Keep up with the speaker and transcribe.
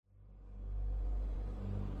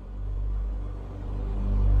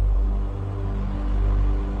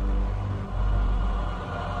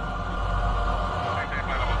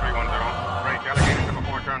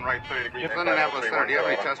It's Indianapolis Center. Do you have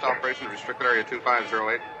any test operation to restricted area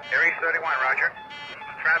 2508? Aries 31, roger.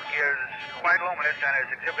 Traffic is quite luminous and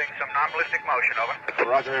is exhibiting some non-ballistic motion, over.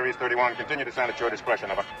 Roger, Aries 31. Continue to sound at your discretion,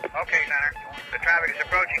 over. Okay, Center. The traffic is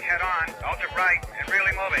approaching head-on, ultra bright, and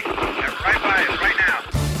really moving. They're right by us right now.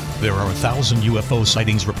 There are 1,000 UFO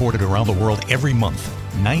sightings reported around the world every month.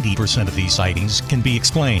 90% of these sightings can be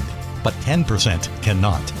explained, but 10%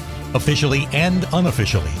 cannot. Officially and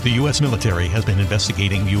unofficially, the U.S. military has been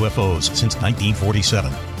investigating UFOs since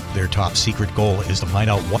 1947. Their top secret goal is to find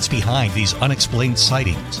out what's behind these unexplained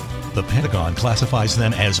sightings. The Pentagon classifies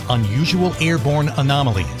them as unusual airborne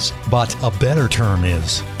anomalies, but a better term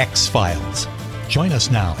is X-Files. Join us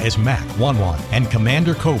now as Mac 11 and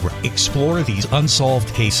Commander Cobra explore these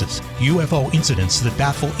unsolved cases, UFO incidents that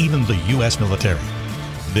baffle even the U.S. military.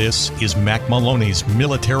 This is Mac Maloney's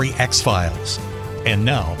Military X-Files. And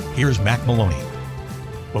now, here's Mac Maloney.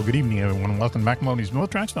 Well, good evening, everyone, and welcome to Mac Maloney's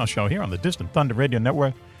Military X-Files show here on the Distant Thunder Radio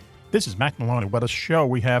Network. This is Mac Maloney. What a show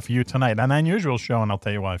we have for you tonight. An unusual show, and I'll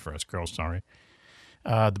tell you why first, girls, sorry.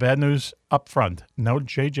 The bad news up front. No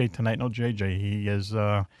JJ tonight, no JJ.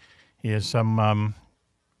 He has some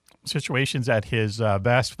situations at his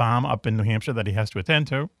vast farm up in New Hampshire that he has to attend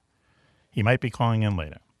to. He might be calling in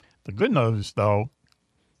later. The good news, though,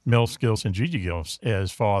 Mills Gills and Gigi Gills,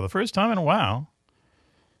 is for the first time in a while,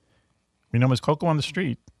 we know Ms. Coco on the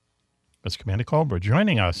street. That's Commander Cobra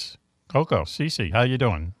joining us. Coco, Cece, how you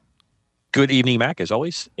doing? Good evening, Mac. As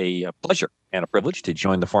always, a pleasure and a privilege to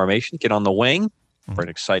join the formation, get on the wing for an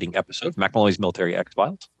exciting episode of Mac Maloney's Military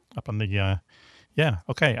X-Files. Up on the, up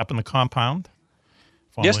in the compound.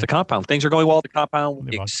 Formerly. Yes, the compound. Things are going well at the compound,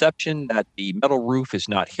 with the exception that the metal roof is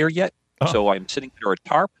not here yet. Oh. So I'm sitting under a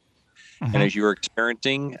tarp. Mm-hmm. And as you're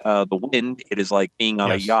experiencing the wind, it is like being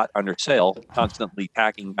on a yacht under sail, constantly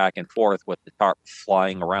tacking back and forth with the tarp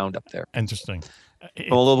flying around up there. Interesting.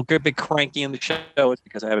 I'm a little bit cranky in the show. It's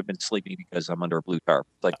because I haven't been sleeping because I'm under a blue tarp.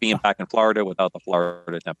 It's like being back in Florida without the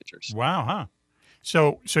Florida temperatures. Wow, huh?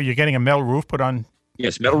 So you're getting a metal roof put on?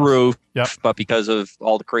 Yes, metal roof. Yep. But because of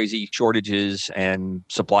all the crazy shortages and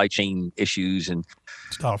supply chain issues and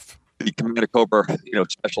stuff, the Commander Cobra,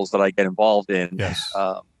 specials that I get involved in. Yes.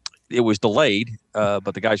 It was delayed,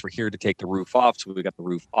 but the guys were here to take the roof off, so we got the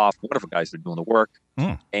roof off. Wonderful guys that are doing the work,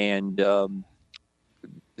 and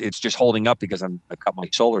it's just holding up because I've got my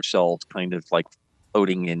solar cells kind of like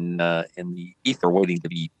floating in the ether, waiting to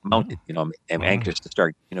be mounted. I'm anxious to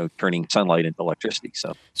start, turning sunlight into electricity.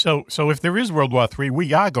 So if there is World War III,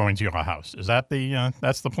 we are going to your house. Is that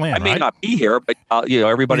that's the plan? I may not be here, but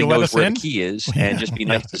everybody knows where the key is, and just be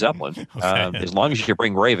nice to Zeppelin. Okay. As long as you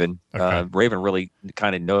bring Raven, Raven really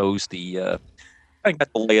kind of knows the. I got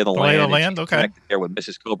the lay of the land. Lay of the land, okay. Connected there with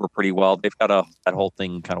Mrs. Cobra pretty well. They've got that whole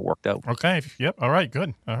thing kind of worked out. Okay. Yep. All right.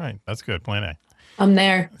 Good. All right. That's good. Plan A. I'm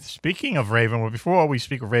there. Speaking of Raven, well, before we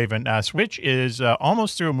speak of Raven, Switch is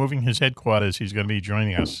almost through moving his headquarters. He's going to be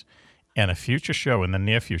joining us in a future show in the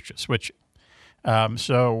near future. Switch. But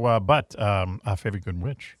our favorite good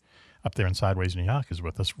witch up there in Sideways, New York is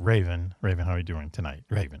with us. Raven. Raven, how are you doing tonight?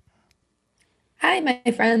 Raven. Hi, my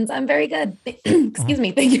friends. I'm very good. Excuse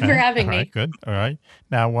me. Thank you for having me. All right, good. All right.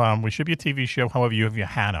 Now, we should be a TV show. However, you have your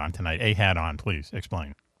hat on tonight. A hat on, please.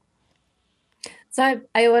 Explain. So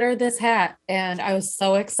I ordered this hat, and I was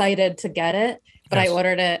so excited to get it, but I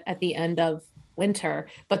ordered it at the end of winter.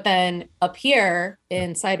 But then up here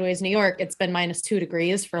in Sideways, New York, it's been -2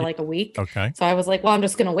 degrees for like a week. Okay. So I was like, well, I'm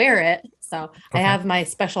just going to wear it. So I have my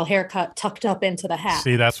special haircut tucked up into the hat.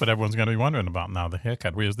 See, that's what everyone's going to be wondering about now, the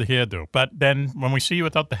haircut. Where's the hairdo? But then when we see you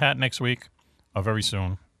without the hat next week, or very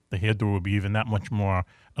soon, the hairdo will be even that much more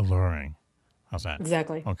alluring. How's that?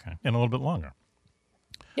 Exactly. Okay. And a little bit longer.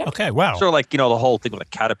 Yep. Okay, wow. Sort of like, the whole thing with a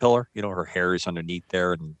caterpillar, her hair is underneath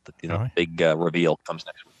there, and, big reveal comes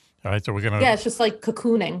next week. All right, so we're going to... Yeah, it's just like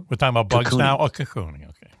cocooning. We're talking about bugs now? Oh, cocooning,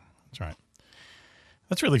 okay. That's right.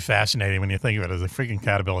 That's really fascinating when you think of it as a freaking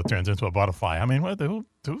caterpillar turns into a butterfly. I mean,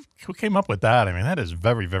 who came up with that? I mean, that is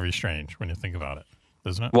very, very strange when you think about it,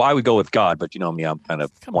 isn't it? Well, I would go with God, but you know me, I'm kind of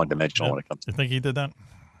one-dimensional when it comes to You think he did that?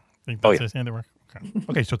 Think that's his handiwork? Okay.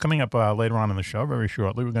 Okay, so coming up later on in the show, very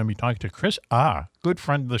shortly, we're going to be talking to Chris R., good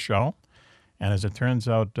friend of the show. And as it turns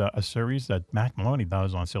out, a series that Mac Maloney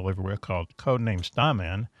does on Sale Everywhere called Codename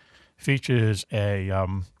Starman features a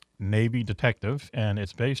Navy detective, and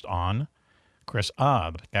it's based on Chris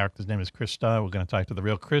R. The character's name is Chris Starr. We're going to talk to the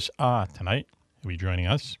real Chris R. tonight. He'll be joining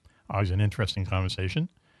us. Always an interesting conversation.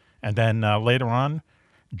 And then later on,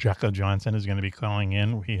 Jacko Johnson is going to be calling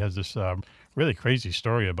in. He has this really crazy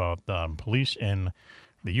story about police in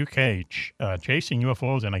the UK chasing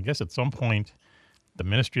UFOs, and I guess at some point the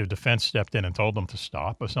Ministry of Defense stepped in and told them to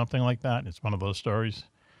stop or something like that. It's one of those stories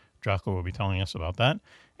Jocko will be telling us about that.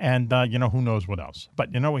 And, who knows what else.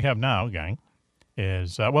 But we have now, gang,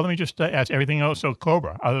 is, let me just ask everything else. So,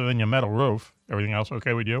 Cobra, other than your metal roof, everything else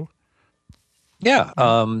okay with you? Yeah.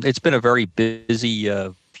 It's been a very busy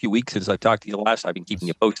few weeks since I talked to you last. I've been keeping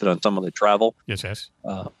you posted on some of the travel. Yes.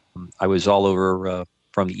 I was all over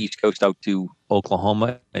from the East Coast out to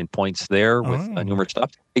Oklahoma and points there with numerous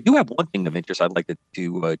stuff. I do have one thing of interest I'd like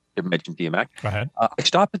to mention to you, Mac. Go ahead. I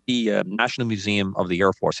stopped at the National Museum of the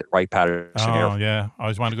Air Force at Wright-Patterson Air Force. Oh, yeah. I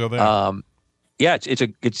always wanted to go there. Yeah,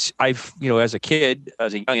 I've, as a kid,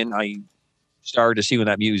 as a youngin', I started to see when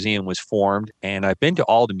that museum was formed, and I've been to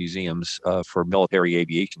all the museums for military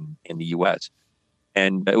aviation in the U.S.,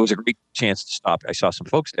 and it was a great chance to stop. I saw some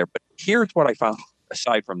folks there, but here's what I found.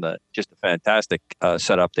 Aside from just a fantastic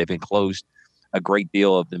setup, they've enclosed a great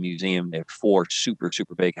deal of the museum. They have 4 super,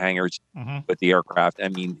 super big hangars with the aircraft. I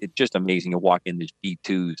mean, it's just amazing to walk in. There's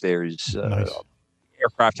B-2s. There's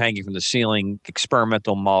aircraft hanging from the ceiling,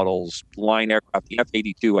 experimental models, line aircraft. The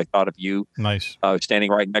F-82, I thought of you. Nice.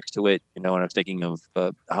 Standing right next to it, and I was thinking of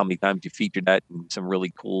how many times you featured that and some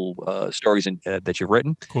really cool stories that you've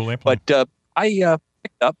written. Cool airplane. But I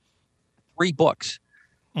picked up 3 books.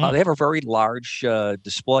 They have a very large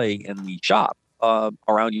display in the shop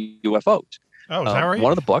around UFOs. Oh, is that right?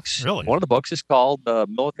 One of the books, Really? One of the books is called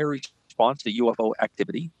 "Military Response to UFO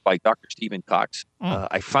Activity" by Dr. Stephen Cox.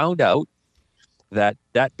 I found out that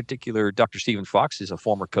particular Dr. Stephen Fox is a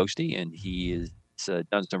former Coastie, and he has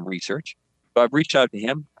done some research. So I've reached out to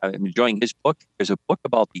him. I'm enjoying his book. There's a book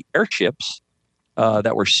about the airships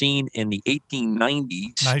that were seen in the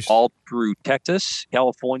 1890s, all through Texas,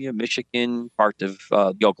 California, Michigan, parts of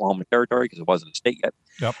the Oklahoma Territory, because it wasn't a state yet.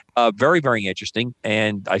 Yep. Very, very interesting.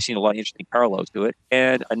 And I've seen a lot of interesting parallels to it.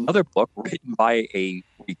 And another book written by a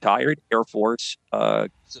retired Air Force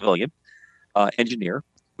civilian engineer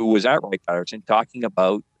who was at Wright-Patterson, talking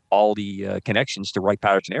about all the connections to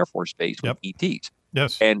Wright-Patterson Air Force Base with ETs.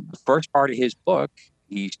 Yes. And the first part of his book,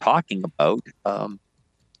 he's talking about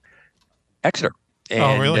Exeter.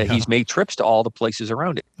 And really? He's made trips to all the places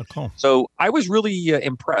around it. Oh, cool. So I was really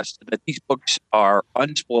impressed that these books are on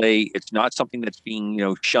display. It's not something that's being,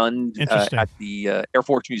 shunned at the Air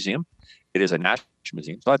Force Museum. It is a national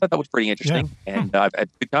museum. So I thought that was pretty interesting. Yeah. And at the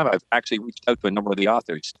good time, I've actually reached out to a number of the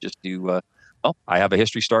authors just to, I have a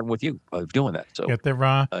history starting with you of doing that. So it's been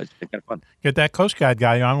kind of fun. Get that Coast Guard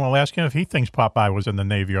guy on. We'll ask him if he thinks Popeye was in the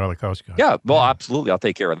Navy or the Coast Guard. Yeah, well, absolutely. I'll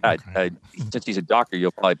take care of that. Okay. Since he's a doctor,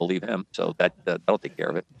 you'll probably believe him. So that'll take care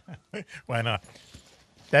of it. Why not?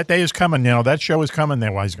 That day is coming. That show is coming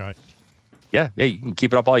there, wise guy. Yeah, you can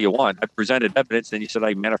keep it up all you want. I presented evidence, and you said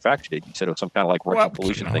I manufactured it. You said it was some kind of like Russian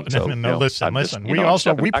pollution thing. So listen.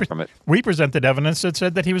 We presented evidence that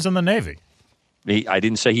said that he was in the Navy. I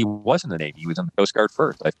didn't say he was in the Navy. He was in the Coast Guard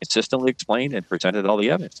first. I've consistently explained and presented all the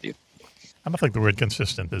evidence to you. I don't think the word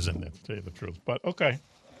consistent is in there, to tell you the truth. But okay.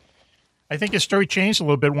 I think his story changed a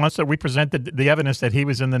little bit once that we presented the evidence that he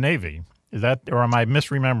was in the Navy. Is that, or am I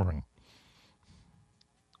misremembering?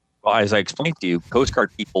 Well, as I explained to you, Coast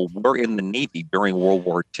Guard people were in the Navy during World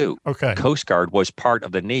War II. Okay. Coast Guard was part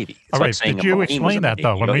of the Navy. It's all right. Did you explain that,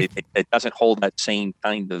 though? It doesn't hold that same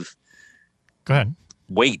kind of Go ahead.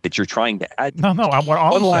 weight that you're trying to add. No.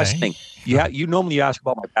 One last thing. You normally ask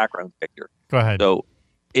about my background picture. Go ahead. So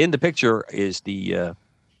in the picture is the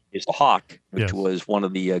Hawk, which was one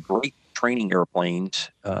of the great training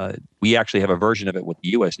airplanes. We actually have a version of it with the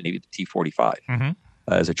U.S. Navy, the T-45,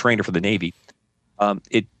 as a trainer for the Navy.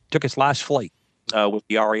 It took its last flight with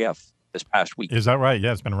the RAF this past week. Is that right?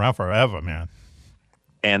 Yeah, it's been around forever, man.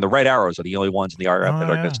 And the Red Arrows are the only ones in the RAF that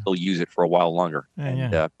are going to still use it for a while longer.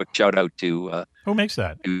 Quick shout out to who makes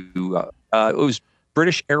that? It was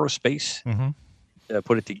British Aerospace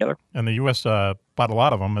put it together, and the U.S. bought a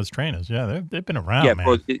lot of them as trainers. Yeah, they've been around.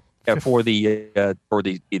 Yeah, for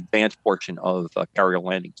the advanced portion of carrier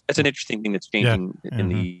landings. That's an interesting thing that's changing in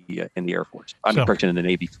the Air Force. I'm a person in the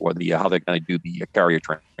Navy for the how they're going to do the carrier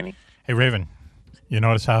training. Hey, Raven. You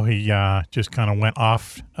notice how he just kind of went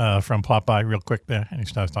off from Popeye real quick there, and he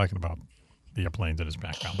starts talking about the airplanes in his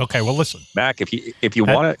background. Okay, well, listen, Mac, if you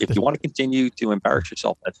want to continue to embarrass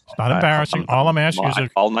yourself, that's it's not embarrassing. All I'm asking is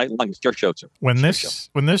all night long. It's your show, sir. When this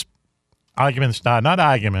argument started, not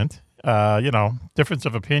argument, difference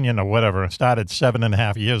of opinion or whatever, started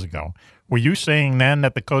 7.5 years ago. Were you saying then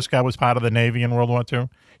that the Coast Guard was part of the Navy in World War II?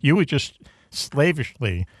 You were just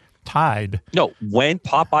slavishly tied. No, when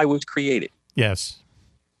Popeye was created. Yes.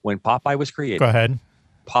 When Popeye was created. Go ahead.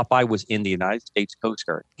 Popeye was in the United States Coast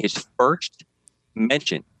Guard. His first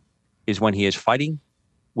mention is when he is fighting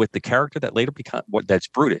with the character that later that's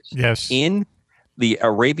Brutus. Yes. In the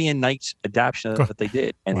Arabian Nights adaptation that they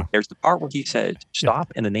did. And Wow. there's the part where he says,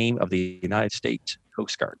 "Stop in the name of the United States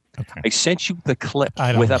Coast Guard." Okay. I sent you the clip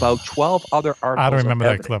I don't- with about 12 other articles. I don't remember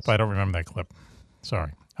of that clip. I don't remember that clip.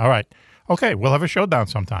 Sorry. All right. Okay, we'll have a showdown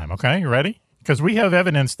sometime. Okay, you ready? Because we have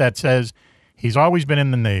evidence that says he's always been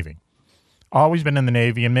in the Navy. Always been in the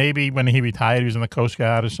Navy, and maybe when he retired, he was in the Coast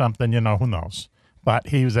Guard or something. You know, who knows? But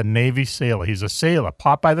he was a Navy sailor. He's a sailor.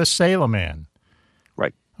 Popeye the Sailor Man.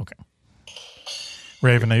 Right. Okay.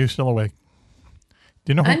 Raven, are you still awake?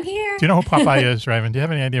 Do you know? I'm here. Do you know who Popeye is, Raven? Do you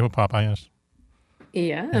have any idea who Popeye is?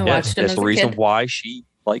 Yeah, I Yes, watched him that's as the a reason kid. why she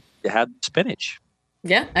had spinach.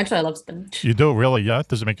 Yeah, actually, I love spinach. You do, really? Yeah?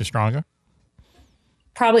 Does it make you stronger?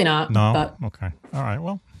 Probably not. No? But Okay. All right.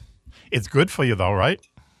 Well, it's good for you, though, right?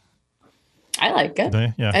 I like it. Do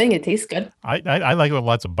you? Yeah. I think it tastes good. I like it with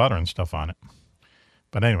lots of butter and stuff on it.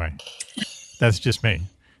 But anyway, that's just me.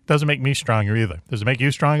 Doesn't make me stronger either. Does it make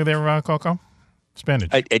you stronger there, Coco? Spinach.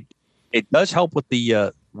 It does help with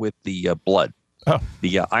the blood. Oh.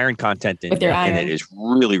 The iron content in With your it iron. is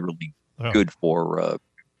really, really Oh. good for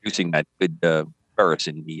producing that good ferrous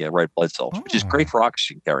in the red blood cells, which is great for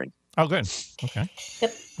oxygen carrying. Oh, good. Okay.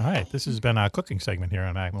 Yep. All right. This has been our cooking segment here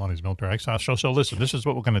on Mac Maloney's Military Exile Show. So listen, this is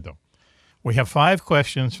what we're going to do. We have 5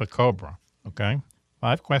 questions for Cobra, okay?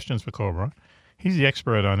 5 questions for Cobra. He's the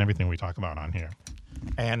expert on everything we talk about on here.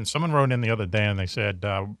 And someone wrote in the other day and they said,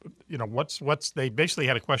 they basically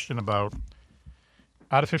had a question about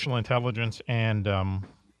artificial intelligence and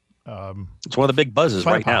It's one of the big buzzes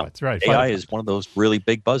fighter right now. pilots, right, AI fighter is one of those really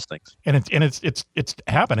big buzz things. And it's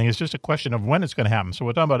happening. It's just a question of when it's going to happen. So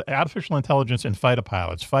we're talking about artificial intelligence and fighter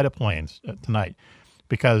pilots, fighter planes tonight,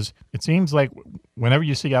 because it seems like whenever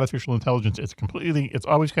you see artificial intelligence, it's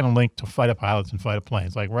always kind of linked to fighter pilots and fighter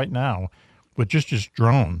planes. Like right now, with just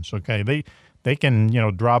drones. Okay, they can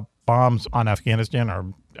drop bombs on Afghanistan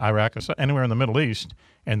or Iraq or anywhere in the Middle East,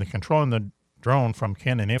 and they're controlling the drone from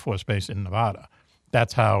Cannon Air Force Base in Nevada.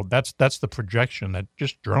 That's the projection that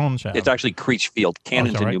just drones have. It's actually Creech Field,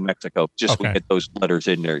 Cannons in right? New Mexico. Just so we Okay. get those letters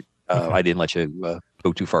in there. I didn't let you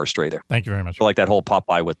go too far astray there. Thank you very much. So like that whole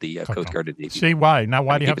Popeye with the Okay. Coast Guard and Navy. See why? Now,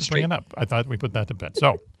 why do you have Keep to it bring it up? I thought we put that to bed.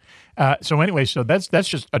 So, anyway, so that's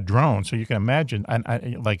just a drone. So you can imagine,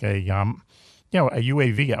 like a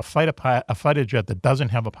UAV, a fighter jet that doesn't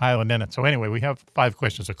have a pilot in it. So anyway, we have 5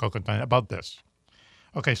 questions of Coco tonight about this.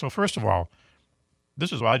 Okay, so first of all,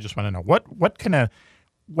 this is what I just want to know. What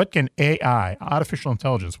can AI, artificial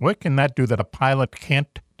intelligence, what can that do that a pilot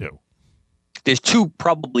can't do? There's 2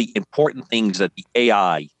 probably important things that the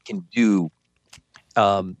AI can do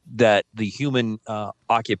that the human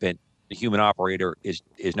occupant, the human operator, is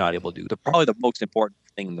not able to do. Probably the most important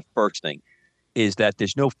thing, and the first thing, is that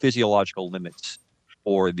there's no physiological limits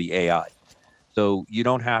for the AI. So you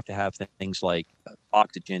don't have to have things like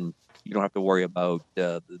oxygen. You don't have to worry about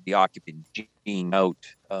the occupant being out.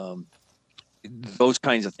 Those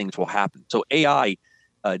kinds of things will happen. So AI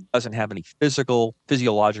doesn't have any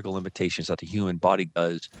physiological limitations that the human body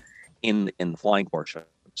does in the flying portion.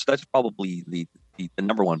 So that's probably the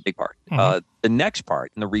number one big part. Mm-hmm. The next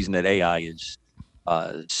part, and the reason that AI is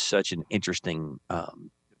such an interesting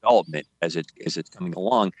development as it's coming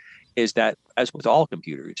along, is that, as with all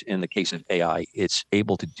computers, in the case of AI, it's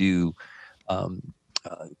able to do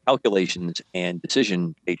calculations and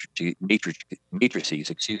decision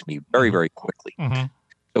matrices, very, very quickly. Mm-hmm.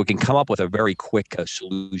 So it can come up with a very quick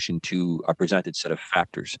solution to a presented set of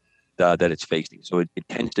factors that it's facing. So it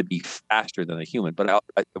tends to be faster than a human. But I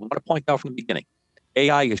want to point out from the beginning,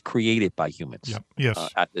 AI is created by humans. Yep. Yes.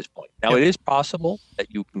 At this point. Now, Yep. It is possible that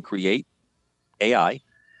you can create AI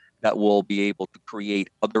that will be able to create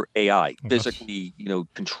other AI, physically,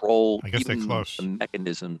 control I guess they're even close. the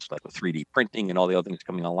mechanisms like with 3D printing and all the other things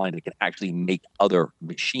coming online that can actually make other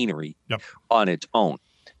machinery Yep. on its own.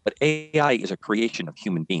 But AI is a creation of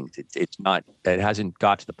human beings. It's not. It hasn't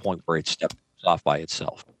got to the point where it steps off by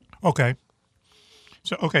itself. Okay.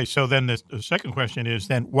 So then the second question is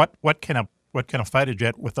then what can a fighter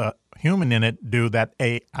jet with a human in it do that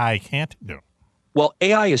AI can't do? Well,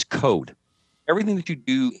 AI is code. Everything that you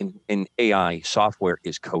do in AI software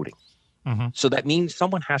is coding. Mm-hmm. So that means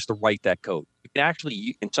someone has to write that code. You can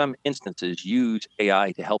actually, in some instances, use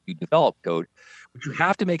AI to help you develop code, but you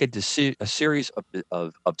have to make a series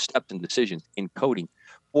of steps and decisions in coding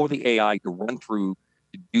for the AI to run through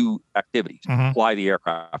to do activities, Mhm. fly the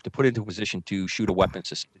aircraft, to put into a position to shoot a weapon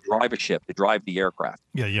system, to drive a ship, to drive the aircraft,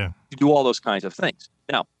 Yeah. to do all those kinds of things.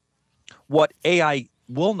 Now, what AI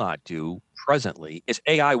will not do presently is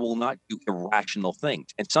AI will not do irrational things.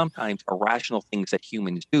 And sometimes irrational things that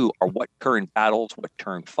humans do are what turn battles, what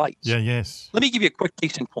turn fights. Yeah. Yes. Let me give you a quick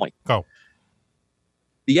case in point. Go.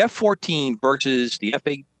 The F-14 versus the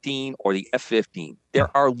F-18 or the F-15. There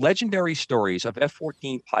are legendary stories of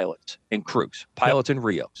F-14 pilots and crews, pilots and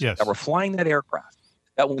Rios, that were flying that aircraft,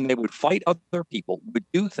 that when they would fight other people, would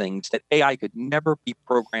do things that AI could never be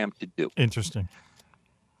programmed to do. Interesting.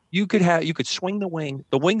 You could swing the wing.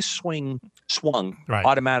 The wings swung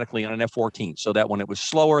automatically on an F-14, so that when it was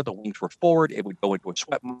slower, the wings were forward. It would go into a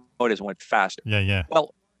swept mode as it went faster. Yeah.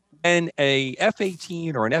 Well, when a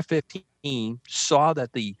F-18 or an F-15 saw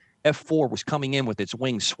that the F-4 was coming in with its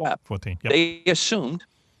wings swept, 14, they assumed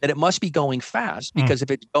that it must be going fast, because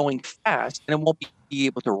if it's going fast, then it won't be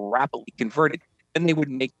able to rapidly convert it. Then they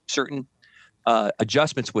would make certain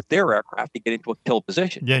adjustments with their aircraft to get into a kill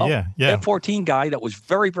position. Yeah. F-14 guy that was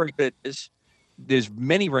very, very good at this, there's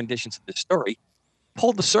many renditions of this story,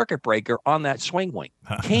 pulled the circuit breaker on that swing wing,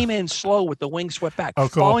 came in slow with the wing swept back,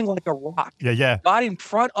 falling like a rock. Yeah. Got in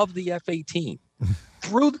front of the F-18,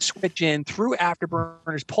 threw the switch in, threw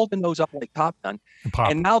afterburners, pulled the nose up like Top Gun,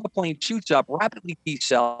 and now the plane shoots up, rapidly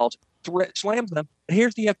decells, slams them, and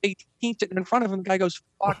here's the F-18 sitting in front of him. The guy goes,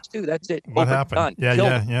 "Fox 2, that's it. What happened?"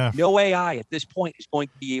 Done. Yeah. No AI at this point is going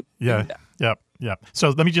to be able to do that. Yeah. So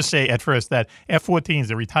let me just say at first that F-14s,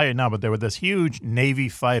 they're retired now, but they were this huge Navy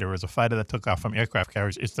fighter. It was a fighter that took off from aircraft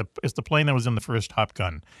carriers. It's the plane that was in the first Top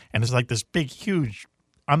Gun. And it's like this big, huge,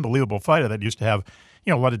 unbelievable fighter that used to have,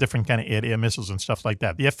 a lot of different kind of air missiles and stuff like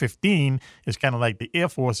that. The F-15 is kind of like the Air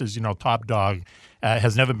Force's, top dog,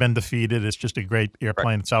 has never been defeated. It's just a great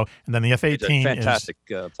airplane. Right. So, and then the F-18 is a fantastic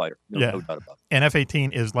fighter. No doubt about it. And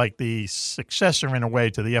F-18 is like the successor in a way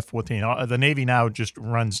to the F-14. The Navy now just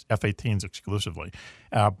runs F-18s exclusively.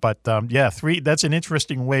 That's an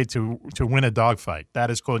interesting way to win a dogfight. That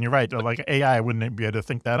is cool. And you're right. Like AI wouldn't be able to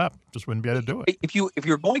think that up. Just wouldn't be able to do it. If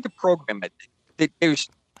you're going to program it,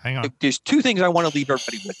 Hang on. There's two things I want to leave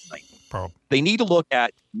everybody with tonight. They need to look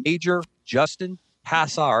at Major Justin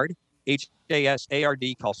Hassard,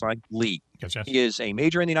 H-A-S-A-R-D, call sign Lee. Yes. He is a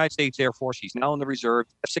major in the United States Air Force. He's now in the reserve,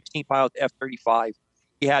 F-16 pilot, F-35.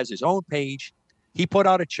 He has his own page. He put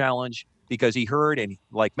out a challenge because he heard, and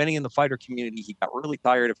like many in the fighter community, he got really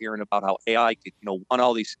tired of hearing about how AI could, run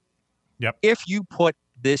all these. Yep. If you put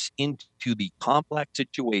this into the complex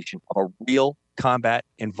situation of a real combat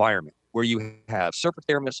environment, where you have surface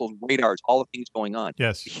air missiles, radars, all the things going on.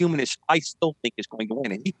 Yes. The humanist, I still think, is going to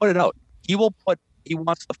win. And he put it out. He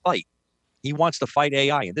wants to fight. He wants to fight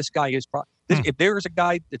AI. And this guy is, if there is a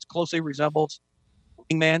guy that closely resembles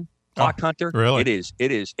Wingman, Hawk Hunter, really? It is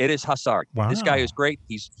Hassard. Wow. This guy is great.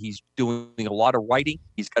 He's doing a lot of writing.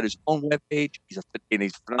 He's got his own webpage. He's a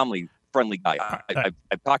phenomenally friendly guy.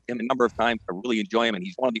 I've talked to him a number of times. I really enjoy him. And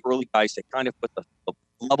he's one of the early guys that kind of put the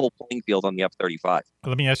level playing field on the F-35.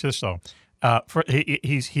 Let me ask you this though: I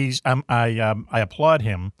applaud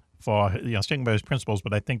him for sticking by his principles,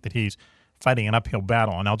 but I think that he's fighting an uphill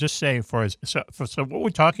battle. And I'll just say so what we're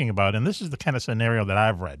talking about, and this is the kind of scenario that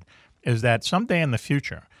I've read, is that someday in the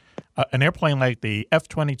future, an airplane like the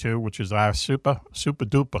F-22, which is our super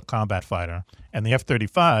duper combat fighter, and the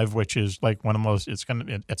F-35, which is like one of the most,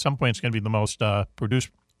 at some point it's going to be the most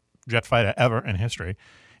produced jet fighter ever in history.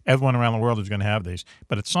 Everyone around the world is going to have these.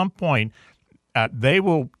 But at some point, they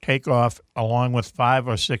will take off along with 5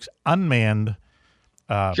 or 6 unmanned.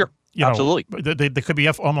 Sure, absolutely. They could be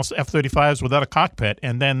almost F-35s without a cockpit,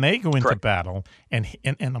 and then they go into battle, and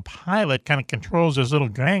the pilot kind of controls this little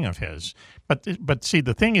gang of his. But see,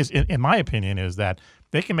 the thing is, in my opinion, is that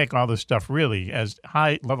they can make all this stuff really as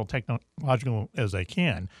high-level technological as they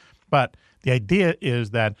can. But the idea is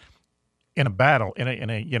that in a battle, in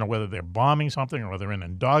a whether they're bombing something or whether they're in a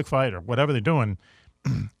dogfight or whatever they're doing,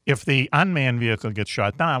 if the unmanned vehicle gets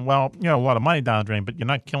shot down, well, a lot of money down the drain, but you're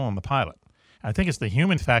not killing the pilot. I think it's the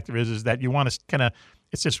human factor is that you want to kind of,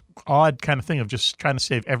 it's this odd kind of thing of just trying to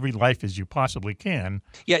save every life as you possibly can.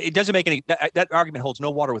 Yeah, it doesn't make any, that argument holds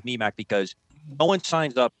no water with me, Mac, because no one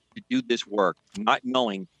signs up to do this work not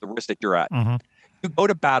knowing the risk that you're at. Mm-hmm. You go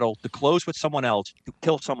to battle to close with someone else, to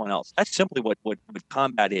kill someone else. That's simply what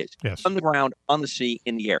combat is. Yes. On the ground, on the sea,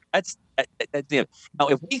 in the air. That's it. Now,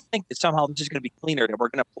 if we think that somehow this is going to be cleaner, that we're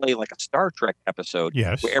going to play like a Star Trek episode,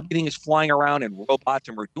 yes, where everything is flying around and robots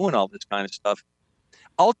and we're doing all this kind of stuff,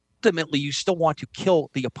 ultimately you still want to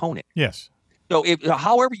kill the opponent. Yes. So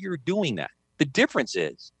however you're doing that, the difference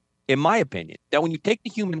is, in my opinion, that when you take the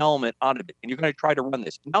human element out of it and you're going to try to run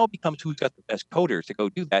this, now it becomes who's got the best coders to go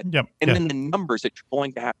do that. Yep. Then the numbers that you're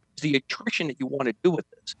going to have, the attrition that you want to do with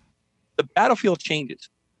this. The battlefield changes.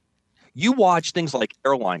 You watch things like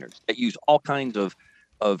airliners that use all kinds of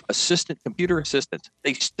computer assistants.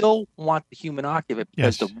 They still want the human occupant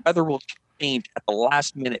because the weather will change at the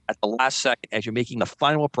last minute, at the last second, as you're making the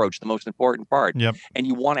final approach, the most important part. Yep. And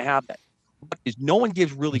you want to have that. is no one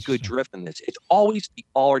gives really good drift in this. It's always the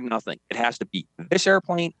all or nothing. It has to be this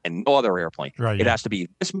airplane and no other airplane. Right, it has to be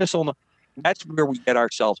this missile. That's where we get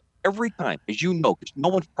ourselves every time, as you know, because no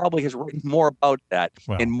one probably has written more about that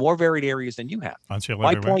in more varied areas than you have.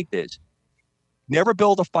 My point is, never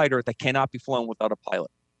build a fighter that cannot be flown without a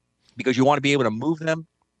pilot, because you want to be able to move them.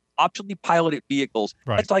 Optionally piloted vehicles,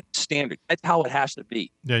 that's like standard. That's how it has to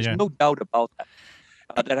be. There's no doubt about that.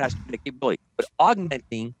 That has to be the capability. But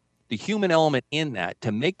augmenting the human element in that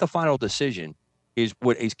to make the final decision is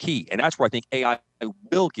what is key. And that's where I think AI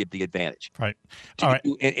will give the advantage. Right.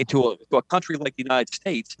 To a country like the United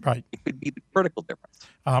States, it could be the critical difference.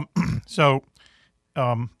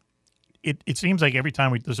 It seems like every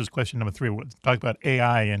time this is question number 3, we talk about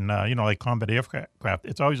AI and, like combat aircraft,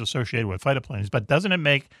 it's always associated with fighter planes. But doesn't it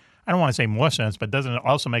make, I don't want to say more sense, but doesn't it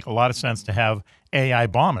also make a lot of sense to have AI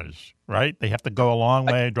bombers, right? They have to go a long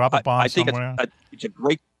way, drop a bomb somewhere. I think it's a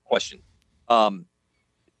great question. And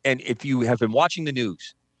if you have been watching the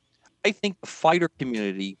news, I think the fighter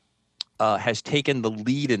community has taken the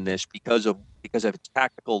lead in this because of its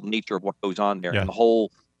tactical nature of what goes on there and the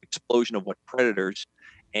whole explosion of what predators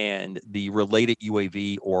and the related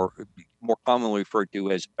UAV, or more commonly referred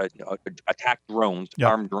to as attack drones,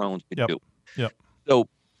 armed drones, could do. So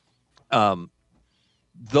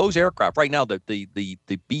those aircraft right now, the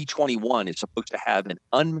B-21 is supposed to have an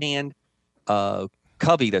unmanned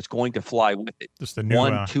Covey that's going to fly with it. Just the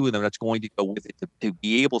new, 2 of them that's going to go with it to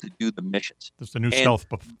be able to do the missions. Just the new stealth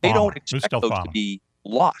bomber. They don't expect those to be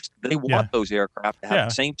lost. They want those aircraft to have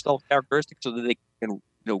the same stealth characteristics so that they can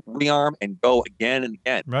rearm and go again and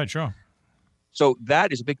again. Right, sure. So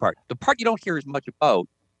that is a big part. The part you don't hear as much about,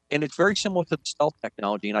 and it's very similar to the stealth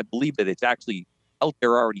technology, and I believe that it's actually out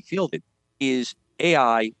there already fielded, is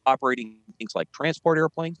AI operating things like transport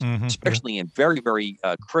airplanes, especially in very, very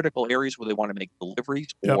critical areas where they want to make deliveries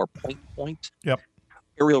or point-to-point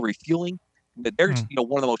aerial refueling. There's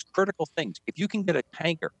one of the most critical things. If you can get a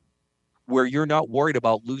tanker where you're not worried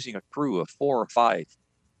about losing a crew of 4 or 5,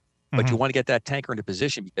 but you want to get that tanker into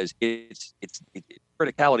position because it's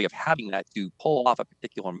criticality of having that to pull off a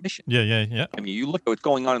particular mission. Yeah. I mean, you look at what's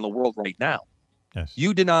going on in the world right now. Yes.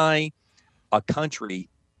 You deny a country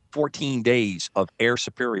 14 days of air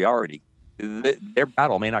superiority, their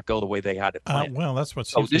battle may not go the way they had it planned. Well, that's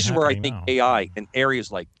what's so. This is where I think AI in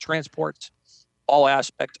areas like transports, all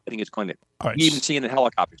aspects, I think it's going to. You even see it in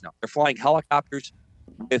helicopters now. They're flying helicopters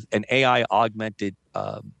with an AI augmented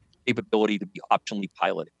capability to be optionally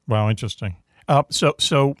piloted. Wow, interesting.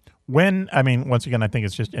 So when, once again, I think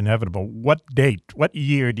it's just inevitable. What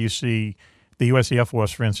year do you see the U.S. Air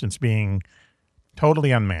Force, for instance, being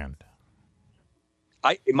totally unmanned?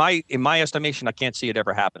 In my estimation, I can't see it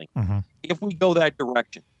ever happening. If we go that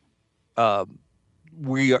direction,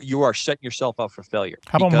 you are setting yourself up for failure.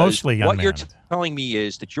 How about mostly unmanned? What you're telling me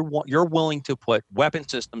is that you're willing to put weapon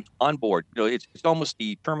systems on board. It's almost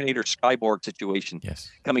the Terminator Skyborg situation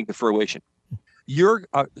coming to fruition. You're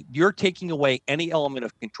taking away any element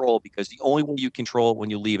of control, because the only way you control it when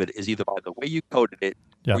you leave it is either by the way you coded it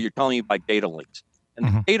or you're telling me by data links. And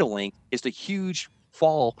the data link is the huge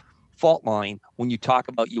fault line when you talk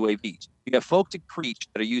about UAVs. You have folks at Creech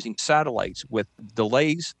that are using satellites with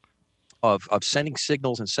delays of sending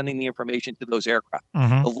signals and sending the information to those aircraft.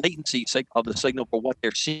 The latency of the signal for what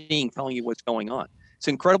they're seeing, telling you what's going on. It's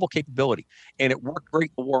incredible capability, and it worked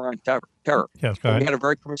great in the war on terror. Yes, we had a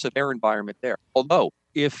very permissive air environment there. Although,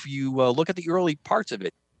 if you look at the early parts of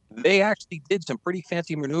it, they actually did some pretty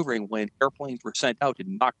fancy maneuvering when airplanes were sent out to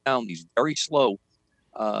knock down these very slow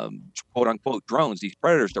quote unquote drones, these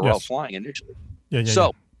predators that were out flying initially.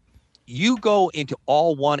 So you go into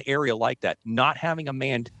all one area like that, not having a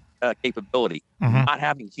manned capability, not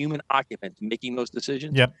having human occupants making those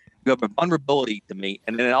decisions. You have a vulnerability to me,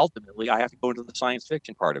 and then ultimately I have to go into the science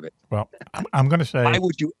fiction part of it. Well, I'm going to say, why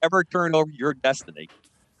would you ever turn over your destiny?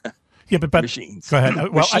 But machines. Go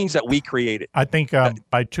ahead. Machines that we created. I think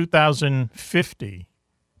by 2050,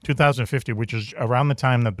 which is around the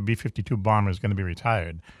time that the B-52 bomber is going to be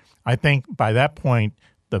retired, I think by that point,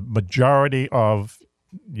 the majority of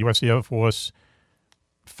U.S. Air Force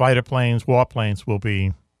fighter planes, warplanes will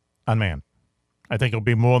be unmanned. I think it'll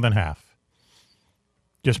be more than half.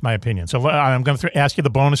 Just my opinion. So I'm going to ask you the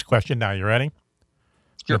bonus question now. You ready?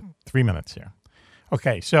 Sure. 3 minutes here.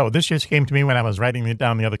 Okay, so this just came to me when I was writing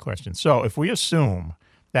down the other question. So if we assume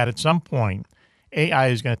that at some point AI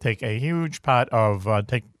is going to take a huge part of,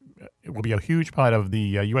 it will be a huge part of the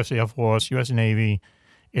U.S. Air Force, U.S. Navy,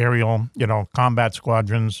 aerial, combat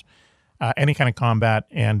squadrons, any kind of combat,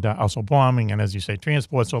 and also bombing, and as you say,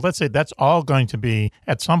 transport. So let's say that's all going to be,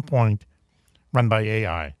 at some point, run by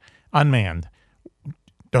AI, unmanned.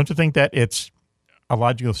 Don't you think that it's a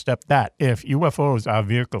logical step that if UFOs are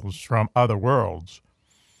vehicles from other worlds,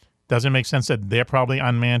 does it make sense that they're probably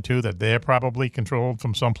unmanned too, that they're probably controlled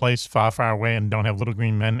from someplace far, far away and don't have little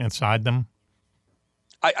green men inside them?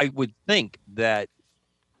 I would think that,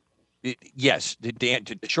 yes, the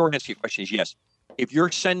short answer to your question is yes. If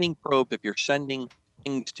you're sending probes, if you're sending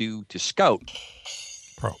things to scout,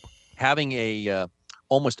 having a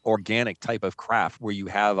almost organic type of craft where you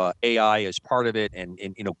have AI as part of it and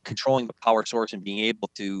controlling the power source and being able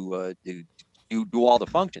to do all the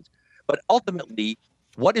functions. But ultimately,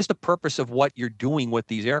 what is the purpose of what you're doing with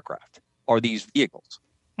these aircraft or these vehicles?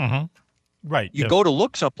 Mm-hmm. Right. You go to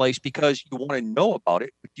look someplace because you want to know about it,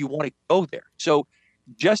 but you want to go there. So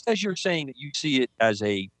just as you're saying that you see it as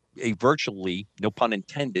a virtually, no pun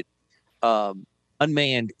intended,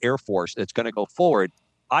 unmanned Air Force that's going to go forward,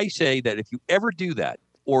 I say that if you ever do that,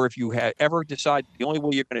 or if you ever decide the only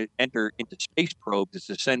way you're going to enter into space probes is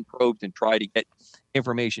to send probes and try to get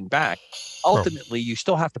information back, ultimately you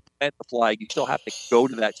still have to plant the flag. You still have to go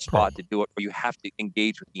to that spot to do it, or you have to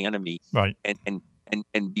engage with the enemy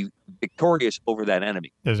and be victorious over that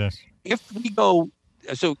enemy. Yes. If we go,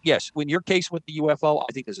 so yes, in your case with the UFO,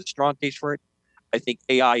 I think there's a strong case for it. I think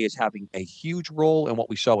AI is having a huge role in what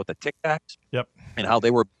we saw with the Tic Tacs. Yep. And how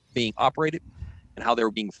they were being operated and how they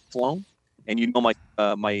were being flown. And you know my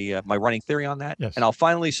running theory on that. Yes. And I'll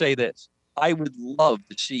finally say this. I would love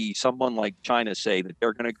to see someone like China say that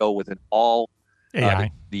they're going to go with an all AI.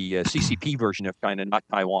 The CCP version of China, not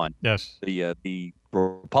Taiwan. Yes. The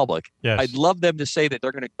Republic. Yes. I'd love them to say that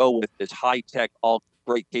they're going to go with this high-tech, all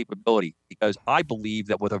great capability, because I believe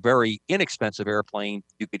that with a very inexpensive airplane,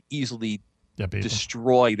 you could easily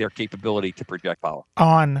destroy their capability to project power.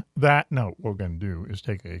 On that note, what we're going to do is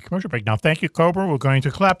take a commercial break. Now, thank you, Cobra. We're going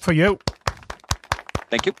to clap for you.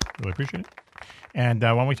 Thank you. Really appreciate it. And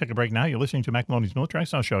when we take a break now, you're listening to Mac Maloney's Military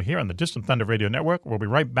Style Show here on the Distant Thunder Radio Network. We'll be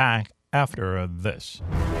right back after this.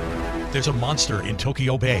 There's a monster in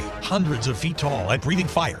Tokyo Bay, hundreds of feet tall and breathing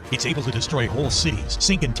fire. It's able to destroy whole cities,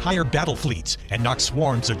 sink entire battle fleets, and knock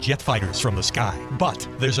swarms of jet fighters from the sky. But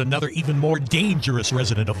there's another even more dangerous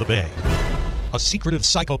resident of the bay. A secretive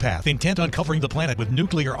psychopath intent on covering the planet with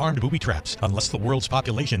nuclear-armed booby traps unless the world's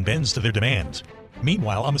population bends to their demands.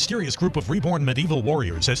 Meanwhile, a mysterious group of reborn medieval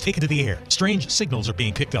warriors has taken to the air. Strange signals are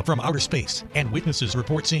being picked up from outer space, and witnesses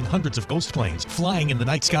report seeing hundreds of ghost planes flying in the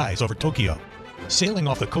night skies over Tokyo. Sailing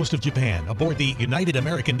off the coast of Japan aboard the United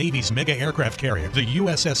American Navy's mega aircraft carrier, the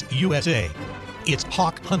USS USA, it's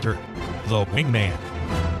Hawk Hunter, the wingman.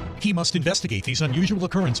 He must investigate these unusual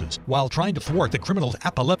occurrences while trying to thwart the criminal's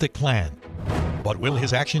apoplectic plan. But will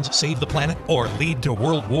his actions save the planet or lead to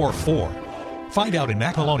World War IV? Find out in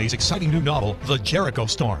Mac Maloney's exciting new novel, The Jericho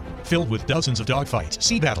Storm. Filled with dozens of dogfights,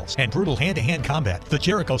 sea battles, and brutal hand-to-hand combat, The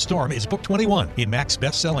Jericho Storm is book 21 in Mac's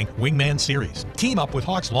best-selling Wingman series. Team up with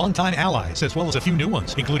Hawk's longtime allies, as well as a few new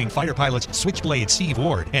ones, including fighter pilots Switchblade Steve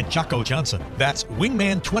Ward and Jocko Johnson. That's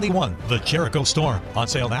Wingman 21, The Jericho Storm. On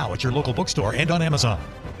sale now at your local bookstore and on Amazon.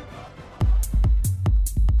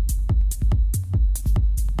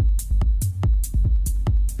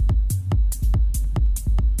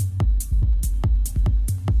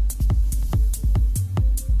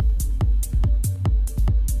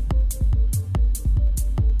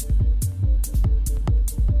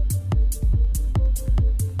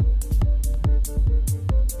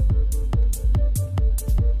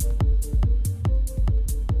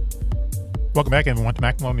 Welcome back, everyone, to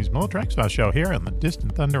Mac Maloney's Military Style Show here on the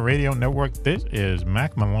Distant Thunder Radio Network. This is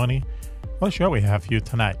Mac Maloney. What show we have for you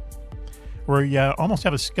tonight? We almost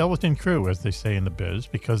have a skeleton crew, as they say in the biz,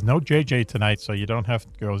 because no JJ tonight, so you don't have,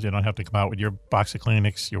 girls, you don't have to come out with your box of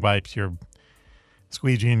Kleenex, your wipes, your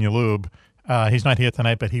squeegee, and your lube. He's not here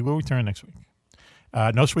tonight, but he will return next week.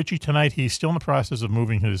 No Switchy tonight. He's still in the process of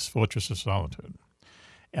moving his Fortress of Solitude.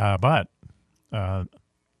 But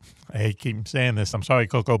I keep saying this. I'm sorry,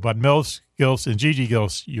 Coco, but Mills, Gills, and Gigi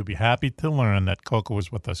Gills, you'll be happy to learn that Coco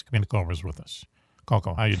is with us. Communico is with us.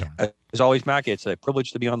 Coco, how you doing? As always, Mac, it's a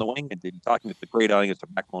privilege to be on the wing and to be talking with the great audience of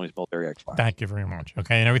Mac Maloney's Military X-Files. Thank you very much.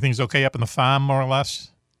 Okay, and everything's okay up in the farm, more or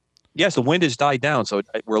less? Yes, the wind has died down, so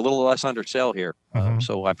we're a little less under sail here.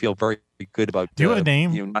 So I feel very good about Do you have a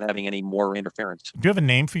name? Not having any more interference. Do you have a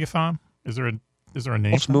name for your farm? Is there a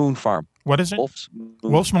name? Wolf's Moon Farm. What is it? Wolf's Moon.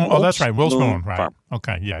 Wolf's Moon. Oh, that's right. Wolf's Moon. Right. Farm.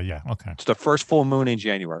 Okay. Yeah. Okay. It's the first full moon in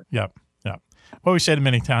January. Yep. Well, we said it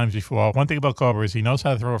many times before. One thing about Cobra is he knows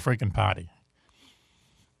how to throw a freaking party.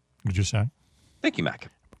 Would you say? Thank you, Mac.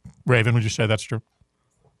 Raven, would you say that's true?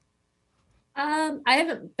 I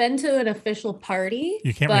haven't been to an official party.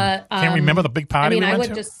 You can't but, can't remember the big party we went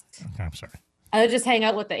to? just. Okay, I'm sorry. I would just hang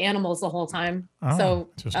out with the animals the whole time. Oh,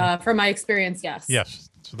 so from my experience, yes. Yes.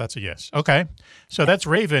 So that's a yes. Okay. So that's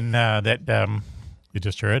Raven that you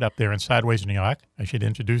just heard up there in Sideways, New York. I should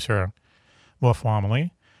introduce her more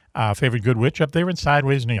formally. Favorite good witch up there in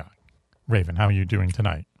Sideways, New York. Raven, how are you doing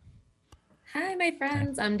tonight? Hi, my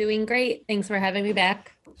friends. I'm doing great. Thanks for having me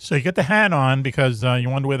back. So you get the hat on because you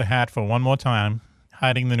wanted to wear the hat for one more time,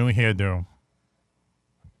 hiding the new hairdo.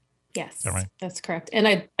 Yes, right? That's correct. And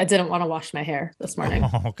I didn't want to wash my hair this morning.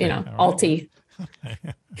 Oh, okay. All tea.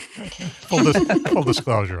 Full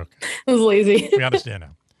disclosure. Okay. I was lazy. We understand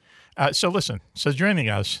now. So listen, joining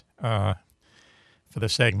us for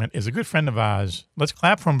this segment is a good friend of ours. Let's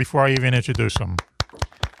clap for him before I even introduce him.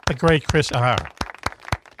 The great Chris R.,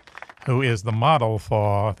 who is the model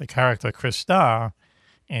for the character Chris Starr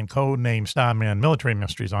and codename Starman Military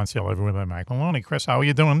Mysteries on sale everywhere by Mike Maloney. Chris, how are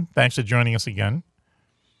you doing? Thanks for joining us again.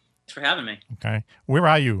 Thanks for having me. Okay. Where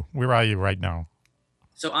are you? Where are you right now?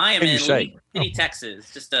 So I am in Lee City,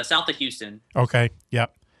 Texas, just south of Houston. Okay.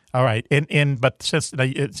 Yep. All right. But since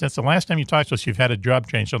the last time you talked to us, you've had a job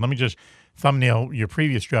change. So let me just thumbnail your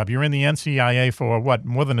previous job. You're in the NCIA for what,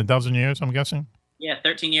 more than a dozen years, I'm guessing? Yeah,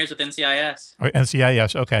 13 years with NCIS. Oh,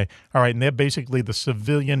 NCIS. Okay. All right. And they're basically the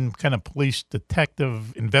civilian kind of police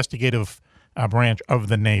detective investigative branch of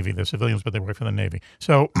the Navy. They're civilians, but they work for the Navy.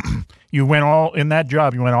 So you went all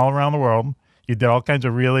around the world. You did all kinds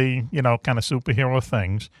of really, kind of superhero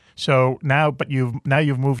things. So now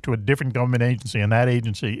you've moved to a different government agency, and that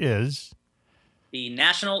agency is the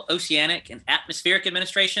National Oceanic and Atmospheric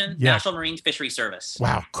Administration, National Marine Fisheries Service.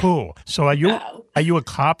 Wow, cool. So are you a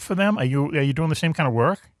cop for them? Are you doing the same kind of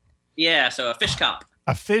work? Yeah, so a fish cop.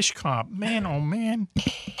 A fish cop, man! Oh man!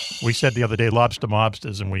 We said the other day, lobster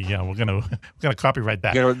mobsters, and we're gonna copyright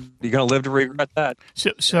that. You're gonna live to regret that.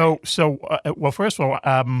 So, well, first of all,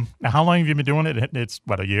 how long have you been doing it? It's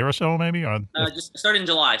what, a year or so, maybe? Or just started in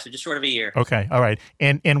July, so just short of a year. Okay, all right.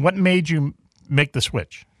 And what made you make the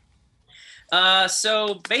switch?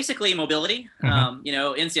 So basically mobility. Mm-hmm.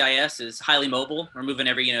 NCIS is highly mobile. We're moving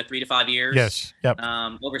every 3 to 5 years. Yes. Yep.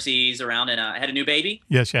 Overseas around, and I had a new baby.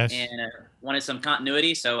 Yes. And wanted some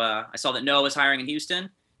continuity, so I saw that NOAA was hiring in Houston,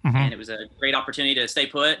 mm-hmm. and it was a great opportunity to stay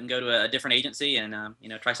put and go to a different agency and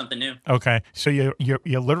try something new. Okay, so you're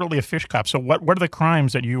literally a fish cop. So what are the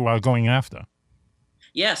crimes that you are going after?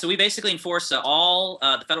 Yeah, so we basically enforce all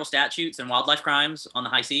the federal statutes and wildlife crimes on the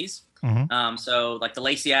high seas. Mm-hmm. So like the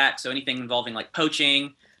Lacey Act, so anything involving like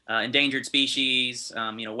poaching, endangered species,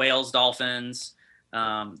 whales, dolphins.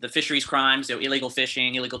 The fisheries crimes, illegal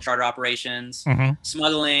fishing, illegal charter operations, mm-hmm.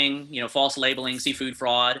 smuggling, false labeling, seafood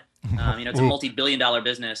fraud. It's a multi-billion-dollar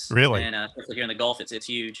business. Really? And especially here in the Gulf, it's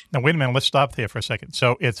huge. Now wait a minute. Let's stop there for a second.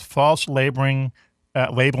 So it's false labeling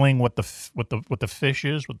what the fish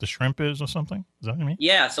is, what the shrimp is, or something. Is that what you mean?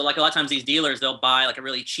 Yeah. So like a lot of times these dealers, they'll buy like a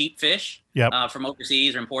really cheap fish from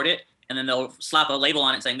overseas or import it. And then they'll slap a label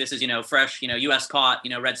on it saying this is, fresh, U.S. caught,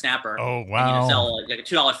 red snapper. Oh, wow. And sell like a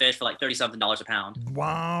 $2 fish for like $30-something a pound.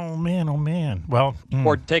 Wow, man. Oh, man. Well,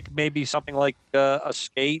 or take maybe something like a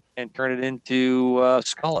skate and turn it into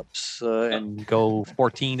scallops and go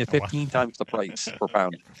 14 to 15 times the price per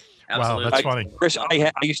pound. Absolutely. Wow, that's funny. Chris,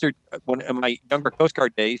 I used to, when in my younger Coast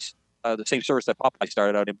Guard days, the same service that Popeye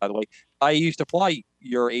started out in, by the way, I used to fly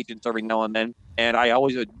your agents every now and then. And I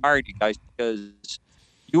always admired you guys because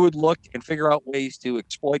you would look and figure out ways to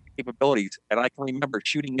exploit capabilities. And I can remember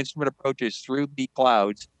shooting instrument approaches through the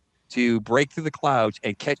clouds to break through the clouds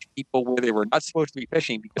and catch people where they were not supposed to be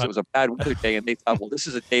fishing because it was a bad weather day. And they thought, well, this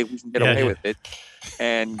is a day we can get away with it.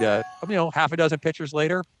 And, half a dozen pictures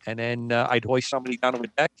later, and then I'd hoist somebody down on the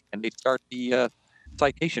deck and they'd start the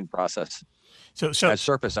citation process. So as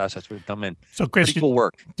surface assets would come in. So, Chris, do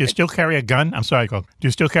you still carry a gun? I'm sorry, Cole. Do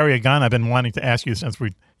you still carry a gun? I've been wanting to ask you since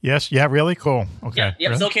we. Yes. Yeah. Really cool. Okay. Yep.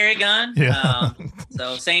 Really? Still carry a gun. Yeah.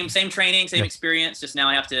 So same training, same experience. Just now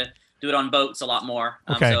I have to do it on boats a lot more.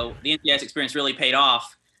 Okay. So the NCIS experience really paid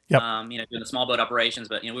off. Yep. Doing the small boat operations,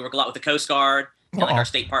 but we work a lot with the Coast Guard, like our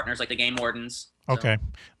state partners, like the game wardens. So. Okay.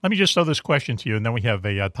 Let me just throw this question to you, and then we have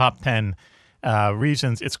a top 10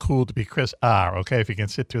 reasons it's cool to be Chris R. Okay, if you can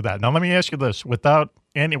sit through that. Now, let me ask you this, without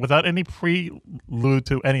any prelude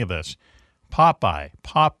to any of this.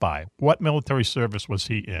 Popeye, what military service was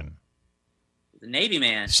he in? The Navy,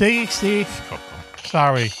 man. See, Coco.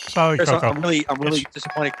 Sorry, Chris, Coco. I'm really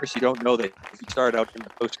disappointed, Chris. You don't know that if you started out in the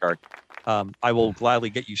Coast Guard. I will gladly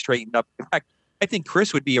get you straightened up. In fact, I think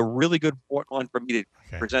Chris would be a really good one for me to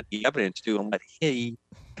present the evidence to and let he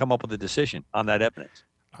come up with a decision on that evidence.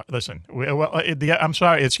 Listen, I'm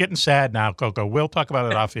sorry, it's getting sad now, Coco. We'll talk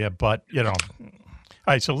about it off here, but All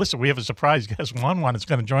right, so listen, we have a surprise guest. One is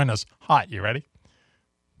going to join us hot. You ready?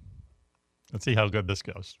 Let's see how good this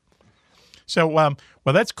goes. So, well,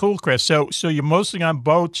 that's cool, Chris. So you're mostly on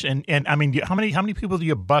boats, and I mean, how many people do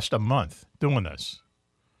you bust a month doing this?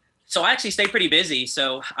 So I actually stay pretty busy.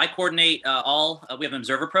 So I coordinate we have an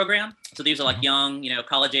observer program. So these are like young,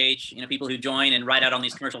 college age, people who join and ride out on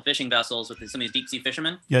these commercial fishing vessels with some of these deep sea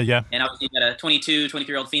fishermen. Yeah. And obviously you got a 22,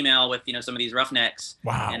 23-year-old female with, some of these roughnecks.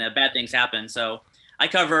 Wow. And bad things happen. So I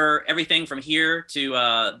cover everything from here to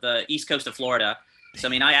the east coast of Florida. So,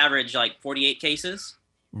 I mean, I average like 48 cases.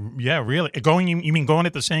 Yeah, really? You mean going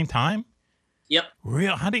at the same time? Yep.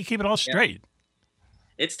 Real? How do you keep it all straight? Yep.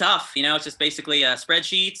 It's tough. It's just basically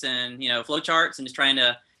spreadsheets and, flow charts and just trying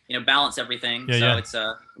to, balance everything. It's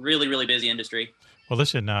a really, really busy industry. Well,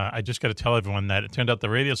 listen, I just got to tell everyone that it turned out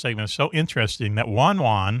the radio segment is so interesting that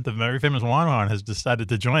Juan, the very famous Juan, has decided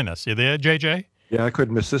to join us. You there, JJ? Yeah, I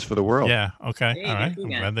couldn't miss this for the world. Yeah. Okay. Hey, all right. I'm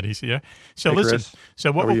glad that he's here. So hey, listen. Chris.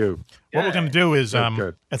 So what How are you? What we're going to do is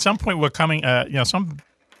Good. at some point we're coming.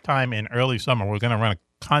 Sometime in early summer we're going to run a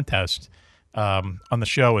contest on the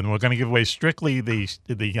show, and we're going to give away strictly the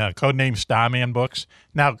Codename Starman books.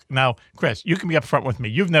 Now, Chris, you can be upfront with me.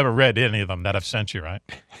 You've never read any of them that I've sent you, right?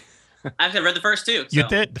 I've read the first two. You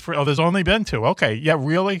did? There's only been two. Okay. Yeah.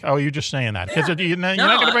 Really? Oh, you're just saying that because you're not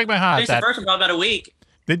going to break my heart. The first one for about a week.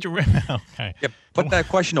 Did you? Okay. Yeah, put that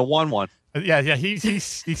question to Juan. Yeah.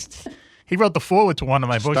 He wrote the forward to one of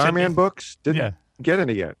my books. Starman books? Didn't get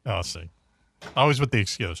any yet. Oh, see. Always with the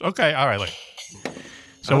excuse. Okay. All right. Look.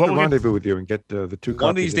 So what we'll rendezvous with you and get the two copies. One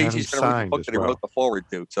of these days he's going to read the book that he wrote the forward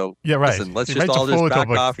to. So yeah, right. Listen, let's just all just back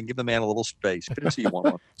off and give the man a little space. Good to see you,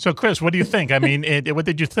 Juan. So, Chris, what do you think? I mean, what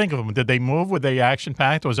did you think of them? Did they move? Were they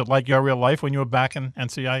action-packed? Was it like your real life when you were back in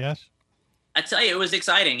NCIS? I tell you, it was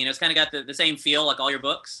exciting. It's kind of got the same feel like all your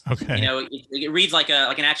books. Okay. It reads like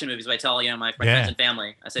an action movie. So I tell my friends and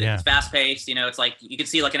family. I said it's fast paced. It's like you can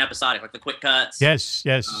see like an episodic, like the quick cuts. Yes.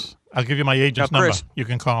 I'll give you my agent's number. Chris, you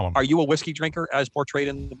can call him. Are you a whiskey drinker as portrayed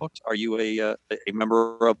in the books? Are you a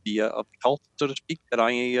member of the cult, so to speak, that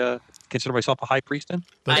I consider myself a high priest in?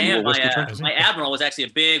 I am. My admiral was actually a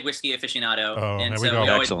big whiskey aficionado, and so we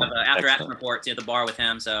always have after action reports at the bar with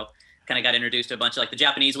him. So kind of got introduced to a bunch of like the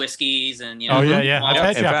Japanese whiskeys and Oh yeah.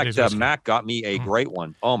 In fact, Mac got me a great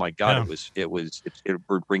one. Oh my God, it would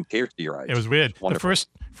bring tears to your eyes. It was weird. The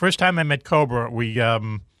first time I met Cobra, we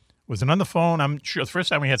was it on the phone? I'm sure the first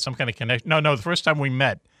time we had some kind of connection. No, the first time we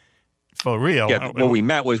met for real. Yeah, we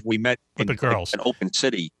met with the girls. An open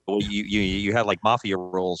city. You had like mafia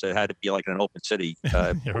rules. It had to be like an open city.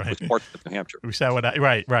 Right. It was parts of New Hampshire. We sat with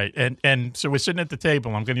right. And so we're sitting at the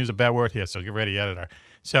table. I'm going to use a bad word here, so get ready, editor.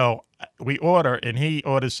 So we order, and he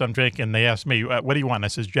orders some drink, and they ask me, what do you want? I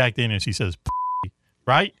says, Jack Daniels. He says,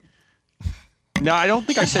 right? No, I don't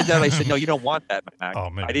think I said that. I said, no, you don't want that, Mac.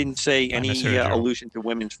 Oh, man. I didn't say any allusion to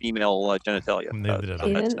women's female genitalia.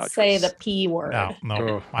 You didn't say the P word. No.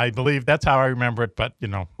 Oh. I believe that's how I remember it, but,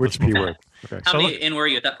 Which P word? Okay. How many in were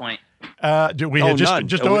you at that point? We had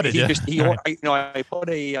just ordered. I put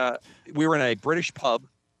we were in a British pub.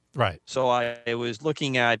 Right. So I was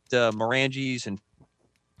looking at Morangis and.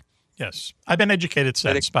 Yes, I've been educated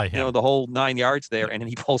since by him. The whole 9 yards there, and then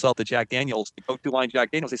he pulls out the Jack Daniels, the go-to line Jack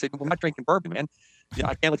Daniels. They said, "We're not drinking bourbon, man.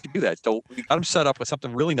 I can't let you do that." So we got him set up with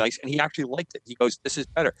something really nice, and he actually liked it. He goes, "This is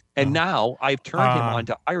better." And now I've turned him on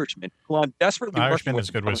to Irishman, who I'm desperately working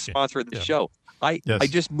with to sponsor of the show. I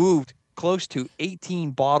just moved close to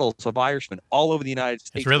 18 bottles of Irishman all over the United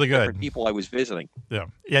States. It's really good. Different people I was visiting. Yeah.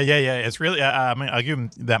 It's really. I mean, I'll give him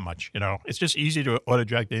that much. It's just easy to order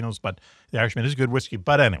Jack Daniels, but the Irishman is good whiskey.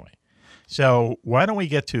 But anyway. So why don't we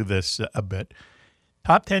get to this a bit?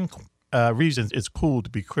 Top 10 reasons it's cool to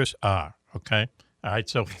be Chris R. Okay? All right,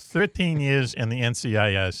 so 13 years in the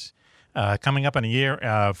NCIS, coming up in a year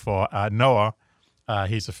for Noah.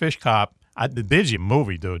 He's a fish cop. There's your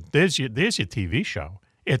movie, dude. There's your TV show.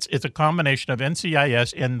 It's a combination of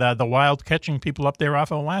NCIS and the wild catching people up there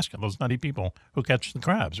off of Alaska, those nutty people who catch the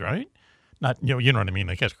crabs, right? Not you know what I mean?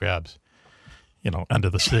 They catch crabs. Under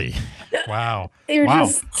the sea. Wow.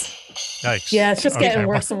 Just... Yikes. Yeah, it's just getting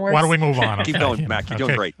worse and worse. Why don't we move on? Keep going, Mac. You're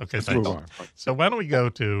doing great. Okay, let's move on. So why don't we go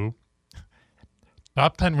to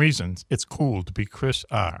top 10 reasons it's cool to be Chris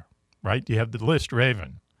R. Right? You have the list,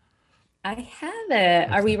 Raven. I have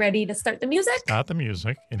it. Are we ready to start the music? Start the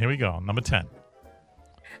music. And here we go. Number 10.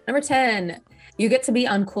 Number 10. You get to be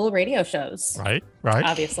on cool radio shows. Right.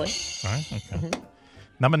 Obviously. Right. Okay. Mm-hmm.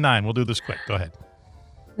 Number 9. We'll do this quick. Go ahead.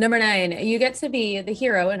 Number 9, you get to be the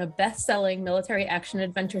hero in a best-selling military action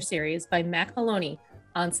adventure series by Mac Maloney,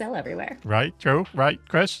 on sale everywhere. Right, true. Right,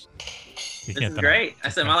 Chris? This is great. I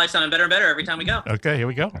said my life's sounding better and better every time we go. Okay, here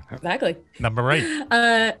we go. Exactly. Number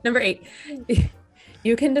 8. Number 8,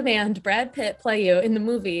 you can demand Brad Pitt play you in the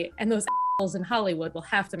movie, and those in Hollywood will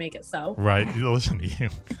have to make it so. Right. Listen to you.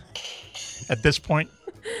 At this point,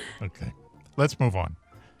 okay, let's move on.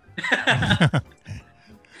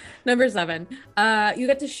 Number 7, you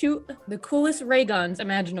get to shoot the coolest ray guns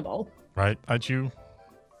imaginable. Right. Aren't you?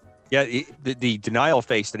 Yeah, the denial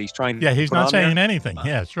face that he's trying to. Yeah, he's not saying anything.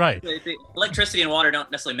 Yes, right. The electricity and water don't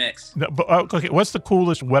necessarily mix. No, but okay, what's the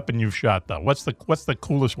coolest weapon you've shot though? What's the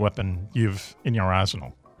coolest weapon you've in your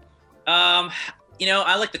arsenal?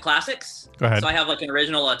 I like the classics. Go ahead. So I have like an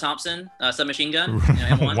original Thompson submachine gun.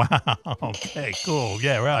 M1. Wow. Okay. Cool.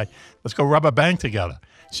 Yeah. Right. Let's go rub a bank together.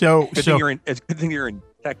 So, it's a good thing you're in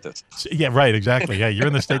Texas. Yeah. Right. Exactly. Yeah. You're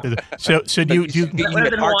in the state. So do you that would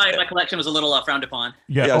have been why my collection was a little frowned upon.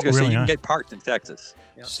 Yeah. I was gonna say, you huh? can get parts in Texas.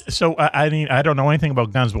 Yep. So I mean, I don't know anything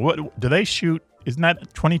about guns, but what do they shoot? Isn't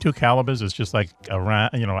that 22 calibers? It's just like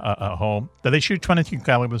a hole. Do they shoot 22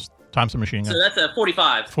 calibers Thompson machine gun? So that's a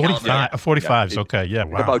 45. 45. 45s. Okay. Yeah.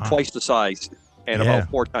 Wow. About twice the size and about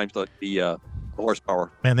 4 times the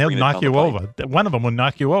horsepower. Man, they'll knock you over. One of them will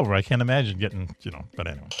knock you over. I can't imagine getting, but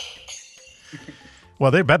anyway. Well,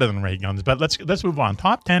 they're better than ray guns, but let's move on.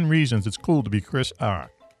 Top 10 reasons it's cool to be Chris R.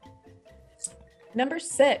 Number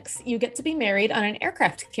 6, you get to be married on an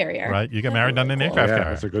aircraft carrier. Right, you get married on an aircraft carrier.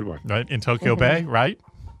 That's a good one. Right, in Tokyo Bay, right?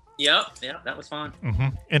 Yep, that was fun. Mm-hmm.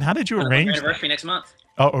 And how did you arrange anniversary next month.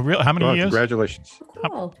 Oh, really? How many years? Congratulations.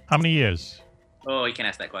 Cool. How many years? Oh, you can't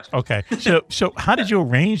ask that question. Okay, so how did you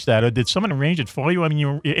arrange that, or did someone arrange it for you? I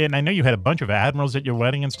mean, and I know you had a bunch of admirals at your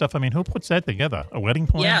wedding and stuff. I mean, who puts that together? A wedding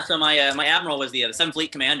plan? Yeah, so my admiral was the 7th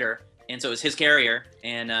Fleet commander, and so it was his carrier,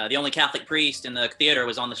 and the only Catholic priest in the theater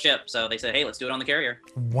was on the ship. So they said, "Hey, let's do it on the carrier."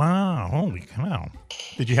 Wow! Holy cow!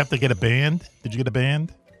 Did you have to get a band? Did you get a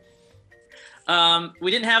band? We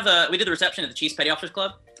didn't have we did the reception at the Chiefs Petty Officers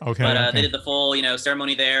Club. Okay. But they did the full,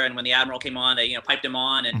 ceremony there, and when the admiral came on, they, piped him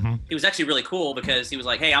on, and he was actually really cool because he was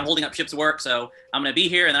like, "Hey, I'm holding up ship's work, so I'm going to be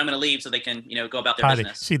here, and then I'm going to leave, so they can, go about their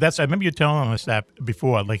business." See, I remember you telling us that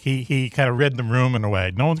before. Like he kind of read the room in a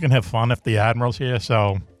way. No one's going to have fun if the admiral's here,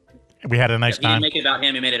 so we had a nice time. He didn't make it about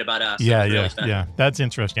him; he made it about us. Yeah, really yeah. That's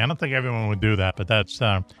interesting. I don't think everyone would do that, but that's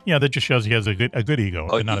that just shows he has a good ego,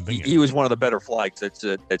 but not a big ego. He was one of the better flights that's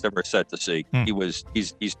ever set to sea.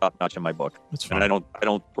 He's top notch in my book, and I don't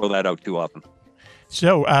throw that out too often.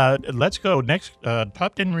 So let's go next.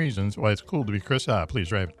 Top 10 reasons why it's cool to be Chris R.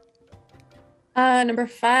 Please, Raven. Number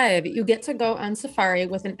 5, you get to go on safari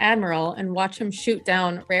with an admiral and watch him shoot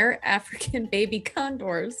down rare African baby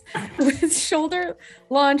condors with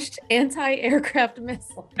shoulder-launched anti-aircraft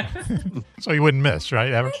missiles. So you wouldn't miss,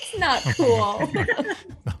 right? Ever? That's not cool.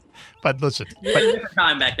 But listen, different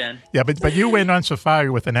time back then. Yeah, but you went on safari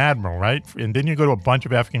with an admiral, right? And then you go to a bunch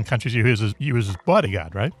of African countries. You was his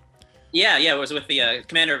bodyguard, right? Yeah, it was with the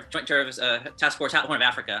commander of Joint Service Task Force Horn of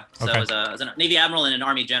Africa. So okay. I was a Navy admiral and an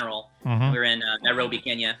Army general. We were in Nairobi,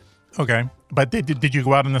 Kenya. Okay, but did you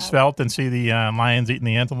go out in the veldt and see the lions eating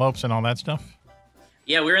the antelopes and all that stuff?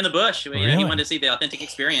 Yeah, we were in the bush. Really? He wanted to see the authentic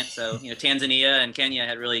experience. So Tanzania and Kenya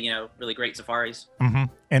had really really great safaris. Mm-hmm.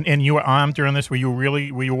 And you were armed during this. Were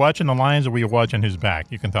you watching the lions or were you watching his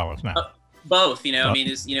back? You can tell us now. Both. I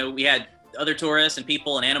mean, we had other tourists and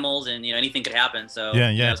people and animals, and anything could happen. So yeah.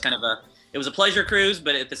 It was kind of it was a pleasure cruise,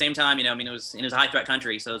 but at the same time, it was a high threat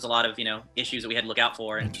country, so there's a lot of issues that we had to look out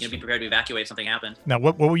for, and be prepared to evacuate if something happened. Now,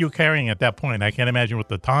 what were you carrying at that point? I can't imagine with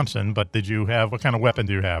the Thompson, but what kind of weapon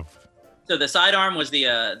do you have? So the sidearm was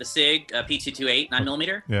the SIG P228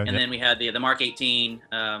 9mm, and then we had the Mark 18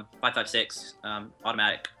 5.56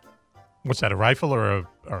 automatic. What's that? A rifle or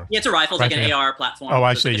Yeah, it's a rifle. It's like an AR platform. Oh,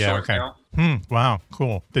 I see. Like yeah. Okay. Wow.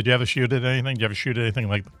 Cool. Did you ever shoot at anything? Did you ever shoot at anything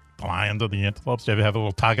like the lions or the antelopes? Did you ever have a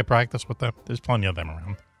little target practice with them? There's plenty of them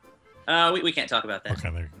around. We can't talk about that.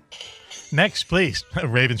 Okay. There you go. Next, please.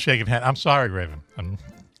 Raven's shaking head. I'm sorry, Raven. I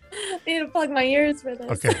need to plug my ears for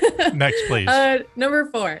this. Okay. Next, please. Number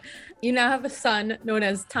 4, you now have a son known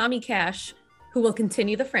as Tommy Cash, who will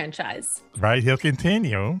continue the franchise. Right. He'll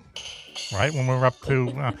continue. Right. When we're up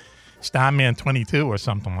to Starman 22 or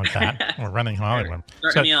something like that. We're running Hollywood.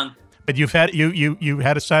 Starting young. But you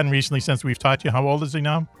had a son recently since we've taught you. How old is he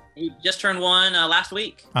now? He just turned 1 last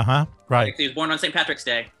week. Right. He was born on St. Patrick's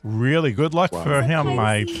Day. Really good luck for him,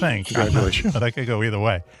 I think. Congratulations. That could go either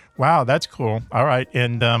way. Wow, that's cool. All right,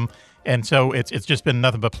 and so it's just been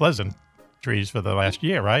nothing but pleasant trees for the last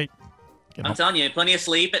year, right? I'm telling you, plenty of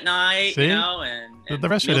sleep at night. See? And the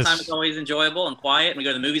rest of mealtime is always enjoyable and quiet. And we go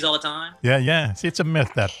to the movies all the time. Yeah. See, it's a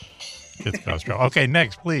myth that kids go strong. Okay,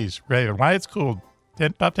 next, please, Raven. Why it's cool?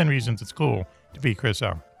 Top 10 reasons it's cool to be Chris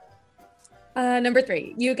R. Number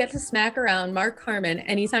 3, you get to smack around Mark Harmon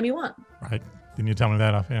anytime you want. Right. Didn't you tell me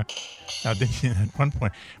that off here? Now, didn't you, at one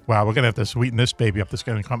point, wow, we're going to have to sweeten this baby up. This is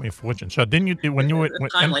going to cost me a fortune. So didn't you, when you were,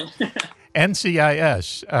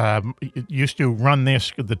 NCIS used to run the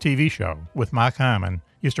TV show with Mark Harmon,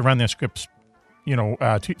 used to run their scripts,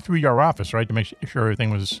 through your office, right, to make sure everything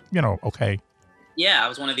was, okay. Yeah, I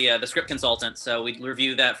was one of the script consultants. So we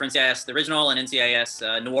reviewed that for NCIS, the original, and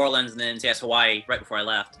NCIS New Orleans, and then NCIS Hawaii right before I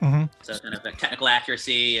left. Mm-hmm. So kind of like technical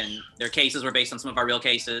accuracy, and their cases were based on some of our real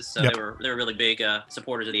cases. So they were really big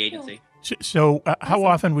supporters of the agency. So how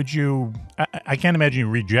often would you? I can't imagine you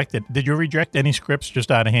rejected. Did you reject any scripts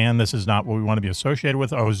just out of hand? This is not what we want to be associated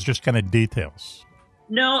with, or was it just kind of details?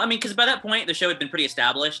 No, I mean, because by that point the show had been pretty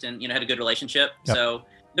established and had a good relationship. Yep. So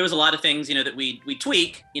there was a lot of things, that we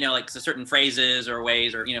tweak, like certain phrases or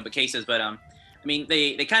ways or, but cases. But, I mean,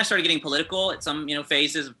 they kind of started getting political at some,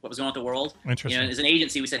 phases of what was going on with the world. Interesting. As an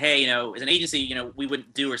agency, we said, hey, as an agency, we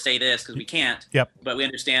wouldn't do or say this because we can't. Yep. But we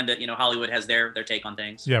understand that, Hollywood has their take on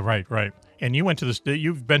things. Yeah, right. And you went to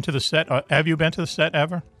you've been to the set. Have you been to the set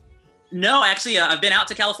ever? No, actually, I've been out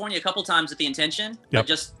to California a couple times with the intention, but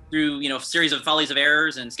just through, a series of follies of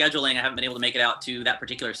errors and scheduling, I haven't been able to make it out to that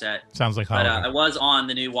particular set. Sounds like Hollywood. But I was on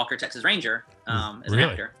the new Walker, Texas Ranger as an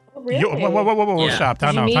actor. Oh, really? Whoa, stop.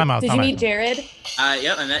 Time out. Did you meet Jared?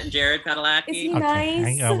 Yep, I met Jared Padalecki. Is he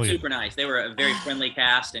nice? Super nice. They were a very friendly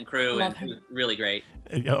cast and crew, and really great.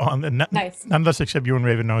 Nice. None of us except you and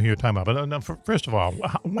Raven know who you're talking about. But first of all,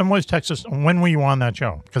 when were you on that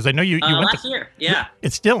show? Because I know you went last year. Yeah.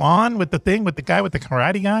 It's still on with the guy with the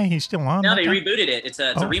karate guy? He's still on? No, they rebooted it. It's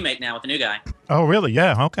a remake now with a new guy. Oh, really?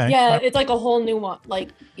 Yeah, okay. Yeah, it's like a whole new one.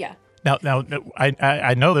 Yeah. Now,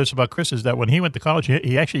 I know this about Chris, is that when he went to college,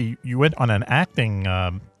 you went on an acting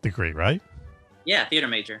degree, right? Yeah, theater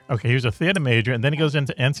major. Okay, he was a theater major, and then he goes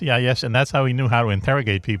into NCIS, and that's how he knew how to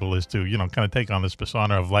interrogate people, is to, kind of take on this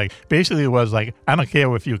persona of basically it was like, I don't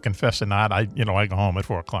care if you confess or not, I go home at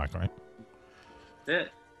 4 o'clock, right? That's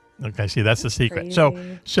it. Okay, see, that's the secret.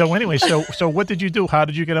 Crazy. So anyway, so what did you do? How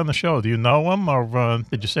did you get on the show? Do you know him, or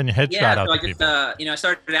did you send your headshot out to people? I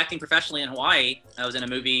started acting professionally in Hawaii. I was in a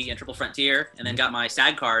movie in Triple Frontier, and then got my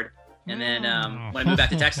SAG card. And then when I moved back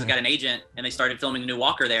to Texas, got an agent, and they started filming the new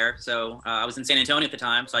Walker there. So I was in San Antonio at the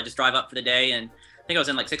time, so I just drive up for the day, and I think I was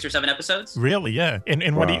in 6 or 7 episodes. Really? Yeah.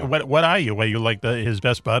 And wow. What are you? Are you like his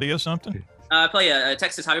best buddy or something? I play a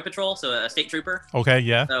Texas Highway Patrol, so a state trooper. Okay,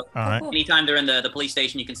 yeah. So all right. Anytime they're in the police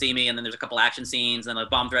station, you can see me, and then there's a couple action scenes and a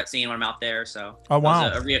bomb threat scene when I'm out there. So oh wow, I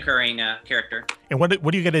was a reoccurring character. And what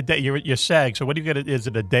do you get a day? You're SAG, so what do you get? Is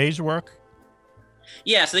it a day's work?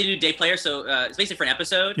 Yeah, so they do day player, so it's basically for an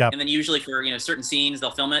episode, and then usually for certain scenes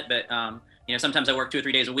they'll film it, but sometimes I work 2 or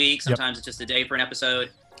 3 days a week, sometimes it's just a day for an episode,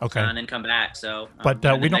 and then come back. So, but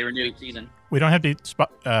they renew each season. We don't have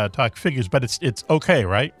to talk figures, but it's okay,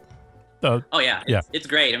 right? It's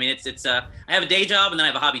great. I mean, it's I have a day job and then I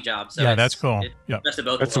have a hobby job. So that's cool. Best of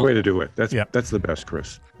both. That's the way to do it. That's the best,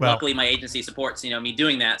 Chris. Well, luckily, my agency supports me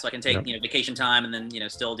doing that, so I can take vacation time and then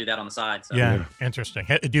still do that on the side. So. Yeah, interesting.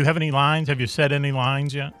 Do you have any lines? Have you said any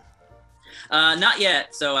lines yet? Not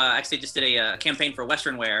yet. So actually, just did a campaign for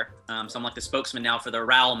Western Wear. So I'm like the spokesman now for the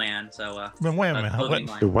Rowell Man. So wait a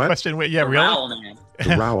minute. The what? Western Wear? Yeah, the really? Rowell Man.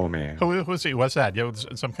 The Rowell Man. Who's he? What's that?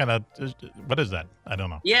 Some kind of what is that? I don't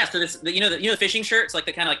know. Yeah. So this, the fishing shirts, like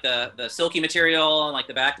the kind of like the silky material and like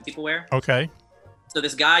the back that people wear. Okay. So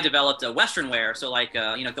this guy developed a Western wear. So like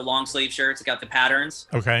the long sleeve shirts, it got the patterns.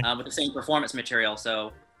 Okay. With the same performance material.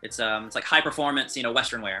 So. It's like high performance,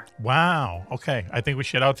 Western wear. Wow. Okay. I think we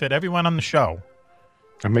should outfit everyone on the show.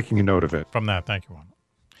 I'm making a note of it. From that, thank you, Ron.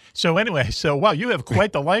 So anyway, wow, you have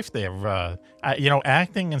quite the life there.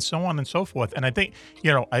 Acting and so on and so forth. And I think,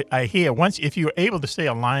 I hear if you're able to say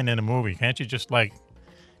a line in a movie, can't you just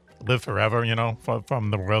live forever? From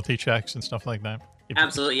the royalty checks and stuff like that.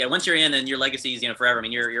 Absolutely, yeah. Once you're in, and your legacy is forever. I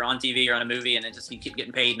mean, you're on TV, you're on a movie, and you keep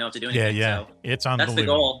getting paid, to do anything. Yeah. So it's unbelievable. That's the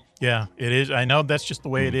goal. Yeah, it is. I know that's just the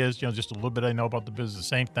way it is. Just a little bit I know about the business.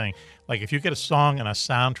 Same thing. Like if you get a song and a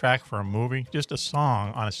soundtrack for a movie, just a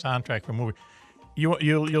song on a soundtrack for a movie,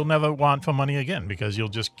 you'll never want for money again because you'll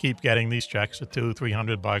just keep getting these checks at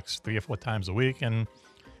 $200-$300 3 or 4 times a week, and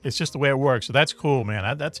it's just the way it works. So that's cool,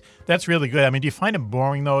 man. That's really good. I mean, do you find it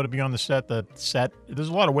boring though to be on the set? There's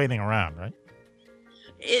a lot of waiting around, right?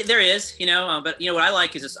 There is, but what I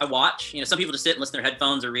like is just I watch. Some people just sit and listen to their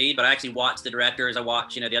headphones or read, but I actually watch the directors. I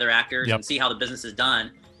watch, the other actors and see how the business is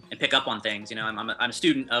done and pick up on things. I'm a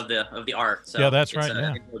student of the art. So yeah, that's right.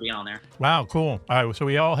 Yeah, being on there. Wow, cool. All right, so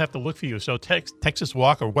we all have to look for you. So Texas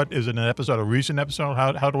Walker, what is it? An episode, a recent episode?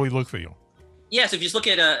 How do we look for you? Yeah, so if you just look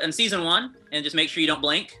at in season 1 and just make sure you don't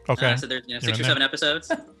blink. Okay. So there's 6 or 7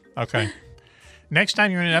 episodes. Okay. Next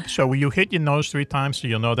time you're in an episode, will you hit your nose 3 times so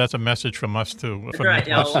you'll know that's a message from us to? That's right.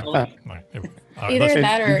 Yeah, Either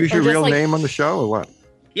that or use your or just real like, name on the show or what?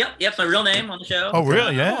 Yep, my real name on the show. Oh,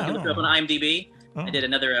 really? Yeah. I looked up on IMDb. I did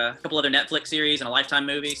a couple other Netflix series and a Lifetime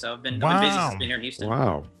movie, so I've been busy since I've been here in Houston.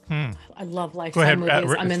 Wow. I love Lifetime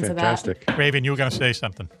movies. I'm into fantastic. that. Raven, you were going to say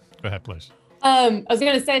something. Go ahead, please. I was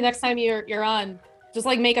gonna say next time you're on, just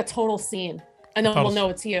like make a total scene, and then we'll know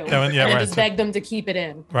it's you. Yeah, and right. just beg them to keep it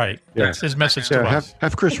in. Right. Yeah. That's his message to us.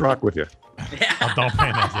 Have Chris Rock with you. Oh, don't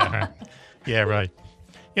pay that. Yeah, right. Yeah, right.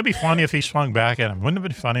 It'd be funny if he swung back at him. Wouldn't it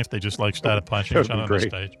be funny if they just like started punching each other on the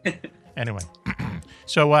stage? Anyway,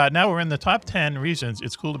 so now we're in the top 10 reasons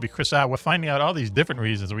it's cool to be Chris R. We're finding out all these different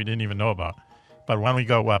reasons we didn't even know about. But why don't we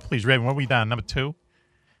go, please, Raven, what are we down? Number 2?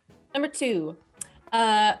 Number 2.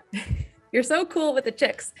 You're so cool with the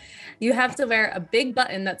chicks. You have to wear a big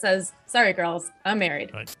button that says, "Sorry, girls, I'm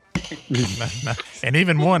married." Right. And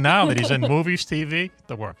even more now that he's in movies, TV,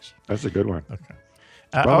 the works. That's a good one. Okay.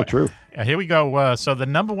 True. Here we go. So the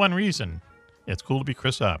number 1 reason it's cool to be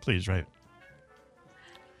Chris R. Please, right?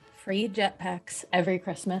 Free jetpacks every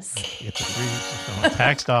Christmas. It's a free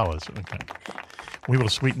tax dollars. Okay. We will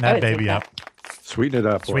sweeten that baby up. Sweeten it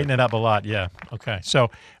up. Sweeten it up a lot. Yeah. Okay.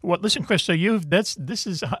 So, listen, Chris. So this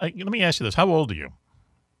is. Let me ask you this: how old are you?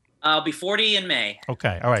 I'll be 40 in May.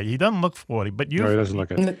 Okay. All right. He doesn't look 40, but you. No, he doesn't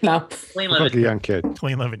look it. No. Clean Look like a living. young kid.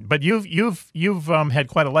 Clean living. But you've had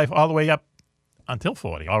quite a life all the way up until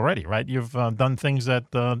 40 already, right? You've done things that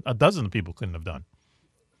a dozen people couldn't have done.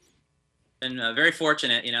 Been very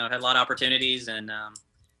fortunate. Had a lot of opportunities and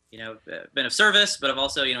been of service, but I've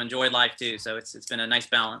also enjoyed life too. So it's been a nice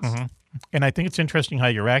balance. Mm-hmm. And I think it's interesting how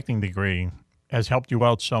your acting degree has helped you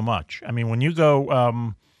out so much. I mean, when you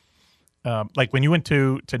go, like when you went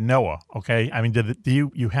to NOAA, okay? I mean,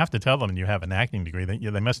 do you have to tell them you have an acting degree?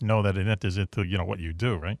 They must know that it enters into what you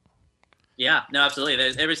do, right? Yeah, no, absolutely.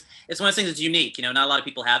 It's one of those things that's unique. Not a lot of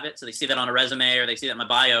people have it, so they see that on a resume or they see that in my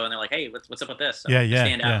bio, and they're like, "Hey, what's up with this?" So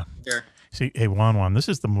stand out. Sure. See, hey, Juan, this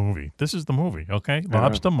is the movie. Okay?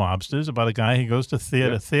 Lobster Mobsters, about a guy who goes to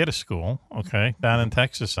theater school, okay, down in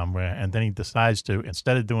Texas somewhere, and then he decides to,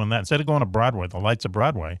 instead of going to Broadway, the lights of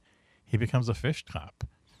Broadway, he becomes a fish cop.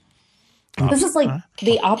 This is like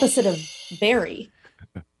the opposite of Barry.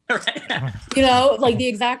 Like the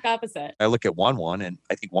exact opposite. I look at Juan, and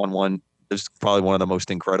I think Juan is probably one of the most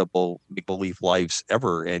incredible make-believe lives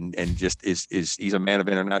ever, and just he's a man of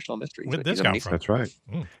international mystery. Where'd this come from? That's right.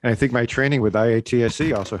 And I think my training with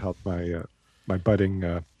IATSE also helped my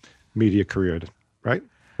budding media career, right?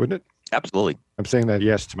 Wouldn't it? Absolutely. I'm saying that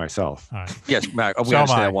yes to myself. Right. Yes, Mac, we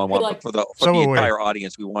understand Juan. But for the entire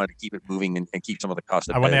audience, we wanted to keep it moving and keep some of the costs.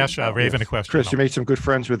 I want to ask Raven a question. Chris, you made some good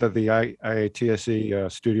friends with the IATSE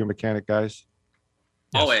studio mechanic guys?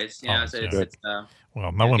 Yes. Always.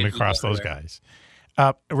 Well, no one would cross those guys.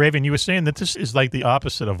 Raven, you were saying that this is like the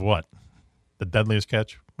opposite of what? The Deadliest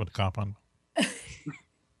Catch with a cop on?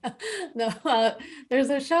 No, there's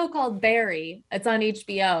a show called Barry. It's on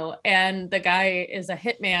HBO, and the guy is a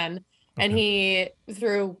hitman, and he,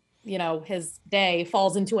 through his day,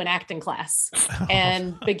 falls into an acting class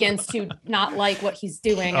and begins to not like what he's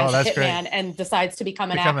doing as a hitman, and decides to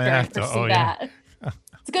become an actor and pursue that.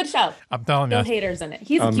 It's a good show. I'm telling you. Bill Hader's in it.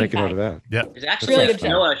 He's a cute making guy. note of that. Yeah. There's actually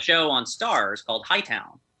a show on Stars called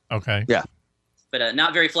Hightown. Okay. Yeah. But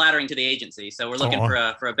not very flattering to the agency. So we're looking for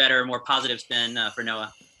a better, more positive spin for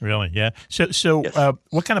NOAA. Really? Yeah. So yes.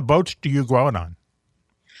 What kind of boats do you go out on?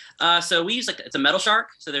 So we use it's a metal shark.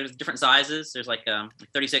 So there's different sizes. There's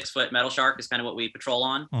 36-foot metal shark is kind of what we patrol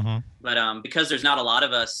on. Mm-hmm. But because there's not a lot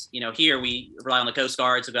of us, here we rely on the Coast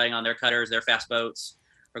Guard, so going on their cutters, their fast boats.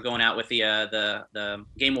 We're going out with the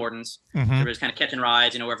game wardens. Mm-hmm. So we're just kind of catching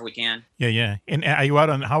rides, wherever we can. Yeah. And are you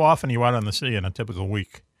how often are you out on the sea in a typical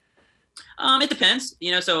week? It depends.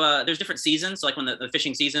 So there's different seasons. So like when the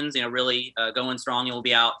fishing seasons, really going strong, you'll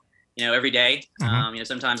be out, every day. Mm-hmm.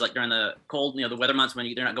 Sometimes like during the cold, the weather months when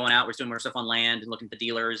they're not going out, we're doing more stuff on land and looking at the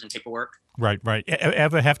dealers and paperwork. Right.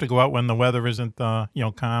 Ever have to go out when the weather isn't,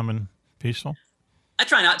 calm and peaceful? I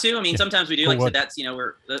try not to. I mean, sometimes we do. Like I said, that's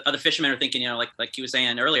we're the other fishermen are thinking, like you was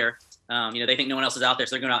saying earlier, they think no one else is out there,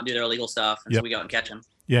 so they're going out and do their illegal stuff, and so we go out and catch them.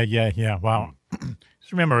 Yeah. Wow.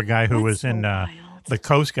 Just remember a guy who was in the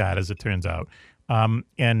Coast Guard, as it turns out,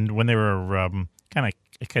 and when they were kind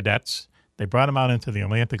of cadets, they brought him out into the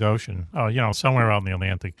Atlantic Ocean. Somewhere out in the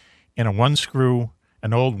Atlantic, in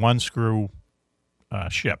an old one screw.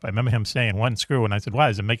 Ship. I remember him saying 1 screw, and I said, "Why?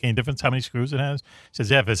 Does it make any difference how many screws it has?" He says,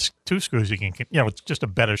 "Yeah, if it's 2 screws, you can. It's just a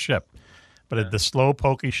better ship." But the slow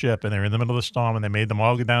pokey ship, and they're in the middle of the storm, and they made them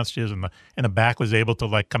all go downstairs, and the back was able to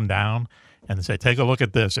like come down and say, take a look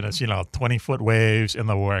at this, and it's 20-foot waves in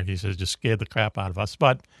the work. He says, just scared the crap out of us.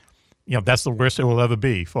 But that's the worst it will ever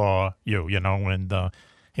be for you. And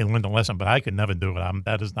he learned a lesson. But I could never do it.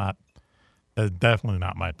 That's definitely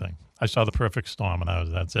not my thing. I saw the perfect storm,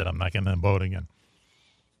 and that's it. I'm not getting in a boat again.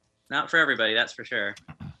 Not for everybody, that's for sure.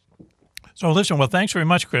 So listen, well, thanks very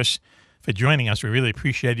much, Chris, for joining us. We really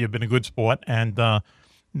appreciate it. You've been a good sport. And Was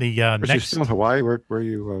you still in Hawaii? Where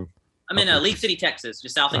you? I'm in Leaf City, Texas,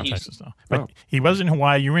 just south of Houston. Texas, but he was in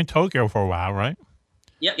Hawaii. You were in Tokyo for a while, right?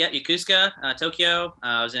 Yep, Yokosuka, Tokyo.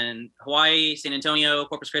 I was in Hawaii, San Antonio,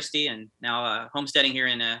 Corpus Christi, and now homesteading here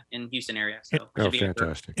in Houston area. So should be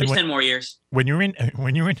fantastic! For 10 more years. When you're in,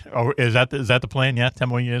 is that the plan? Yeah, 10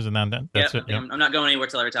 more years, and then that's it. I'm not going anywhere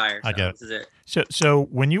till I retire. So I get it. This is it. So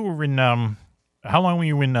when you were in, how long were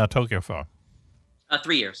you in Tokyo for?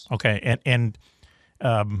 3 years. Okay, and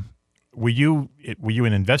were you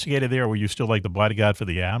an investigator there, or were you still like the bodyguard for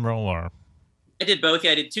the admiral, or? I did both.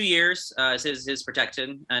 Yeah, I did 2 years as his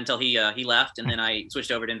protection until he left, and then I switched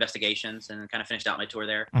over to investigations and kind of finished out my tour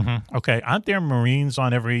there. Mm-hmm. Okay, aren't there Marines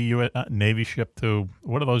on every U.S. Navy ship too?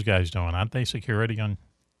 What are those guys doing? Aren't they security on?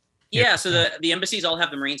 Yeah, so the embassies all have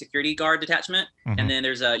the Marine Security Guard detachment, and then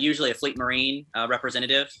there's usually a Fleet Marine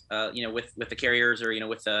representative, with the carriers or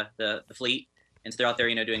with the fleet. And so they're out there,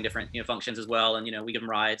 doing different, functions as well. And, we give them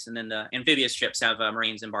rides. And then the amphibious ships have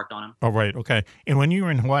Marines embarked on them. Oh, right. Okay. And when you were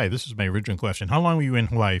in Hawaii, this is my original question. How long were you in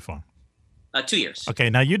Hawaii for? 2 years. Okay.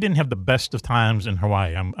 Now, you didn't have the best of times in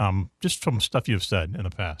Hawaii. Just from stuff you've said in the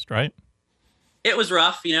past, right? It was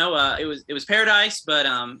rough. It was paradise, but,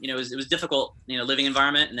 it was difficult, living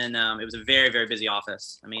environment. And then it was a very, very busy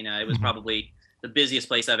office. I mean, it was probably the busiest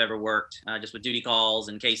place I've ever worked, just with duty calls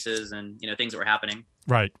and cases and, things that were happening.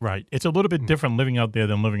 Right. It's a little bit different living out there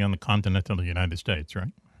than living on the continent of the United States,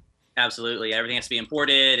 right? Absolutely. Everything has to be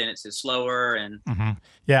imported, and it's slower. And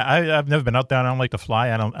yeah, I've never been out there. I don't like to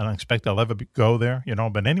fly. I don't expect I'll ever go there.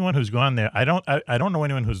 But anyone who's gone there, I don't know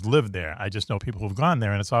anyone who's lived there. I just know people who've gone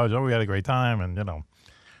there, and it's always, we had a great time, and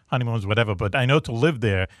honeymoons, whatever. But I know to live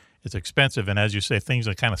there, it's expensive, and as you say, things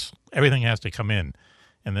are everything has to come in,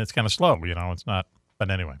 and it's kind of slow. It's not. But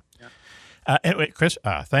anyway. Yeah. Anyway, Chris,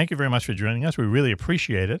 thank you very much for joining us. We really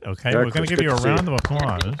appreciate it. Okay, we're going to give you a round of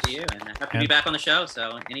applause. Thank you, and happy to be back on the show.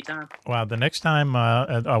 So anytime. Well, the next time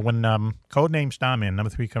when Codename Starman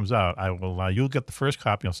 #3 comes out, I will. You'll get the first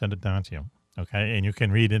copy. I'll send it down to you. Okay, and you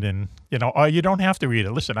can read it, and or you don't have to read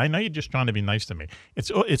it. Listen, I know you're just trying to be nice to me.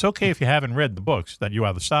 It's okay if you haven't read the books that You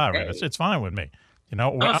Are the Star. Hey. It's fine with me.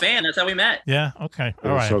 I'm a fan. That's how we met. Yeah. Okay.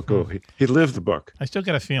 All right. So cool. He lived the book. I still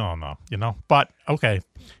get a feeling though, But okay.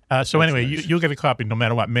 So anyway, nice. You'll get a copy no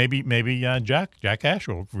matter what. Maybe Jack Ash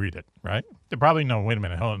will read it, right? They probably no. Wait a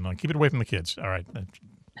minute. Hold on. Keep it away from the kids. All right.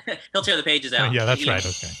 He'll tear the pages out. Yeah, that's right.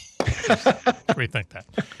 Okay. Rethink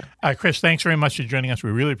that. Chris, thanks very much for joining us.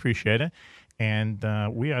 We really appreciate it. And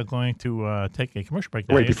we are going to take a commercial break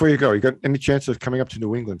now. Wait, before you go, you got any chance of coming up to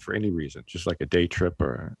New England for any reason? Just like a day trip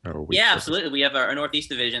or a week? Yeah, absolutely. We have our Northeast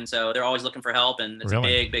division, so they're always looking for help, and it's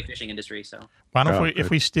a big fishing industry. So why don't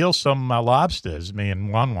if we steal some lobsters, me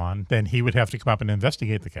and Juan, then he would have to come up and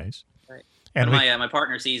investigate the case. Right. And my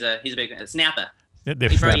partner sees he's a big snapper.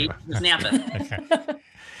 Snapper. Okay.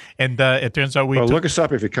 And it turns out look us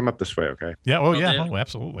up if you come up this way, okay? Yeah,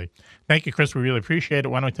 absolutely. Thank you, Chris. We really appreciate it.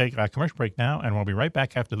 Why don't we take a commercial break now, and we'll be right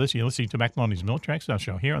back after this. You're listening to Mac Maloney's Mill Tracks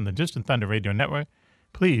show here on the Distant Thunder Radio Network.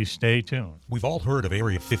 Please stay tuned. We've all heard of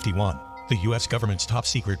Area 51, the U.S. government's top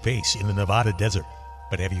secret base in the Nevada desert.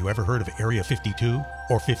 But have you ever heard of Area 52,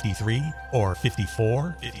 or 53, or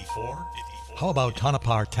 54? 54? How about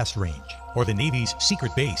Tonopah Test Range, or the Navy's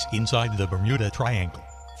secret base inside the Bermuda Triangle?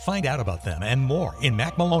 Find out about them and more in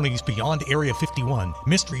Mac Maloney's Beyond Area 51,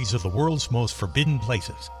 Mysteries of the World's Most Forbidden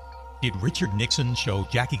Places. Did Richard Nixon show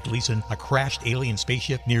Jackie Gleason a crashed alien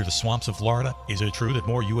spaceship near the swamps of Florida? Is it true that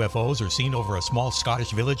more UFOs are seen over a small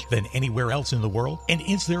Scottish village than anywhere else in the world? And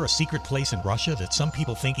is there a secret place in Russia that some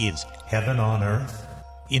people think is heaven on earth?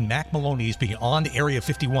 In Mac Maloney's Beyond Area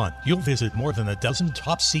 51, you'll visit more than a dozen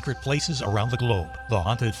top secret places around the globe. The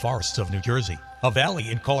haunted forests of New Jersey, a valley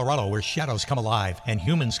in Colorado where shadows come alive and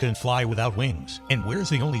humans can fly without wings. And where's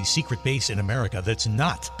the only secret base in America that's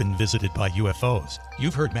not been visited by UFOs?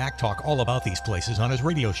 You've heard Mac talk all about these places on his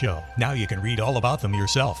radio show. Now you can read all about them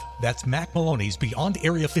yourself. That's Mac Maloney's Beyond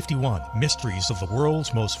Area 51, Mysteries of the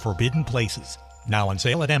World's Most Forbidden Places. Now on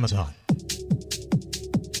sale at Amazon.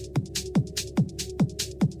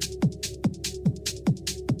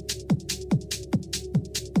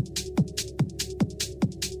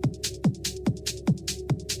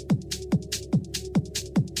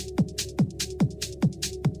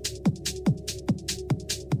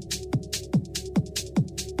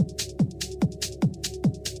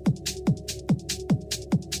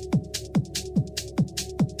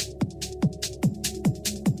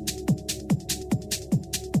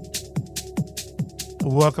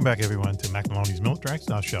 Welcome back, everyone, to Macaroni's Milk Tracks,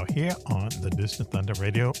 our show here on the Distant Thunder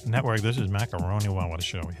Radio Network. This is Macaroni. Wow, what a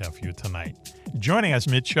show we have for you tonight. Joining us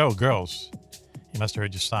mid-show, girls, you must have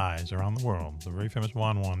heard your sighs around the world. The very famous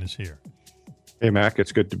Juan is here. Hey, Mac,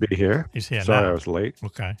 it's good to be here. He's here Sorry now. I was late.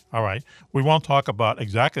 Okay, all right. We won't talk about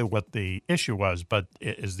exactly what the issue was, but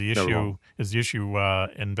is the issue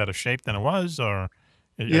in better shape than it was, or?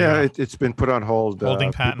 Yeah, it's been put on hold.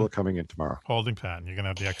 Holding patent. People are coming in tomorrow. Holding patent. You're going to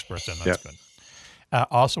have the experts in. That's good.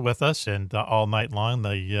 Also with us and all night long,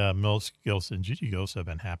 the Mills, Gills, and Gigi Gills have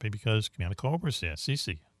been happy because Commander Cobra's here.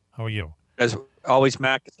 Cece, how are you? As always,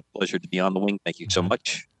 Mac, it's a pleasure to be on the wing. Thank you so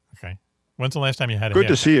much. Okay. When's the last time you had a Good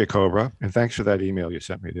haircut? to see you, Cobra. And thanks for that email you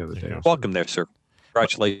sent me the other day. Welcome there, sir.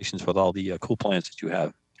 Congratulations with all the cool plans that you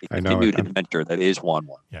have. I know. Continued inventor that is Juan.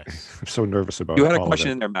 Yes. I'm so nervous about it. You had a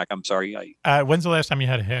question in there, Mac. I'm sorry. When's the last time you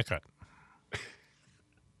had a haircut?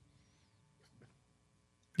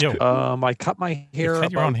 I cut my hair you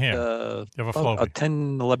cut your own hair. You have a flow.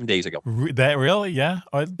 10, 11 days ago. That really? Yeah.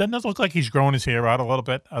 That doesn't look like he's growing his hair out a little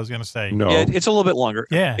bit. I was going to say. No. Yeah, it's a little bit longer.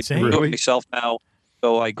 Yeah. I do it myself now,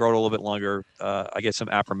 so I grow it a little bit longer. I get some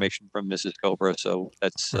affirmation from Mrs. Cobra, so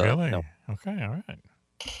that's really okay. All right.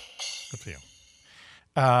 Good for you.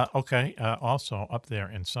 Okay. Also up there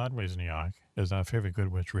in Sideways, New York, is our favorite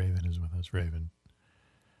good witch Raven is with us. Raven.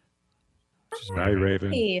 Hi,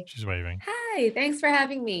 Raven. Hey. She's waving. Hi, thanks for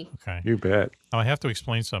having me. Okay. You bet. Now, I have to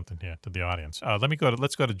explain something here to the audience.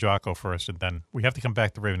 Let's go to Jocko first, and then we have to come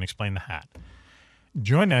back to Raven and explain the hat.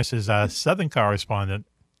 Joining us is our Southern correspondent,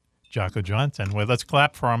 Jocko Johnson. Well, let's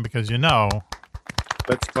clap for him because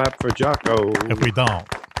Let's clap for Jocko. If we don't,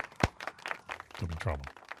 we'll be in trouble.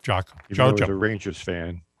 Jocko. Jojo. He's a Rangers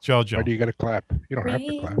fan. Jojo. Why do you got to clap? You don't have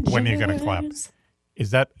to clap. When are you going to clap?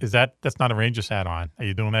 That's not a Rangers hat on? Are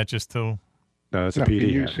you doing that just to? No, it's a PD. Can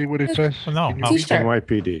you hat. see what it says? No.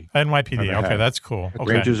 NYPD. NYPD. Okay, that's cool.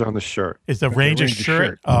 Okay. Rangers on the shirt. Is the Rangers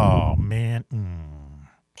shirt? Oh, man.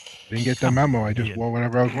 Didn't get the memo. I just wore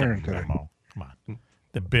whatever I was wearing today. Come on.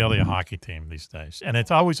 They're barely a hockey team these days. And it's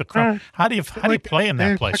always a crime. How do you play in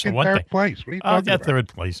that place? Third place. What are you talking about? Third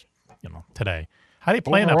place, today. How do you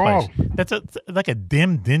play in that place? That's like a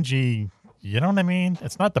dim, dingy, you know what I mean?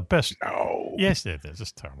 It's not the best. No. Yes, it is.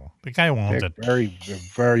 It's terrible. The guy who owns it. They're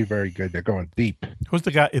very, very good. They're going deep. Who's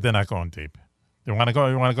the guy? They're not going deep. You want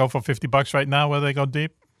to go for $50 right now where they go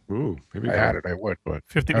deep? Ooh, maybe I had it. I would, but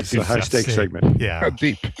 50. It's a high stakes segment. Yeah. How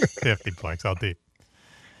deep? $50. How deep?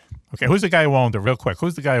 Okay, who's the guy who owned it? Real quick.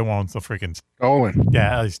 Who's the guy who owns the freaking Dolan?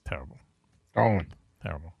 Yeah, he's terrible. Dolan.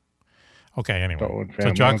 Terrible. Okay, anyway. Dolan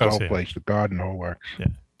So Jocko's here. place, the garden all works. Yeah.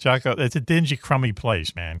 Jocko, it's a dingy, crummy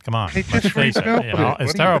place, man. Come on. They Let's just face it. rebuilt it.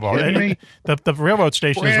 It's terrible. The railroad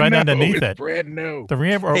station is right underneath it. Brand new. The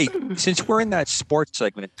railroad. Hey, since we're in that sports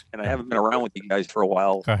segment, and I haven't been around with you guys for a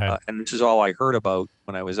while, Go ahead. and this is all I heard about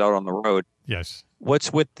when I was out on the road. Yes.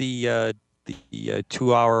 What's with the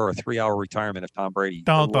 2-hour or 3-hour retirement of Tom Brady?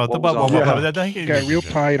 Got real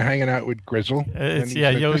tired hanging out with Grizzle. It's,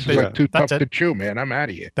 this is like too tough to chew, man. I'm out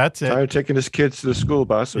of here. That's it. Tired of taking his kids to the school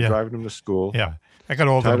bus or driving them to school. Yeah. I got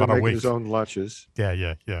older Tired about of a making week. his own lunches.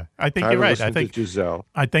 Yeah. I think Tired you're right. of listening to Giselle.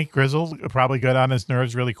 I think Grizzle probably got on his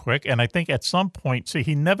nerves really quick. And I think at some point, see,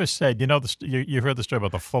 he never said, you heard the story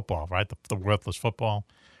about the football, right? The worthless football.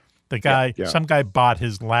 The guy, some guy bought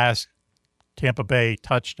his last Tampa Bay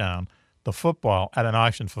touchdown, the football, at an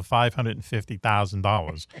auction for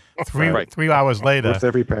 $550,000. 3 hours later, worth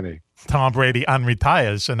every penny. Tom Brady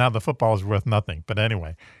unretires, so now the football is worth nothing. But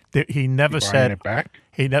anyway, he never said it back.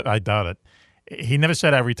 I doubt it. He never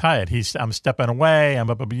said I retired. I'm stepping away. I'm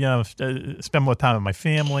spend more time with my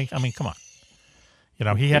family. I mean, come on.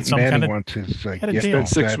 He had some kind of spent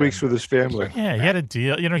 6 weeks with his family. Yeah, he had a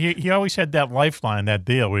deal. He always had that lifeline, that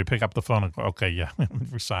deal where you pick up the phone and go, okay, yeah,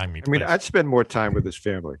 resign me. I mean, I'd spend more time with his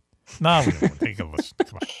family. No, take a listen.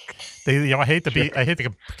 Come on. I hate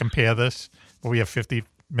to compare this, but we have 50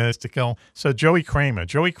 minutes to kill. So Joey Kramer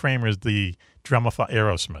is the drummer for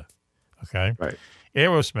Aerosmith. Okay, right.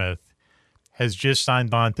 Aerosmith has just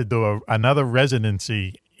signed on to do another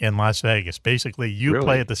residency in Las Vegas. Basically, you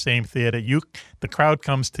play at the same theater. The crowd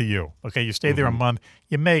comes to you. Okay, you stay there a month.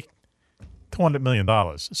 You make $200 million.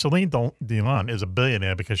 Celine Dion is a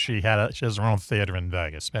billionaire because she has her own theater in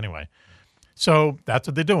Vegas. Anyway, so that's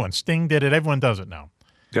what they're doing. Sting did it. Everyone does it now.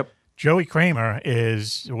 Yep. Joey Kramer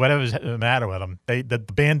is whatever's the matter with him. The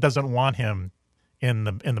band doesn't want him in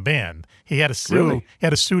the band. He had to sue. Really? He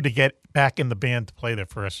had to sue to get back in the band to play their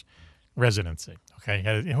first residency. Okay,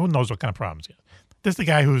 who knows what kind of problems he has. This is the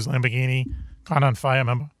guy whose Lamborghini caught on fire,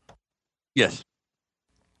 remember? Yes.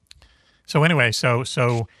 So anyway, so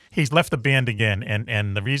he's left the band again,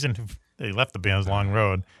 and the reason he left the band's long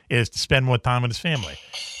road, is to spend more time with his family.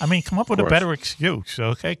 I mean, come up with a better excuse,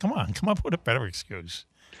 okay? Come on, come up with a better excuse.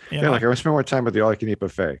 Yeah, like I want to spend more time with the all-you-can-eat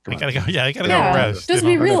buffet. I gotta go. Yeah, I gotta go rest. Just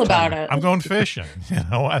be real about it. I'm going fishing.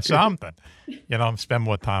 Something. Spend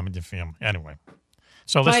more time with your family. Anyway,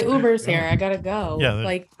 so my Uber's here. I gotta go. Yeah,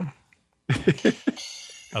 like.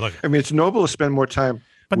 I mean, it's noble to spend more time.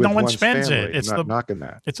 But with no one one's spends family. it. It's I'm not knocking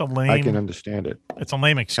that. It's a lame. I can understand it. It's a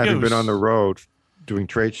lame excuse. Having been on the road doing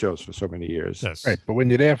trade shows for so many years. Yes. Right, but when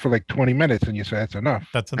you're there for like 20 minutes and you say that's enough.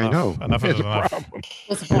 That's enough. I know. Enough is enough. Problem.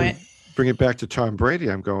 What's the point? Bring it back to Tom Brady.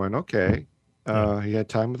 I'm going, okay. He had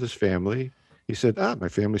time with his family. He said, my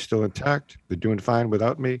family's still intact. They're doing fine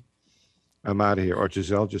without me. I'm out of here. Or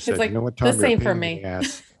Giselle just said, like, you know what, Tom? the same you're a for pain in me. the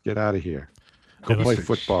ass. Get out of here. Go play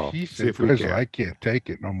football. He See said, if we "Listen, can." I can't take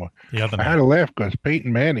it no more. The other I had to laugh because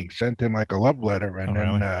Peyton Manning sent him like a love letter and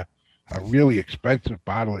then really? A really expensive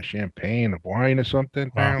bottle of champagne, of wine or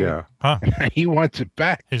something. Wow. Apparently. Yeah. Huh. He wants it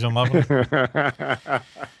back. He's in love with it.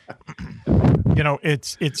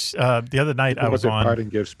 It's the other night I was on. Parting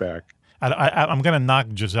gifts back. I'm going to knock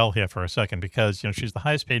Giselle here for a second because she's the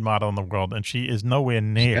highest paid model in the world and she is nowhere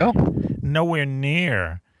near,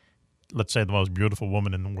 let's say, the most beautiful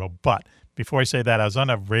woman in the world. But before I say that, I was on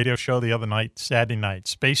a radio show the other night, Saturday night,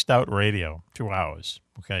 Spaced Out Radio, 2 hours.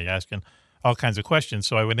 Okay, asking all kinds of questions.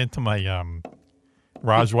 So I went into my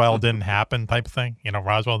Roswell didn't happen type thing.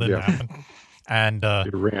 Roswell didn't happen, and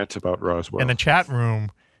your rant about Roswell. And the chat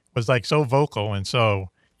room was like so vocal and so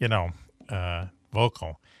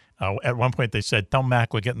vocal. At one point, they said, "Tell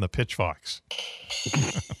Mac we're getting the pitchforks."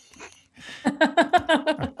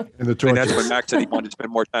 And the that's when Mac said he wanted to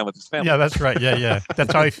spend more time with his family. Yeah, that's right. Yeah.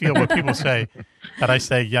 That's how I feel when people say that. I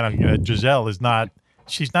say, Giselle is not.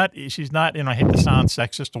 She's not. I hate to sound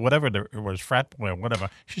sexist or whatever. Or frat boy or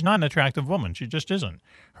whatever. She's not an attractive woman. She just isn't.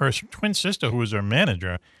 Her twin sister, who is her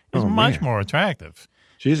manager, is much more attractive.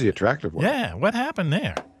 She's the attractive one. Yeah. What happened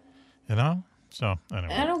there? So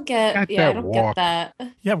anyway. I don't get. I don't get that.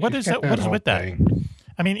 Yeah. What is that? What is with that?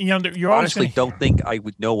 I mean, you honestly don't think I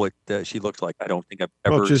would know what she looks like. I don't think I've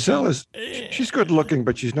ever. Well, Giselle she's good looking,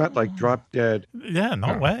 but she's not like drop dead. Yeah,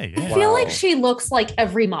 no way. Yeah. I feel like she looks like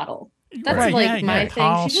every model. That's my thing.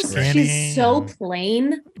 Tall, she's so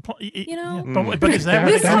plain. But is that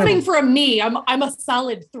this coming from me? I'm a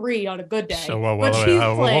solid 3 on a good day. So but she's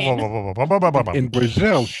plain. In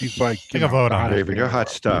Brazil, she's like take a vote on David. You're hot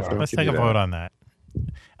stuff. Let's take a vote on that.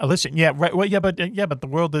 Listen, yeah, right. Well, but the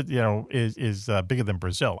world is bigger than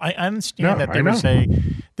Brazil. I understand that they would say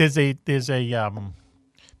there's a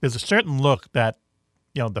certain look that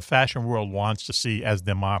the fashion world wants to see as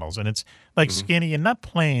their models, and it's like skinny and not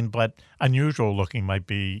plain, but unusual looking might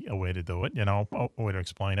be a way to do it. A way to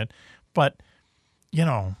explain it. But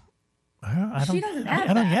I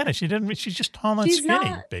don't get it. She didn't. She's just tall and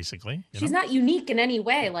skinny, basically. She's not unique in any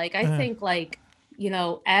way. Like I think,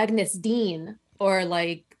 Agnes Dean or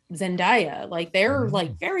like Zendaya, like they're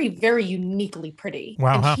like very, very uniquely pretty.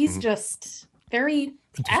 Wow, and she's just very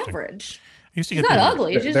average. She's not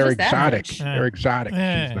ugly. She's they're just exotic. average. They're exotic.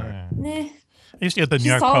 I used to get the New She's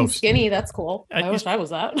York tall and Post. skinny. That's cool. I wish I was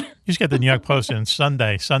that. You used to get the New York Post, and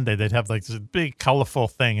Sunday they'd have like this big colorful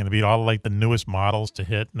thing, and it'd be all like the newest models to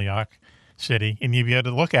hit New York City, and you'd be able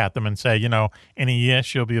to look at them and say, in a year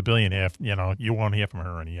she'll be a billionaire. You won't hear from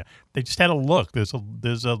her in a year. They just had a look. There's a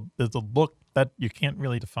look that you can't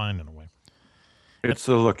really define in a way. It's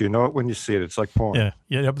the look. You know it when you see it. It's like porn.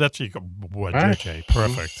 Yeah. But that's JJ.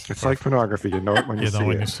 Perfect. It's like pornography. You know it when you see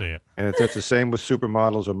it. You see it. And it's the same with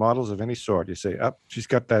supermodels or models of any sort. You say, she's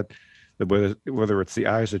got that. Whether it's the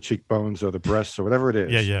eyes or cheekbones or the breasts or whatever it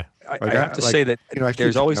is. Yeah. I have to say that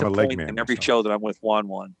there's always a point in every show that I'm with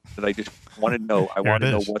Juan that I just want to know. I want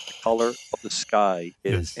to know what the color of the sky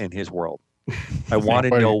is in his world. I want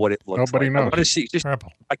to know what it looks like. Knows. I want to see if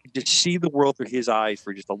I could just see the world through his eyes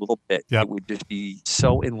for just a little bit. It would just be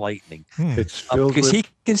so enlightening. It's filled because he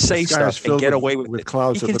can say the sky is stuff and get filled away with it.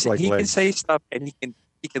 Clouds that look like he can legs. say stuff and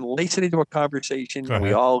he can lace it into a conversation. And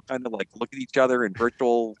we all kind of like look at each other in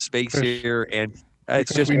virtual space here, and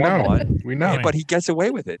it's just one. We know, but he gets away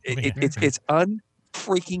with it. It's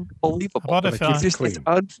unfreaking believable. It's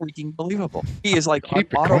unfreaking believable. He is like on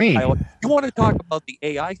Keep it clean. autopilot. You want to talk about the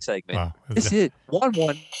AI segment? This is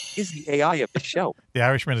Juan is the AI of the show. The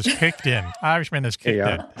Irishman is kicked in.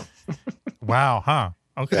 In. Wow, huh?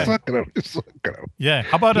 Okay. Just look at him. Yeah.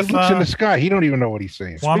 How about he if looks in the sky? He don't even know what he's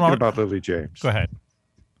saying. Speaking about Lily James. Go ahead.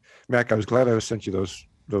 Mac, I was glad I sent you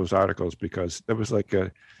those articles because there was like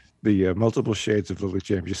the multiple shades of Lily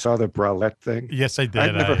James. You saw the bralette thing? Yes, I did.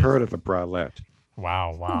 I'd never heard of a bralette.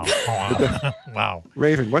 Wow. Wow.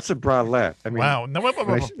 Raven, what's a bralette? I mean, Wow. No,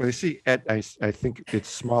 when I see it, I think it's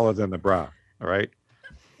smaller than the bra. All right.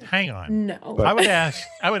 Hang on. No. But-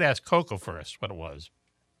 I would ask Coco first what it was.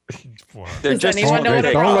 They're Does just anyone as know fun what to a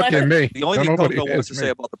take Don't off. look at me. The only Don't thing nobody Coco wants ask to me. say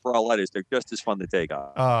about the bralette is they're just as fun to take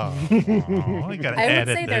off. Oh, you got to I would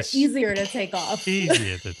edit say this. they're easier to take off.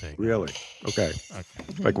 Easier to take. Really? Okay. Okay.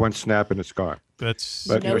 Like one snap and it's gone. That's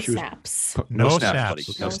But, No she was- snaps. no snaps, snaps. buddy.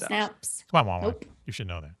 No No snaps. snaps. Come on, Wawa. Nope. You should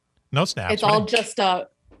know that. No snaps. It's What all do you- just a.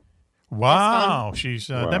 Wow. She's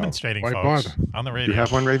Wow. demonstrating, Why folks, bother? on the Do radio. you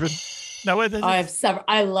have one, Raven? No, it isn't. I have several.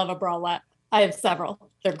 I love a bralette. I have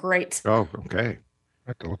several. They're great. Oh, okay. I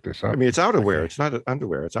have to look this I up. mean, it's outerwear. It's not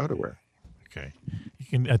underwear. It's outerwear. Okay.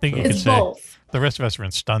 I think you can It's say both. the rest of us are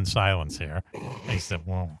in stunned silence here. He said,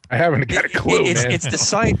 "Whoa." I haven't got a clue, man. It's the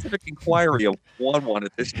scientific inquiry of one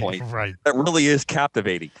at this point Right. that really is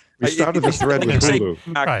captivating. We started the thread with Say, Hulu.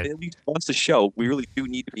 Mac, Right. At least once a show, we really do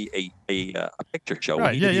need to be a picture show.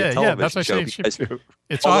 Right, We need to be yeah, a yeah, television that's what show I say. because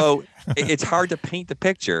It's off although it's hard to paint the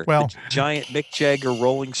picture, Well- the giant Mick Jagger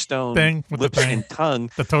Rolling Stone Thing with the lips thing. and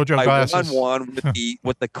tongue. the Tojo I glasses. won one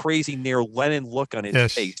with the crazy near Lenin look on his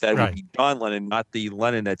Yes, face. That right. would be John Lennon, not the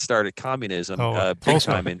Lenin that started communism big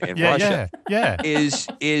Tolstoy. time in yeah, Russia. yeah.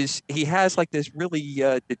 Is he has like this really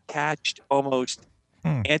detached, almost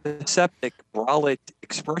antiseptic bralette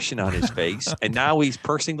expression on his face, and now he's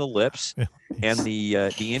pursing the lips, and the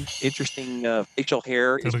interesting facial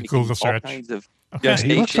hair Do is the making Google all search. kinds of Okay.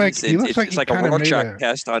 He looks like- gestations. he looks It's like it's he like a kinda made Rorschach a-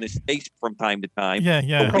 test on his face from time to time. Yeah,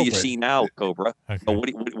 yeah. But what do you Culprit. see now, Cobra? Okay. What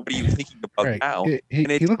are you thinking about Right. now? He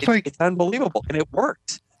And looks like it's unbelievable, and it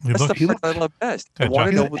works. He That's look- the part I love best. I Good want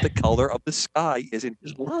to job. know what the color of the sky is in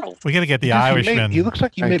his world. We got to get the because Irishman. he looks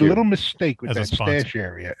like he Thank made you. a little mistake with As a that sponsor. stash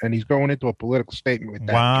area, and he's going into a political statement with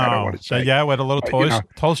that. I don't Wow. want to So, say. yeah, with a little You know,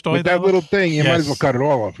 Tolstoy with there. that little thing, you might as well Yes. cut it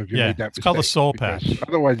all off if you Yeah, made that it's called a mistake, soul because patch.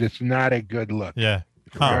 Otherwise, it's not a good look. Yeah.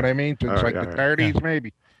 You know Huh. what I mean? It's All like right, the all 30s,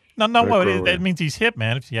 maybe. No, Let it well, grow that in. means he's hip,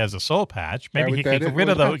 man. If he has a soul patch, maybe what he that can is? get rid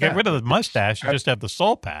of What is the mustache and I- just have the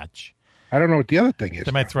soul patch. I don't know what the other thing is.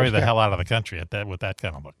 They might throw you What's the that? hell out of the country at that with that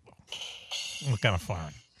kind of look. What kind of foreign?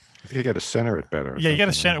 I think you got to center it better. or Yeah, you got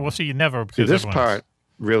to something. send it. Well, see, you never. See, because this everyone's- part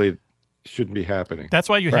really shouldn't be happening. That's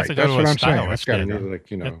why you have Right, to go that's to what a I'm saying. stylist. That's gotta You yeah. need,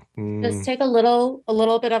 like, you know. Just take a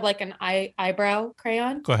little bit of like an eyebrow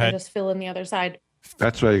crayon. Go ahead. And just fill in the other side.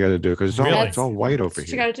 That's what you got to do because it's, Really? it's all white over That's what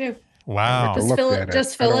you here. got to do. Wow. I'll Just look fill at it. it.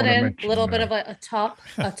 Just I fill don't it wanna in. mention A little that. bit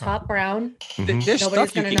of a top brown. There's Nobody's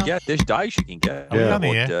stuff you gonna can know. get. There's dyes you can get. Yeah.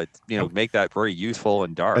 that Yeah. would, make that very youthful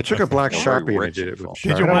and dark. I took a black Very Sharpie and I rich did it and with Did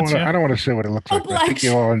you I Sharpie. don't want wanna- to? I don't want to say what it looks A like. But I think black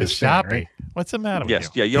you all The understand, Sharpie. right? What's the matter with Yes,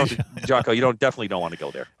 you? yeah, you don't, Jocko. You don't want to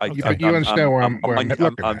go there. Okay. But you understand where I'm looking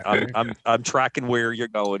at. I'm tracking where you're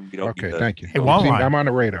going. You don't Okay, need to, thank you. Hey, Wawa. See, I'm on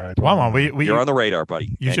the radar. That's all. Wawa, we You're on the radar, buddy.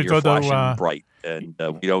 You and should you're go to, flashing bright, and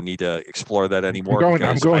we don't need to explore that anymore. I'm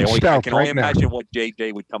because going I stealth can only right now. imagine what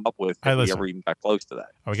JJ would come up with Hey, if we listen. ever even got close to that.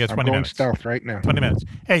 Oh, we got I'm 20 going minutes. stealth right now. 20 minutes.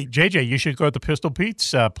 Hey, JJ, you should go to Pistol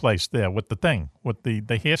Pete's place there with the thing, with the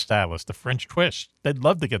hairstylist, the French twist. They'd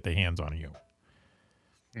love to get their hands on you.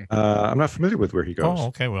 I'm not familiar with where he goes. Oh,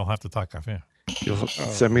 okay. We'll have to talk off here. You'll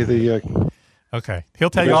send me the. Okay. He'll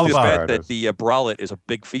tell you Well, all just about bet it. That the bralette is a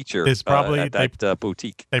big feature There's probably- at that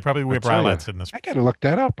boutique. They probably wear I'll tell ya. bralettes in this I got to look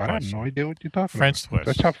that up. I have Question. no idea what you're talking French about. twist.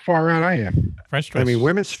 That's how far out I am. French twist. I mean,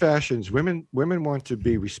 women's fashions. Women want to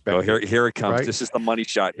be So respected. here it comes. Right? This is the money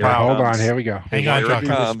shot. Here Wow. it Hold on. comes. Here we go. Hang on, Here Jocko. it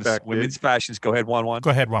comes. Respected. Women's fashions. Go ahead, one. Go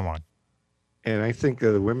ahead, one. And I think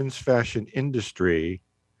the women's fashion industry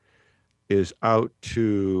is out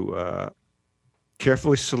to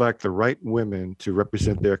carefully select the right women to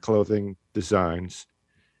represent their clothing designs.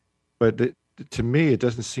 But to me, it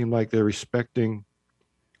doesn't seem like they're respecting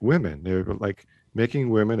women. They're like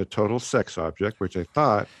making women a total sex object, which I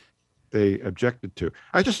thought they objected to.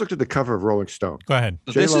 I just looked at the cover of Rolling Stone. Go ahead.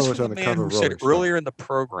 So J-Lo this is was from on the the man cover who of said Rolling Stone. earlier in the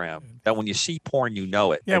program that when you see porn, you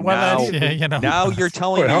know it. Yeah, And well, now, that's, you know. now you're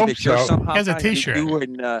telling Well, me I that hope you're so. somehow Here's a kind of- t-shirt. You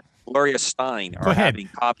and Gloria Stein Go are ahead. having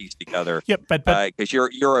copies together Yeah, but because you.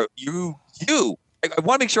 I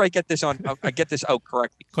want to make sure I get this on. I get this out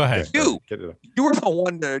correctly. go ahead. You. Get it up. You were the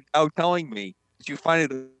one that out telling me that you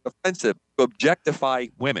find it offensive to objectify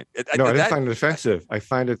women. No, I didn't That- find it offensive. I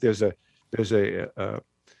find that there's a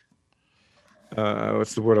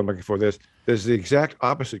what's the word I'm looking for? There's the exact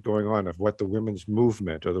opposite going on of what the women's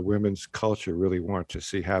movement or the women's culture really want to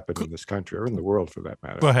see happen in this country or in the world for that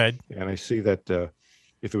matter. Go ahead. And I see that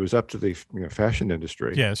if it was up to the fashion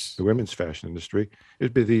industry, Yes. the women's fashion industry,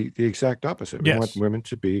 it'd be the exact opposite. We Yes. want women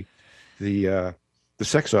to be the the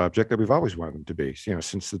sex object that we've always wanted them to be,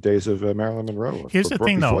 since the days of Marilyn Monroe. Here's the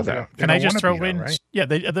thing, though. That. Can I just throw in? Right? Yeah,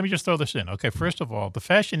 let me just throw this in. Okay, first of all, the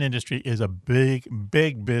fashion industry is a big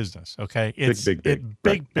business. Okay, it's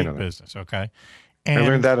big business. Okay. And I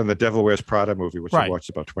learned that in the Devil Wears Prada movie, which I watched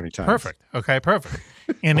about 20 times. Perfect. Okay, perfect.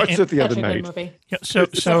 And watched it the other night. Yeah, so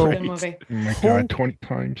movie. Oh my God, 20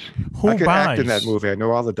 times. Who I can buys act in that movie. I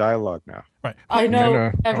know all the dialogue now. Right. I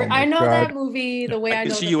know. I know God. that movie the way I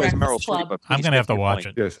know see the you as Breakfast Meryl Club. Streep. I'm going to have to watch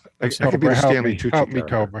it. Yes, I could be the Stanley Tucci. Help me,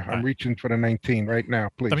 Cobra. I'm reaching for the 19 right now,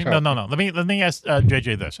 please. No. Let me ask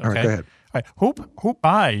JJ this. Okay. All right, go ahead. All right. Who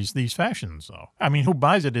buys these fashions though? I mean, who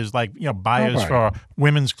buys it is like buyers for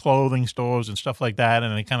women's clothing stores and stuff like that,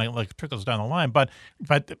 and it kind of like trickles down the line. But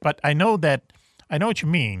I know what you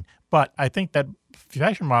mean. But I think that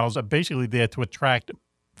fashion models are basically there to attract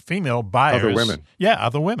female buyers. Other women. Yeah,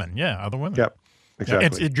 other women. Yep.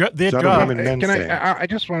 Exactly. Their job.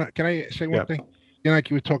 Can I say one thing?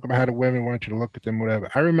 Like you were talking about how the women want you to look at them, whatever.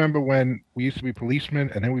 I remember when we used to be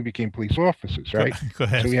policemen and then we became police officers, right? Go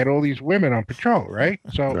ahead. So we had all these women on patrol, right?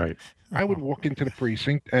 So I would walk into the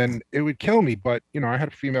precinct and it would kill me. But, I had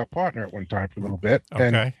a female partner at one time for a little bit.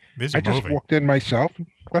 And I just walked in myself and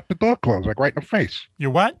left the door closed, like right in the face.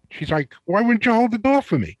 You what? She's like, why wouldn't you hold the door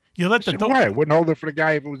for me? You let the door. Why? I wouldn't hold it for the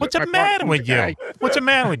guy if it was. What's the matter with you? What's the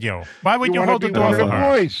matter with you? Why would you hold the door for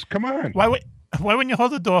her? Boys, come on. Why wouldn't you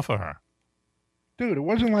hold the door for her? Dude, it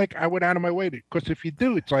wasn't like I went out of my way to, because if you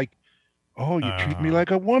do, it's like, oh, you treat me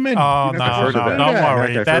like a woman. Oh, no, don't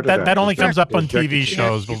worry. That only comes up on TV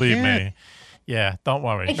shows, believe me. Yeah, don't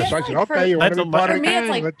worry. So I said, okay, you want to be part of the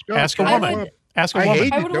gang? Let's go. Ask a woman. Ask a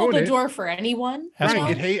woman. I would hold the door for anyone. Right.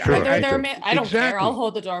 I don't care. I'll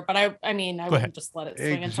hold the door, but I wouldn't just let it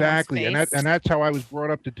swing in someone's face. And that's how I was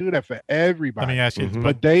brought up to do that for everybody. Let me ask you,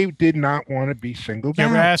 but they did not want to be singled out.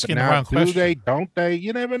 You're asking the wrong question. Do they? Don't they?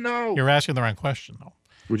 You never know. You're asking the wrong question, though.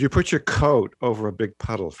 Would you put your coat over a big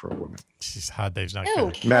puddle for a woman? Jeez, Hard Dave's not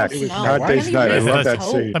good. Mac, Hard Dave's night. I love that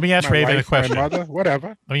scene. Let me ask Raven a question. My mother,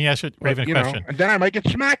 whatever. Let me ask Raven a question. And then I might get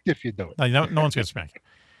smacked if you do it. No one's going to smack you.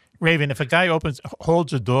 Raven, if a guy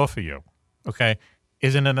holds a door for you, okay,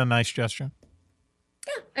 isn't it a nice gesture?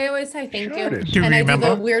 Yeah, I always say thank you. Do you and remember? I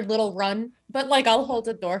do the weird little run, but like I'll hold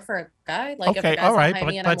a door for a guy. Like if a guy's behind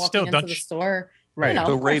me and I'm walking into the store. Right.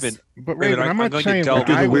 So Raven, I'm not saying do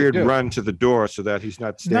the weird run to the door so that he's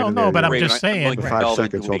not standing there. No, but I'm just saying. I'm going to 5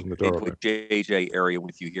 seconds holding the door open. JJ area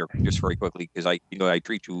with you here, just very quickly, because I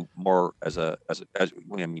treat you more as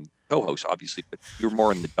co-host, obviously, but you're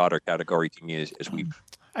more in the daughter category to me as we.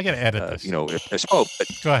 I got to edit this. Spoke. But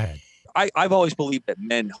go ahead. I've always believed that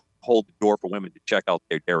men hold the door for women to check out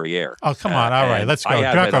their derrière. Oh, come on. All right, let's go.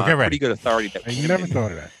 Jocko, get ready. Pretty good authority that you never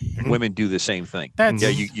thought of that. Women do the same thing.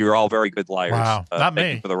 You're all very good liars. Wow, not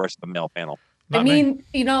me. For the rest of the male panel. I mean,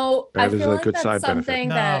 I feel like good that's something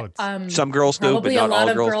that some girls do, but probably not a lot all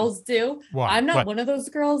of girls. girls do. Why? I'm not one of those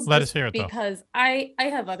girls. Let us hear it, though. Because I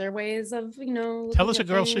have other ways of Tell us a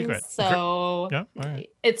girl's secret. So yeah, all right.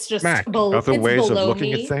 It's just Mac, other ways of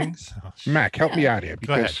looking me. at things. Mac, help me out here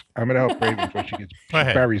because I'm going to help Raven before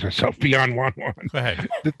she buries herself beyond 1-1. Go ahead.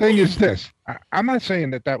 The thing is this: I'm not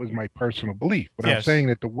saying that was my personal belief, but I'm saying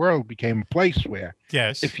that the world became a place where,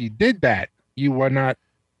 if you did that, you were not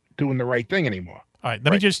doing the right thing anymore. All right,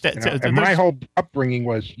 let me just. And my whole upbringing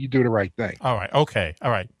was you do the right thing. All right, okay,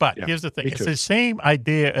 all right. But here's the thing: it's the same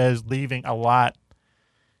idea as leaving a lot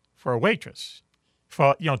for a waitress.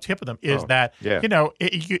 For tip of them is that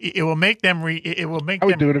it will make them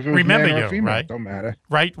remember you, right? Don't matter,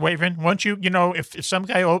 right, Raven? Once if some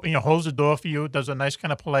guy holds the door for you, does a nice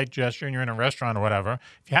kind of polite gesture, and you're in a restaurant or whatever,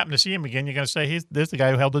 if you happen to see him again, you're going to say, "There's the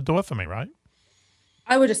guy who held the door for me," right?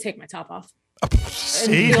 I would just take my top off.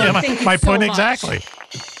 See, my point exactly.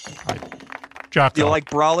 Jocko. Do you like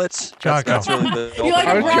bralettes? Jocko. I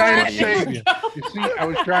was trying to save you. You see, I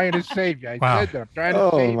was trying to save you. I said that. I'm trying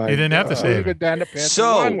to save you. You didn't have to save you. Down the path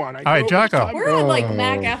all right, Jocko. We're on like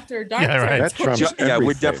Mac After Dark. Yeah, right. That trumps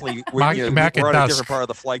we're definitely we're on a different part of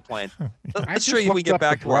the flight plan. Let's show you when we get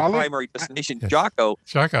back to our primary destination. Jocko,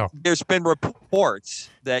 there's been reports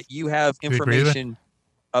that you have information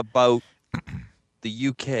about the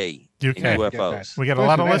UK. UFOs. We got a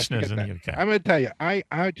lot of listeners in the UK. I'm going to tell you,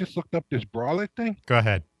 I just looked up this bralette thing. Go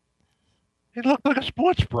ahead. It looked like a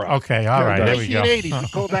sports bra. Okay, all right, there we go. 1980s, we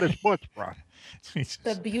called that a sports bra.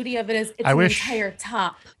 The beauty of it is it's an entire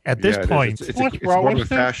top. At this point, it's more of a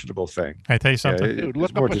fashionable thing. Can I tell you something? Dude,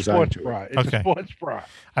 look up a sports bra. It's a sports bra.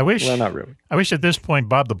 Well, not really. I wish at this point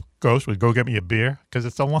Bob the Ghost would go get me a beer because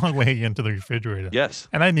it's a long way into the refrigerator. Yes.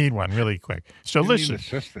 And I need one really quick. So listen.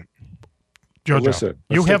 Assistant. Jojo,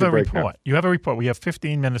 you have a report. You have a report. We have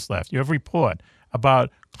 15 minutes left. You have a report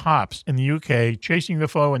about cops in the UK chasing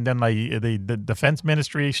UFO, and then the defense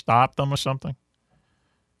ministry stopped them or something.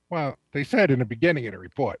 Well, they said in the beginning of the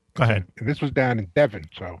report. Go ahead. And this was down in Devon,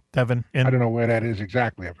 so Devon. I don't know where that is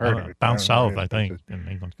exactly. I've heard of it. Down south, I think, in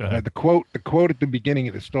England. Go ahead. The quote at the beginning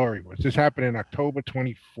of the story was, "This happened in October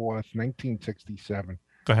 24th, 1967."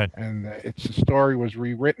 Go ahead. And the story was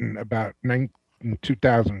rewritten about in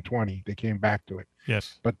 2020. They came back to it.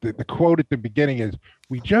 Yes. But the quote at the beginning is,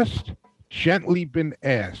 We've just gently been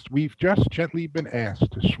asked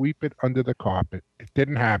to sweep it under the carpet. It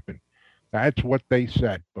didn't happen. That's what they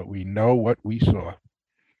said, but we know what we saw."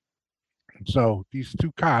 And so these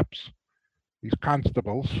two cops, these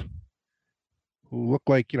constables, who look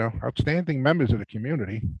like, outstanding members of the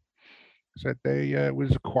community, said it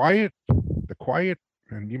was the quiet,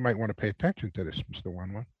 and you might want to pay attention to this, Mr.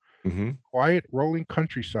 One. Quiet rolling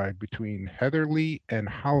countryside between Heatherley and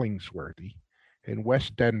Hollingsworthy in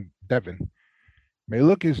West Devon may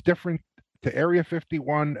look as different to Area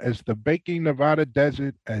 51 as the baking Nevada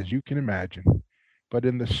desert as you can imagine. But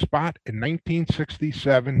in the spot in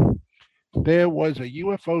 1967, there was a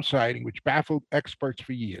UFO sighting which baffled experts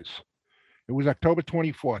for years. It was October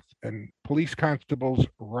 24th, and police constables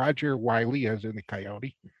Roger Wiley, as in the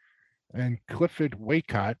Coyote, and Clifford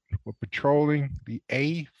Waycott were patrolling the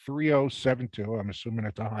A3072, I'm assuming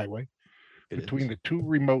it's a highway, between the two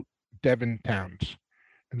remote Devon towns.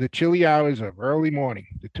 In the chilly hours of early morning,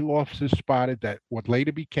 the two officers spotted that what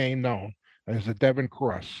later became known as the Devon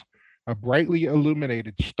Cross, a brightly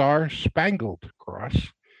illuminated star-spangled cross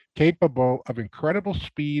capable of incredible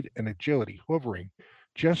speed and agility, hovering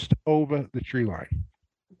just over the tree line.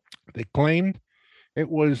 They claimed it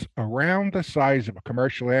was around the size of a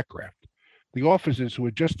commercial aircraft. The officers, who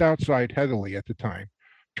were just outside Heatherley at the time,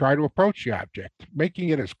 tried to approach the object, making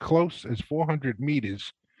it as close as 400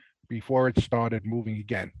 meters before it started moving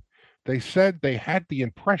again. They said they had the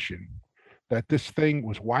impression that this thing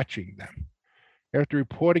was watching them. After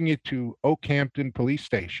reporting it to Oakhampton Police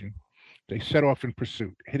Station, they set off in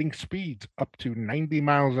pursuit, hitting speeds up to 90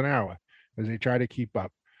 miles an hour as they tried to keep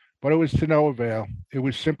up. But it was to no avail. It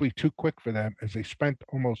was simply too quick for them, as they spent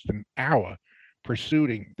almost an hour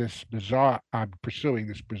pursuing this bizarre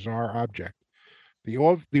object. The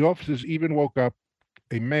officers even woke up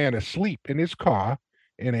a man asleep in his car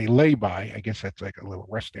in a lay-by, I guess that's like a little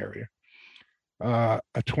rest area, a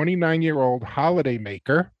 29-year-old holiday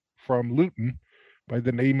maker from Luton by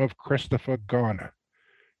the name of Christopher Garner.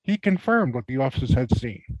 He confirmed what the officers had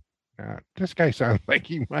seen. This guy sounds like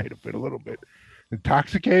he might have been a little bit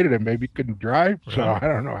intoxicated and maybe couldn't drive, so I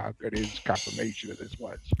don't know how good his confirmation of this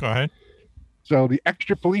was. Go ahead. So the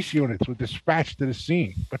extra police units were dispatched to the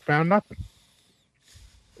scene, but found nothing.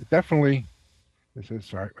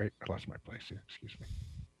 Sorry, wait, I lost my place here. Excuse me.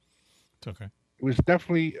 It's okay. It was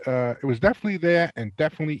definitely there, and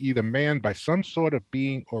definitely either manned by some sort of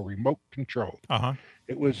being or remote controlled.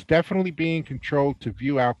 It was definitely being controlled to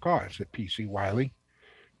view our cars, said PC Wiley,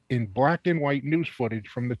 in black and white news footage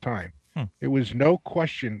from the time. It was no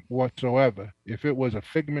question whatsoever if it was a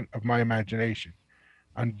figment of my imagination.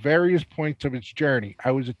 On various points of its journey,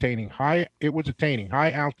 it was attaining high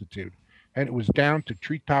altitude, and it was down to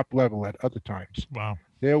treetop level at other times. Wow.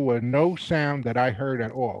 There were no sound that I heard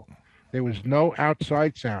at all. There was no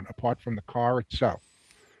outside sound apart from the car itself.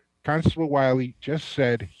 Constable Wiley just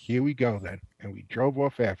said, "Here we go then," and we drove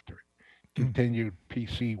off after it. Continued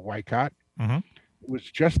PC Wycott. It was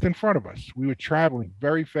just in front of us. We were traveling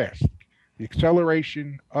very fast. The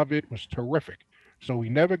acceleration of it was terrific, so we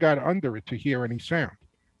never got under it to hear any sound.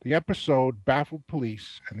 The episode baffled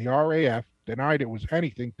police, and the RAF denied it was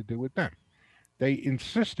anything to do with them. They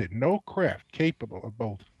insisted no craft capable of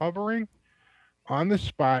both hovering on the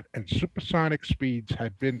spot and supersonic speeds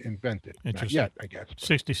had been invented. Not yet, I guess.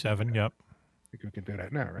 67, yep. I think we can do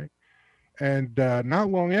that now, right? And not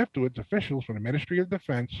long afterwards, officials from the Ministry of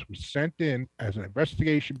Defense were sent in as an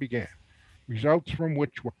investigation began, results from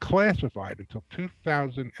which were classified until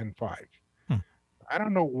 2005. I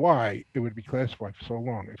don't know why it would be classified for so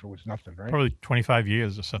long if it was nothing, right? Probably 25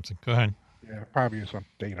 years or something. Go ahead. Yeah, probably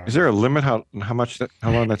something. Is there a limit how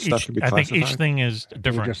long that stuff can be classified? I think each thing is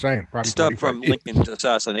different. Just saying, stuff from Lincoln's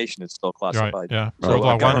assassination is still classified. Right, yeah. So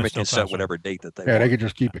the government can set whatever date that they want. They could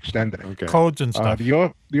just keep extending it. Okay. Codes and stuff.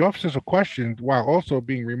 The officers were questioned while also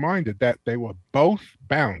being reminded that they were both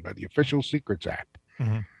bound by the Official Secrets Act.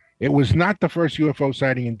 It was not the first UFO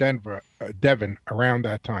sighting in Devon around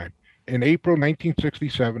that time. In April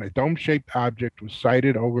 1967, a dome-shaped object was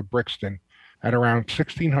sighted over Brixton at around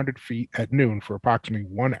 1,600 feet at noon for approximately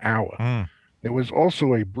 1 hour. There was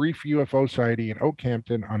also a brief UFO sighting in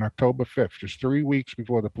Oakhampton on October 5th, just 3 weeks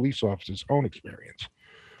before the police officer's own experience.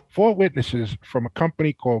 4 witnesses from a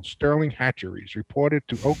company called Sterling Hatcheries reported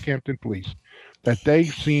to Oakhampton police that they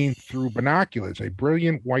seen through binoculars a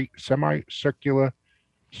brilliant white semicircular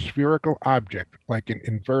spherical object like an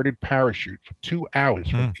inverted parachute for 2 hours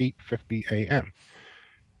from 8:50 a.m.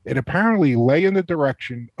 It apparently lay in the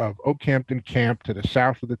direction of Oakhampton Camp to the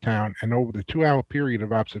south of the town, and over the 2-hour period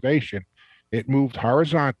of observation, it moved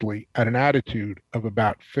horizontally at an attitude of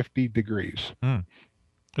about 50 degrees.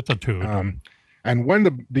 That's a two. And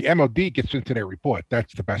when the MOD gets into their report,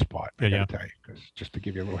 that's the best part. I Yeah. gotta tell you, because just to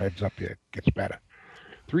give you a little heads up here, it gets better.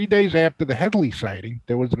 3 days after the Headley sighting,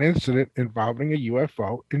 there was an incident involving a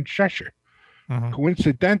UFO in Cheshire.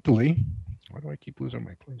 Coincidentally, why do I keep losing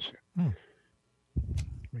my place here?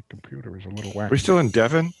 My computer is a little wacky. We're still in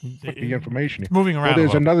Devon? Put the information here. Moving around. Well,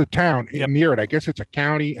 there's a little. another town near it. I guess it's a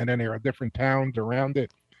county, and then there are different towns around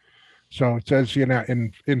it. So it says,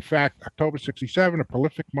 in fact, October 67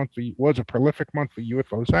 was a prolific month for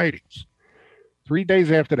UFO sightings. 3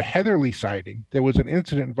 days after the Heatherly sighting, there was an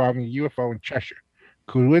incident involving a UFO in Cheshire,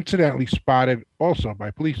 coincidentally spotted also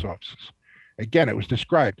by police officers. Again, it was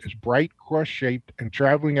described as bright, cross-shaped, and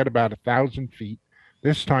traveling at about 1,000 feet,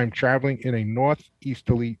 this time traveling in a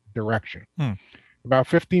northeasterly direction. About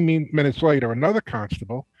 15 minutes later, another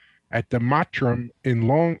constable at the Mottram in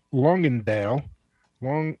Longdendale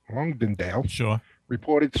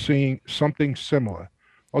reported seeing something similar,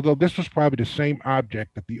 although this was probably the same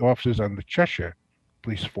object that the officers on the Cheshire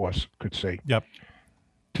police force could see.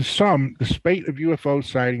 To some, the spate of UFO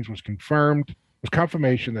sightings was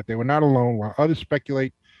confirmation that they were not alone, while others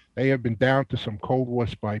speculate they have been down to some Cold War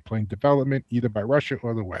spy plane development, either by Russia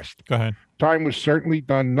or the West. Go ahead. Time was certainly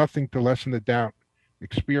done nothing to lessen the doubt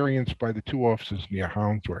experienced by the 2 officers near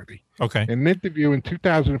Hounsworthy. Okay. In an interview in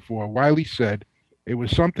 2004, Wiley said, "It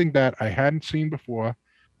was something that I hadn't seen before,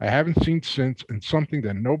 I haven't seen since, and something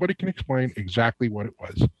that nobody can explain exactly what it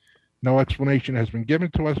was. No explanation has been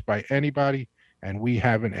given to us by anybody, and we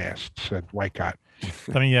haven't asked," said Wycott.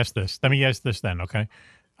 Let me ask this then, okay?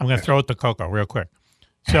 I'm going to throw it to Coco real quick.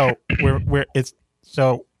 So we're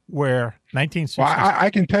 1960. Well,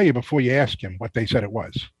 I can tell you before you ask him what they said it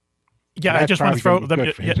was. Yeah, I just want to throw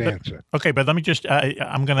his answer. Okay, but let me just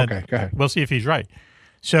I'm going to go ahead. We'll see if he's right.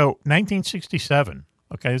 So 1967,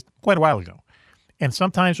 okay, it's quite a while ago. And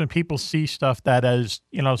sometimes when people see stuff that is,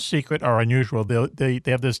 secret or unusual, they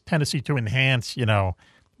have this tendency to enhance,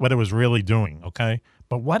 what it was really doing, okay?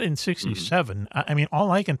 But what in 67? I mean,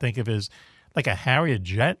 all I can think of is like a Harrier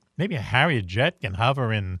jet. Maybe a Harrier jet can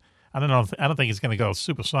hover in, I don't know, I don't think it's going to go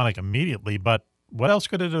supersonic immediately, but what else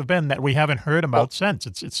could it have been that we haven't heard about since?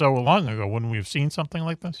 It's so long ago. Wouldn't we have seen something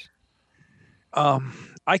like this? I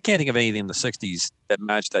can't think of anything in the 60s that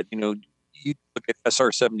matched that. You look at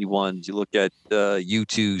SR-71s, you look at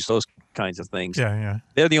U-2s, those kinds of things. Yeah.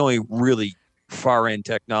 They're the only really far-end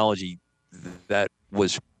technology that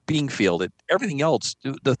was being fielded. Everything else,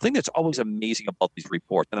 the thing that's always amazing about these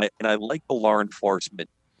reports, and I like the law enforcement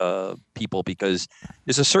people, because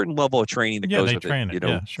there's a certain level of training that goes with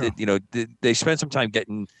it. Sure. They spend some time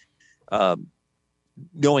getting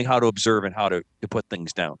knowing how to observe and how to put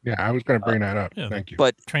things down. Yeah, I was going to bring that up. Thank you.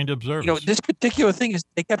 But trained to observe. This particular thing is,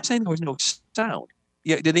 they kept saying there was no sound.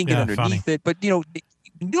 Yeah, they didn't get underneath it, but you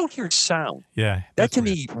don't hear sound. Yeah, that to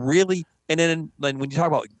me really. And then when you talk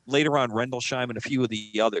about later on Rendlesham and a few of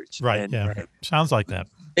the others, right? Sounds like that.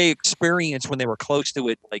 They experienced when they were close to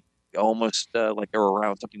it, like almost like they were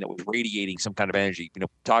around something that was radiating some kind of energy. They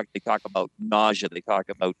talk about nausea. They talk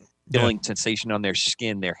about feeling sensation on their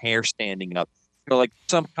skin, their hair standing up. Like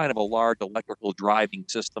some kind of a large electrical driving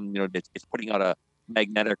system. It's putting out a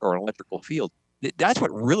magnetic or an electrical field. That's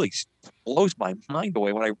what really blows my mind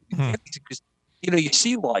away when I get these. Because, you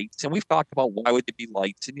see lights, and we've talked about why would there be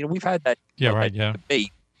lights, and we've had that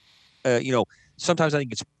debate. Sometimes I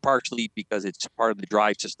think it's partially because it's part of the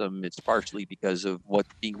drive system. It's partially because of what's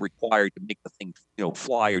being required to make the thing,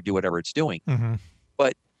 fly or do whatever it's doing.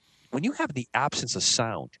 But when you have the absence of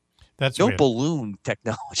sound, that's no weird. Balloon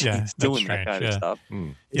technology is doing that kind of stuff.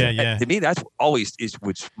 Yeah. To me, that's always is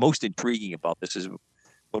what's most intriguing about this is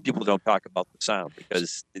when people don't talk about the sound,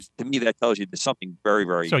 because to me that tells you there's something very,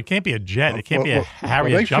 very. So it can't be a jet. It can't be a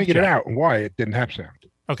Harrier they jump figured jet. it out why it didn't have sound.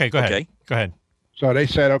 Okay, go ahead. Go ahead. So they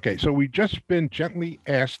said, okay, so we've just been gently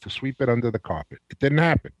asked to sweep it under the carpet. It didn't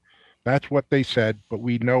happen. That's what they said, but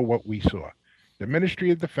we know what we saw. The Ministry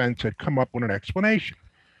of Defense had come up with an explanation,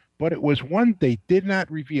 but it was one they did not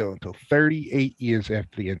reveal until 38 years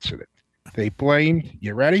after the incident. They blamed,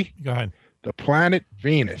 you ready? Go ahead. The planet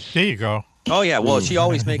Venus. There you go. Oh yeah, well she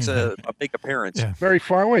always makes a big appearance. Yeah. Very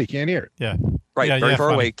far away, can't hear it. Yeah, right, yeah, very yeah, far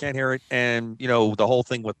funny. away, can't hear it. And you know the whole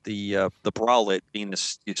thing with the bralette being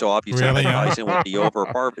this so obvious Really? advertising with the over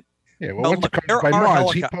apartment. Yeah, well, once it there comes by are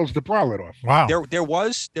Mars, he pulls the bralette off. Wow. There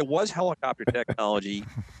was helicopter technology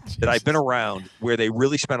that I've been around where they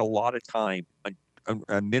really spent a lot of time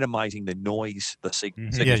on minimizing the noise, the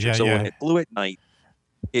signature. So when it flew at night,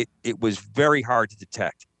 it was very hard to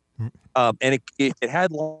detect. And it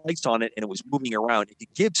had lights on it and it was moving around. It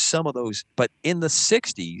could give some of those, but in the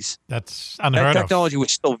 60s, that's unheard that technology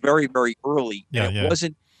was still very, very early. Yeah, and it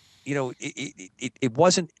wasn't, you know, it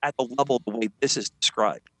wasn't at the level the way this is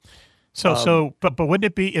described. But wouldn't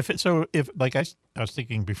it be if like I was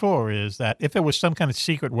thinking before is that if it was some kind of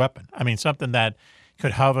secret weapon, I mean, something that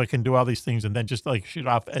could hover, can do all these things and then just like shoot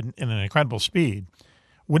off in an incredible speed,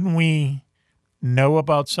 wouldn't we know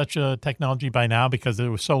about such a technology by now because it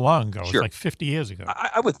was so long ago? Sure. It was like 50 years ago.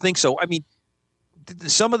 I would think so. I mean,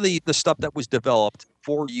 some of the stuff that was developed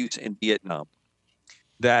for use in Vietnam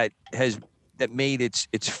that made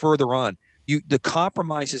its further on. The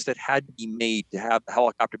compromises that had to be made to have the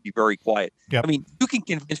helicopter be very quiet. Yep. I mean, you can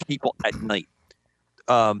convince people at night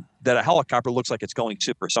that a helicopter looks like it's going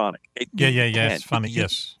supersonic. Yeah. It's funny.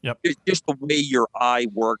 Yes. Yep. Just the way your eye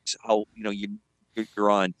works, how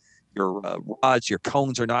you're on your rods, your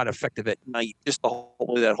cones are not effective at night. Just the whole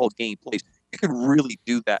way that whole game plays. You can really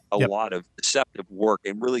do that a lot of deceptive work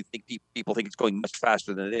and really think people think it's going much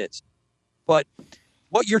faster than it is. But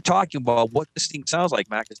what you're talking about, what this thing sounds like,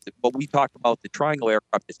 Mac, is what we talked about, the triangle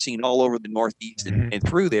aircraft that's seen all over the Northeast and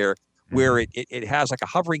through there, where it has like a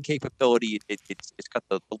hovering capability. It's got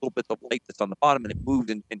the little bit of light that's on the bottom, and it moved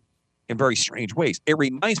in very strange ways. It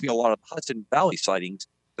reminds me a lot of Hudson Valley sightings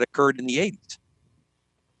that occurred in the 80s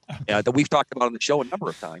that we've talked about on the show a number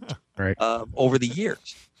of times over the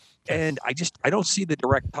years. And I don't see the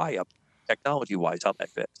direct tie-up technology-wise how that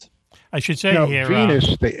fits. I should say here,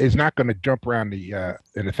 Venus is not going to jump around in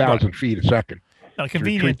 1,000 feet a second. No,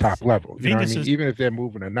 treetop level. Venus even if they're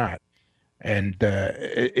moving or not. And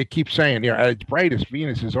it keeps saying, at its brightest,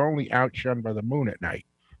 Venus is only outshone by the moon at night.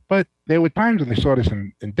 But there were times when they saw this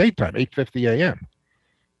in daytime, 8:50 a.m.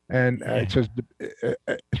 And it says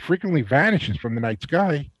it frequently vanishes from the night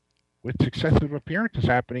sky with successive appearances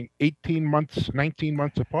happening 19 months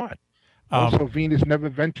apart. Also, Venus never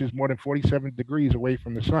ventures more than 47 degrees away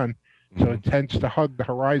from the sun, so it tends to hug the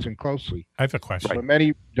horizon closely. I have a question.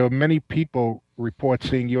 There are many people report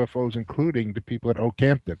seeing UFOs, including the people at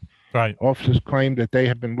Okehampton. Right. Officers claim that they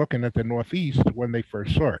have been looking at the Northeast when they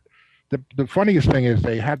first saw it. The funniest thing is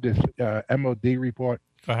they had this MOD report,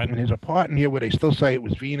 and there's a part in here where they still say it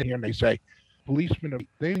was Venus here, and they say policemen of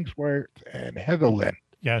Thingsworth and Heatherland.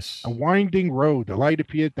 Yes. A winding road. The light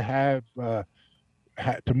appeared to have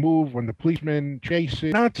had to move when the policemen chased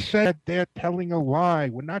it. Not said they're telling a lie.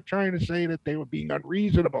 We're not trying to say that they were being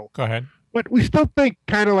unreasonable. Go ahead. But we still think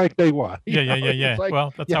kind of like they were. Yeah. Like,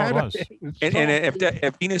 well, that's how it was. And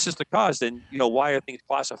if Venus is the cause, then why are things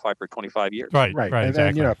classified for 25 years? Right. And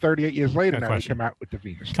exactly. then 38 years later, now we come out with the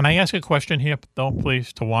Venus. Can I ask a question here, though,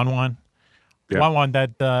 please, to Juan? Yeah. Juan,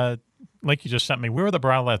 that link you just sent me. Where are the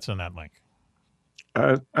bralettes in that link?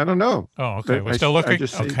 I don't know. Oh, okay. We're still looking.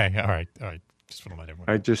 Okay. All right. Just want to let everyone.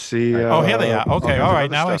 I just see. Here they are. Okay. All right.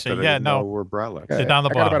 Now I see. Yeah. No. We're bralettes. They're down the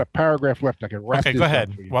I bottom. got about a paragraph left. I can wrap. Okay. Go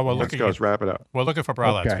ahead. While we're looking. Let's wrap it up. We're looking for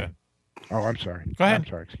bralettes. Okay. Good. Oh, I'm sorry. Go ahead. I'm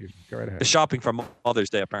sorry. Excuse me. Go right ahead. The shopping for Mother's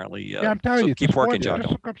Day, apparently. Yeah, I'm telling you. Keep working, John.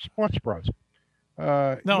 Just look up Sports Bros.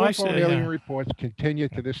 No, I see. Alien reports continue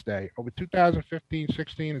to this day. Over 2015,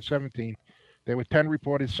 16, and 17, there were 10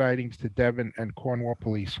 reported sightings to Devon and Cornwall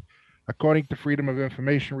police. According to Freedom of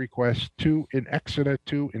Information requests, 2 in Exeter,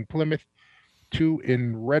 2 in Plymouth, 2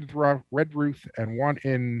 in Redruth, and 1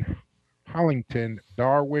 in Hollington,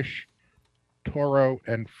 Darwish, Toro,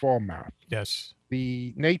 and Falmouth. Yes.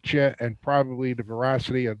 The nature and probably the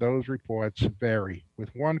veracity of those reports vary, with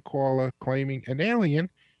one caller claiming an alien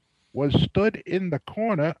was stood in the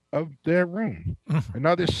corner of their room.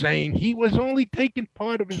 Another saying he was only taking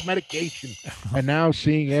part of his medication and now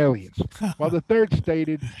seeing aliens. While the third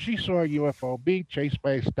stated she saw a UFO being chased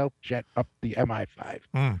by a stealth jet up the MI5.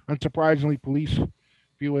 Unsurprisingly, police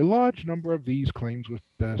view a large number of these claims with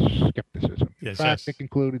skepticism. In fact, they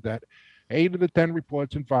concluded that 8 of the 10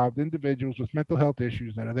 reports involved individuals with mental health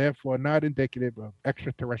issues that are therefore not indicative of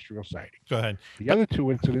extraterrestrial sightings. Go ahead. The other 2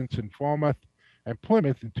 incidents in Falmouth and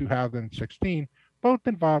Plymouth in 2016 both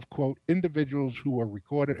involve, quote, individuals who were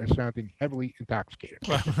recorded as sounding heavily intoxicated.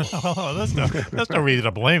 Well, that's no reason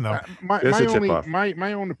to blame them.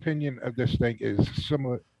 My own opinion of this thing is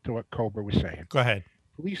similar to what Cobra was saying. Go ahead.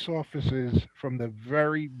 Police officers from the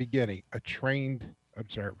very beginning are trained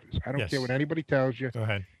observers. I don't care what anybody tells you. Go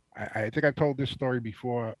ahead. I think I've told this story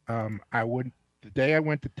before. The day I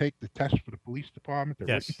went to take the test for the police department, the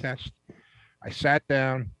written test, I sat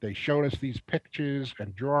down. They showed us these pictures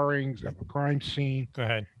and drawings of a crime scene. Go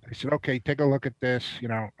ahead. I said, okay, take a look at this.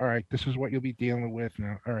 All right, this is what you'll be dealing with.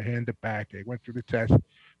 Now, all right, hand it back. They went through the test.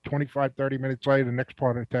 25, 30 minutes later, the next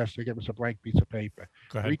part of the test, they give us a blank piece of paper.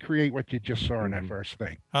 Go ahead. Recreate what you just saw in that first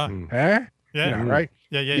thing. Huh? Yeah. Right?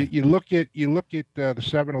 Yeah. You look at the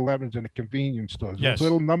 7-Elevens and the convenience stores. Yes. Those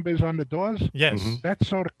little numbers on the doors. Yes. That's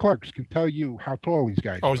so the clerks can tell you how tall these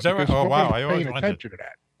guys are. Oh, is that right? Oh, wow. I always paying attention to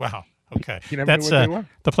that. Wow. Okay. You never That's knew what they were?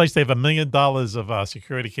 the place. They have $1 million of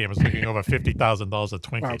security cameras looking over $50,000 of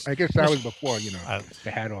Twinkies. Well, I guess that was before,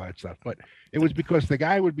 they had all that stuff. But it was because the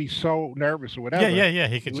guy would be so nervous or whatever. Yeah.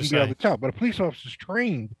 He could just be able to tell. But a police officer's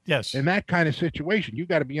trained Yes. in that kind of situation. You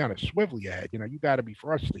got to be on a swivel your head. You got to be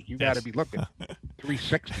frosty. You got to be looking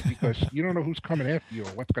 360 because you don't know who's coming after you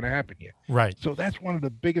or what's going to happen here. Right. So that's one of the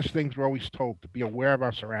biggest things we're always told, to be aware of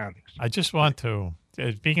our surroundings. I just want to.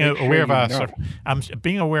 Being aware of our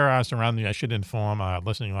surroundings, I should inform our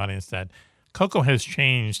listening audience that Coco has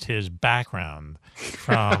changed his background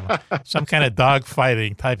from some kind of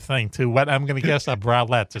dogfighting type thing to what I'm going to guess are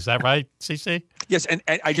bralettes. Is that right, CC? Yes, and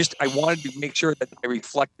I wanted to make sure that I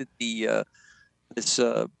reflected these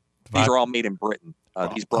are all made in Britain.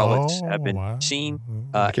 These bralettes have been seen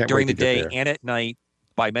during the day and at night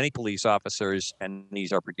by many police officers, and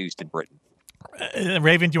these are produced in Britain.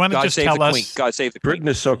 Raven, do you want to just tell us? Queen. God save the Queen. Britain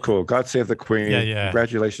is so cool. God save the Queen. Yeah.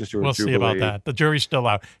 Congratulations to her We'll Jubilee. see about that. The jury's still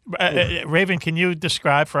out. Raven, can you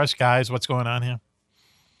describe for us guys what's going on here?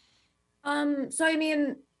 So I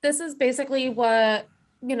mean, this is basically what,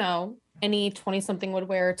 any 20-something would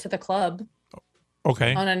wear to the club.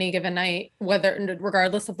 Okay. On any given night,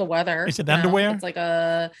 regardless of the weather. Is it underwear? It's like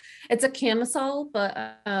it's a camisole,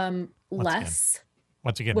 but less.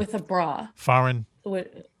 Once again, with a bra. Foreign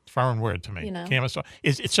word to me. Camisole.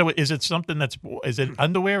 Is it something is it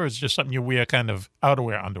underwear or is it just something you wear, kind of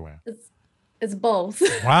outerwear underwear? It's both.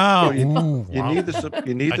 Wow. You need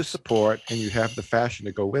the support, and you have the fashion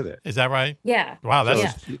to go with it. Is that right? Yeah. Wow.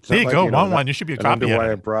 That's there you go. One. You should be a copy.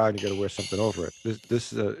 Underwire bra, and you got to wear something over it.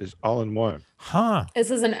 This is all in one. Huh.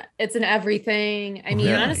 It's an everything. I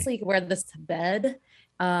mean, honestly, you could wear this to bed,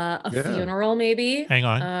 funeral maybe. Hang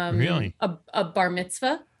on. Really? A bar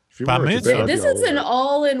mitzvah. Bar mitzvah. This is an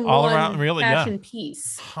all-in-one really, fashion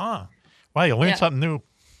piece. Huh. Wow, you learn something new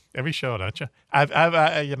every show, don't you?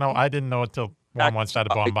 I didn't know until one started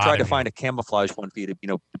bombarding. I tried to find a camouflage one for you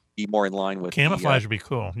to, be more in line with. Camouflage would be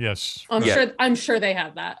cool. Yes. I'm sure they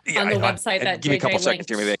have that on the website that give me a couple JJ seconds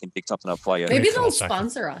here. Maybe I can dig something up for you. Maybe they'll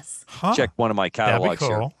sponsor us. Huh? Check one of my catalogs That'd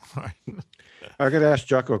be cool. here. I got to ask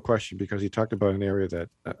Jocko a question because he talked about an area that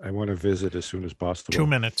I want to visit as soon as possible. 2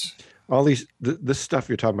 minutes. All this stuff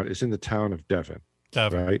you're talking about is in the town of Devon.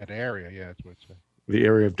 Right? That area, yeah, that's what it's saying. The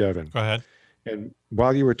area of Devon. Go ahead. And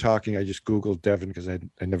while you were talking, I just Googled Devon because I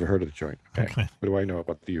never heard of the joint. Okay. What do I know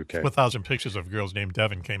about the UK? 1,000 pictures of girls named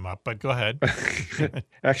Devon came up, but go ahead.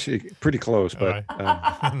 Actually, pretty close, but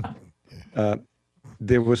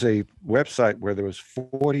there was a website where there was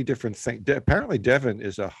 40 different things. Apparently, Devon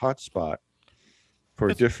is a hot spot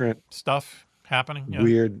for different stuff happening.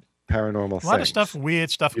 Weird paranormal things. A lot of stuff, weird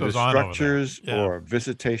stuff goes on over there. Structures or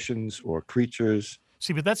visitations or creatures.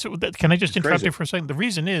 See, but can I just interrupt you for a second? The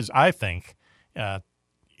reason is, I think,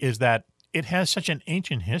 is that it has such an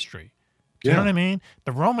ancient history. Do you know what I mean?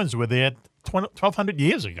 The Romans were there 1,200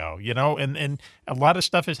 years ago, and a lot of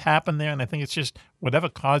stuff has happened there, and I think it's just whatever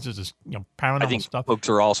causes this, paranormal I think stuff. Folks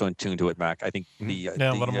are also in tune to it, Mac. I think the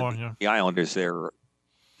Islanders there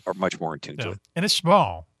are much more in tune to it. And it's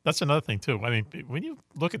small. That's another thing, too. I mean, when you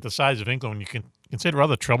look at the size of England, you can consider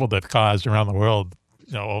other trouble they've caused around the world,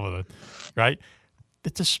 right?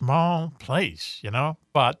 It's a small place,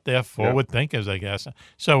 but they're forward thinkers, I guess.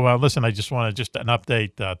 So, listen, I just want an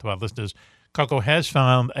update to our listeners. Coco has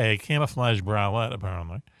found a camouflage bralette,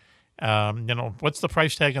 apparently. What's the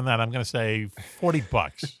price tag on that? I'm going to say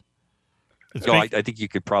 $40. So I think you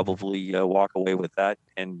could probably walk away with that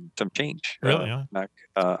and some change. Really? Mac.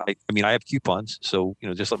 I have coupons, so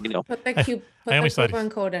just let me know. Put the coupon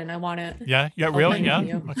code in. I want it. Yeah. Really?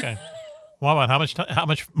 Yeah. Okay. Well, how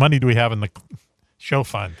much money do we have in the show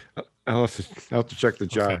fund? I'll have to check the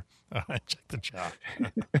jar. Okay. Check the jar.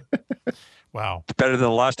 Wow. It's better than the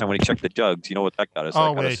last time when he checked the jugs. You know what that got us?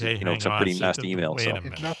 Oh, wait, hang some on. pretty nasty emails. Wait a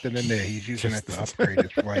minute. It's nothing in there. He's using it to upgrade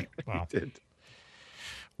his flight. Wow.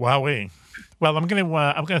 Wowee. Well, I'm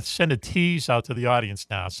gonna send a tease out to the audience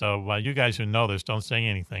now. So you guys who know this, don't say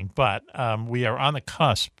anything. But we are on the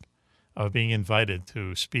cusp of being invited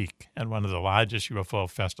to speak at one of the largest UFO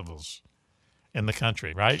festivals in the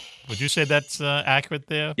country, right? Would you say that's accurate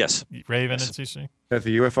there? Yes. Raven yes. and CC? At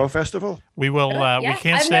the UFO Festival? We will, yeah, we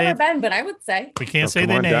can't I've say. never been, but I would say. We can't say come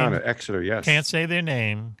their on name. down at Exeter, yes. Can't say their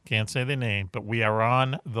name. But we are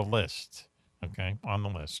on the list. Okay, on the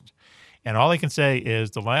list. And all I can say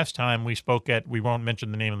is the last time we spoke we won't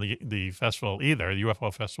mention the name of the festival either, the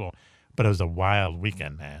UFO Festival, but it was a wild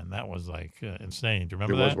weekend, man. That was like insane. Do you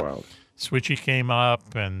remember that? It was wild. Switchy came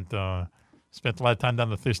up and spent a lot of time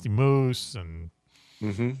down the Thirsty Moose and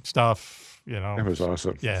stuff, you know. That was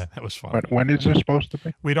awesome. Yeah, that was fun. But when is this supposed to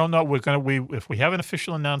be? We don't know. If we have an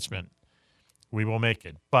official announcement, we will make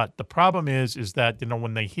it. But the problem is that, you know,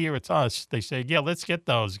 when they hear it's us, they say, yeah, let's get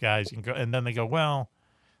those guys. And then they go, well,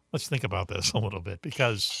 let's think about this a little bit,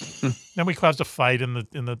 because then we caused a fight in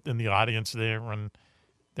the audience there, and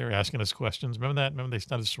they're asking us questions. Remember that? Remember they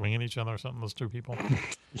started swinging each other or something, those two people?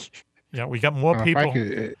 Yeah, we got more people.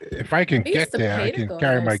 If I can get there, I can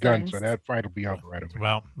carry my gun, so that fight will be over right away.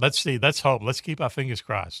 Well, let's see. Let's hope. Let's keep our fingers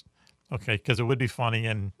crossed. Okay, because it would be funny,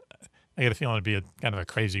 and I got a feeling it'd be kind of a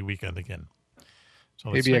crazy weekend again. So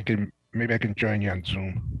maybe I can join you on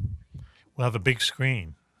Zoom. We'll have a big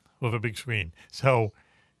screen. So,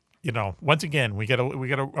 you know, once again, we got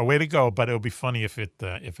a way to go, but it'll be funny if it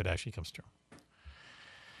actually comes true.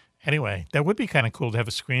 Anyway, that would be kind of cool to have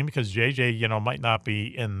a screen, because JJ, you know, might not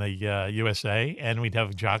be in the USA, and we'd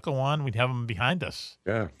have Jocko on. We'd have him behind us.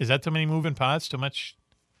 Yeah. Is that too many moving parts? Too much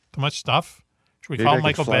stuff? Should we Maybe call I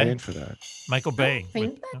Michael could fly Bay? in for that. Michael Bay. I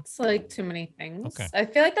think that's like too many things. Okay. I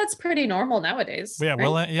feel like that's pretty normal nowadays. Yeah, right?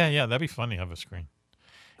 well, yeah, that'd be funny to have a screen.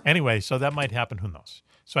 Anyway, so that might happen. Who knows?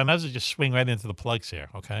 So I might as well just swing right into the plugs here,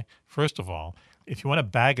 okay? First of all, if you want a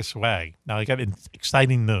bag of swag, now I got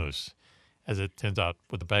exciting news, as it turns out,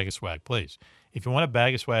 with the bag of swag, please. If you want a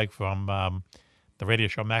bag of swag from the radio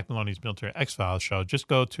show, Mac Maloney's Military X-Files show, just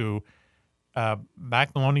go to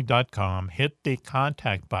macmaloney.com, hit the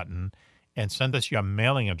contact button, and send us your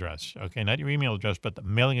mailing address, okay? Not your email address, but the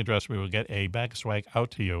mailing address. We will get a bag of swag out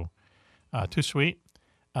to you. Too sweet.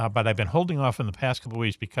 But I've been holding off in the past couple of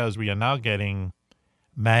weeks because we are now getting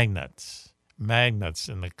magnets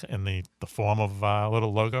in the form of a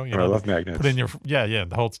little logo. You know, I love magnets. Put in your to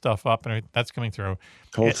hold stuff up, and that's coming through.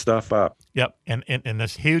 Hold stuff up. Yep, and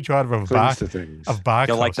this huge order of barcodes.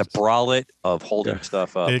 You're like the bralette of holding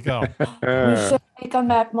stuff up. There you go. We should make a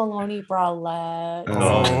Mac Maloney bralette.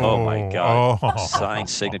 Oh my God! Signed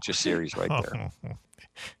signature series right there.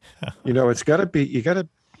 You know, it's got to be.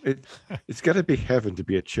 It's got to be heaven to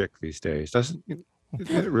be a chick these days, doesn't it?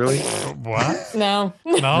 Really? What? No.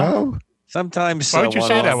 Sometimes. Why would you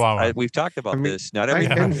say that, Wawa? We've talked about this. Not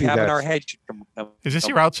everything we have in our head should come. Is this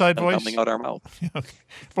your outside voice? Coming out our mouth. Okay.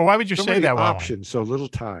 But why would you say that, Wawa? Options, so little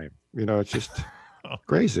time. You know, it's just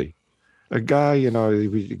crazy. A guy, you know,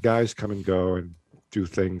 guys come and go and do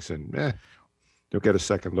things, and they'll get a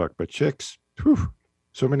second look. But chicks,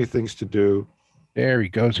 so many things to do. There he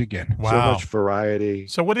goes again. Wow. So much variety.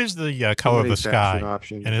 So what is the color of the sky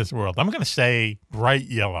in his world? I'm going to say bright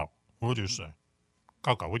yellow. What would you say?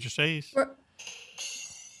 Coco, would you say?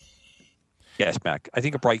 Yes, Mac. I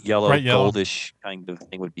think a bright yellow, goldish kind of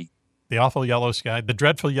thing would be. The awful yellow sky. The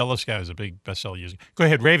dreadful yellow sky is a big bestseller user. Go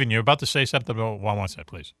ahead, Raven. You're about to say something about Juan said,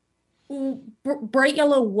 please. Bright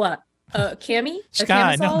yellow what? Cami?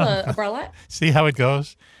 Sky. A camisole? A bralette? See how it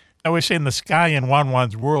goes? I was saying the sky in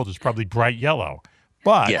Juan's world is probably bright yellow.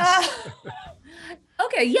 But yes.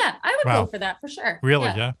 Okay, yeah, I would go for that for sure. Really,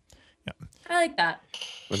 yeah. I like that.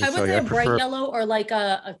 I would say a bright yellow or like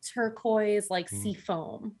a turquoise, like sea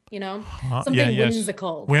foam, you know? Something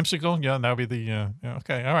whimsical. Whimsical, yeah, that would be the,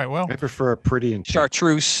 okay, all right, well. I prefer a pretty and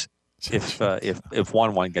chartreuse if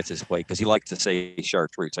Juan gets his way, because he likes to say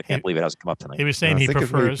chartreuse. I can't believe it hasn't come up tonight. He was saying he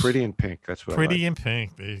prefers. Pretty in pink, that's what Pretty I like. in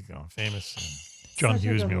pink, there you go, famous John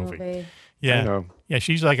Hughes movie. I know. Yeah,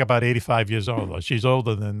 she's like about 85 years old, though. She's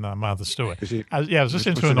older than Martha Stewart. I was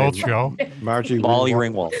listening to an old show. Molly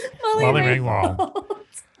Ringwald. Molly Ringwald.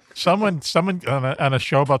 Someone on a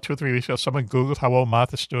show about 2 or 3 weeks ago, someone Googled how old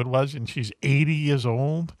Martha Stewart was, and she's 80 years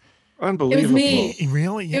old. Unbelievable. It was me.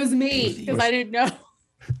 Really? It was me, because I didn't know.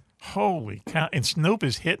 Holy cow. And Snoop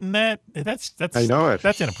is hitting that? That's I know it.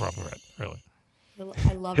 That's inappropriate, really.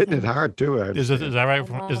 I love hitting it hard, too. Is that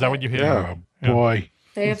right? Is that what you hear? Yeah. Boy.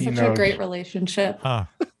 They have such a great relationship.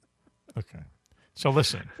 Okay. So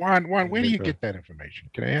listen. Juan, where do you get that information?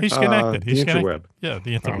 Can I ask? He's connected. He's the interweb. Yeah,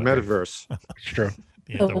 the interweb. Metaverse. It's true.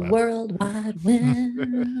 The World Wide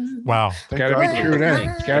Web. Wow. Gotta be true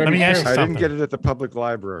then. Let me ask you I something. didn't get it at the public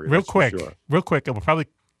library. Real quick, and we'll probably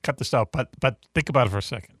cut this out, but think about it for a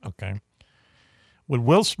second, okay? Would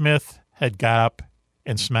Will Smith had got up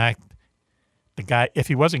and smacked the guy, if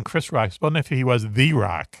he wasn't Chris Rock, well, if he was The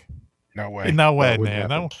Rock, No way. No way,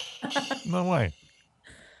 man. No way.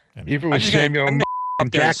 Even with Samuel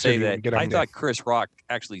Jackson, I thought Chris Rock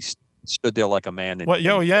actually stood there like a man. Well,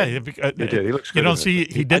 yeah, he did. He looks good. You don't see.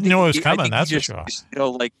 He didn't know it was coming. That's for sure.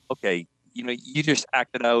 Okay, you just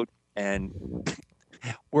acted out, and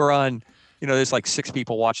we're on. There's like 6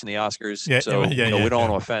 people watching the Oscars, so we don't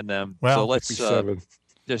want to offend them. Well, so let's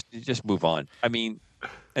just move on. I mean,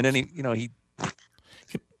 and then he.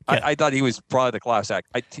 I thought he was probably the class act.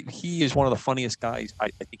 He is one of the funniest guys. I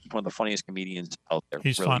think he's one of the funniest comedians out there.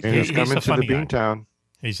 He's really. fun. He's coming to the Beantown.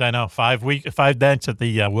 I know 5 nights at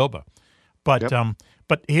the Wilbur, but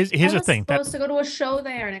but here's the thing. I was supposed to go to a show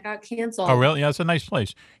there and it got canceled. Oh really? Yeah, it's a nice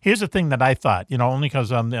place. Here's the thing that I thought. Only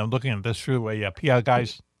because I'm looking at this through a PR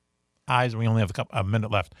guy's eyes, and we only have a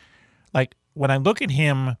minute left. Like when I look at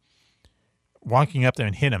him walking up there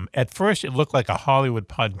and hit him, at first it looked like a Hollywood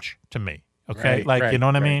punch to me. Okay, you know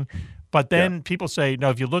what I mean? But then people say, no,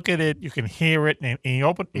 if you look at it, you can hear it. And he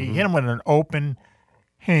hit him with an open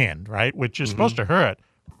hand, right? Which is supposed to hurt.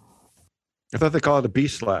 I thought they call it a B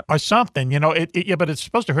slap. Or something, but it's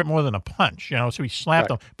supposed to hurt more than a punch, so he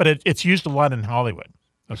slapped him. But it's used a lot in Hollywood.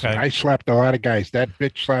 Okay. Listen, I slapped a lot of guys. That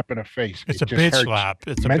bitch slap in the face. It's a bitch slap.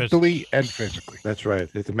 It's mentally and physically. That's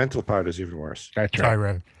right. The mental part is even worse. That's right.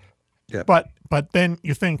 Right. Yeah. But then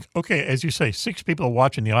you think, okay, as you say, 6 people are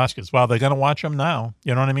watching the Oscars. Well, they're going to watch them now.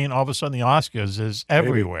 You know what I mean? All of a sudden, the Oscars is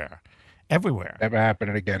everywhere. Everywhere. Never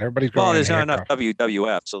happening again. Everybody's going. Well, there's not enough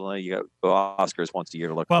WWF, so then you got Oscars once a year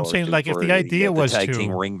to look. Well, I'm saying, like, if the idea was tag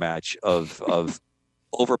team ring match of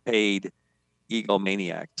overpaid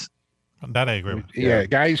egomaniacs. That I agree with. Yeah,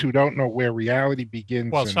 guys who don't know where reality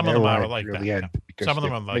begins. Well, some of them are like really that. Because some of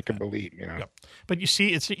them are like make them that. believe, But you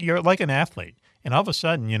see, you're like an athlete, and all of a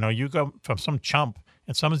sudden, you go from some chump,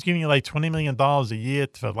 and someone's giving you like $20 million a year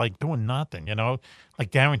for like doing nothing,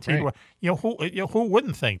 like guaranteed. Right. Who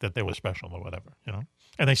wouldn't think that they were special or whatever,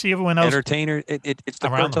 And they see everyone else. Entertainer. It's the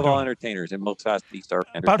prince of all entertainers, and most athletes are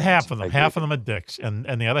about half of them. Half of them are dicks, and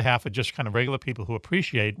the other half are just kind of regular people who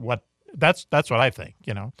appreciate what. That's what I think,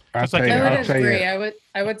 I would agree.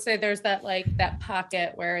 I would say there's that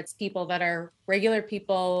pocket where it's people that are regular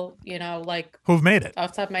people, like who've made it.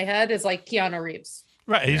 Off the top of my head is like Keanu Reeves.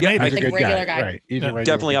 Right, he's made it. He's a regular guy. Right. He's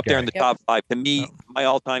definitely up there in the top 5. To me, my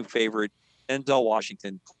all-time favorite, Denzel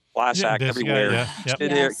Washington, class act everywhere.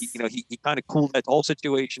 There, he kind of cooled that whole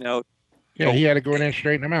situation out. Yeah, he had to go in there and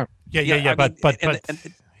straighten him out. Yeah. But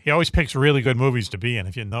he always picks really good movies to be in.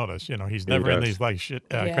 If you notice, he's never in these like shit,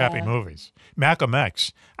 crappy movies. Malcolm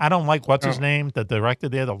X. I don't like what's his name, the director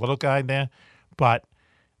there, the little guy there, but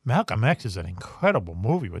Malcolm X is an incredible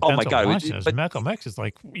movie with Denzel Washington. Malcolm X is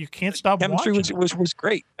like you can't stop watching. Chemistry was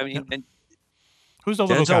great. I mean, and who's the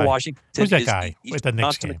little guy? Washington who's that guy with the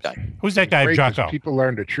Knicks games? Who's that guy, Jocko? People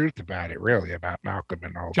learn the truth about it, really, about Malcolm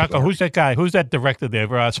and all. Jocko, who's that guy? Who's that director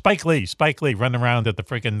there? Spike Lee. Spike Lee running around at the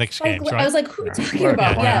freaking Knicks games, right? I was like, who are you talking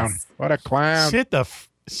about? Yes. What a clown.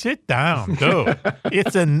 Sit down, dude.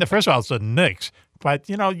 First of all, it's the Knicks. But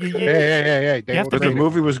Hey. But the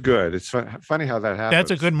movie was good. It's funny how that happened.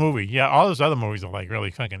 That's a good movie. Yeah, all those other movies are like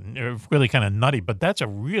really kind of nutty. But that's a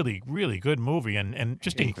really, really good movie, and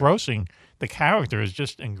just engrossing. The character is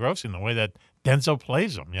just engrossing the way that Denzel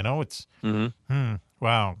plays them. It's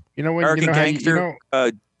wow. American Gangster.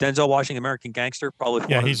 Denzel Washington, American Gangster,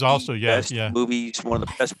 probably. He's also best movies. One of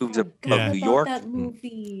the best movies of New York. That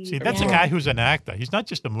movie. See, that's a guy who's an actor. He's not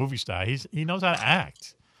just a movie star. He knows how to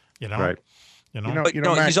act. Right. But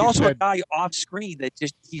he's also a guy off screen that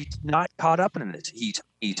he's not caught up in this.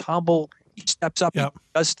 He's humble. He steps up. He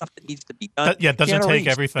does stuff that needs to be done. Doesn't take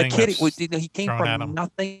everything. The kid, he came from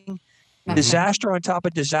nothing, disaster on top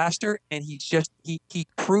of disaster, and he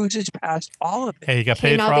cruises past all of it. Hey, he got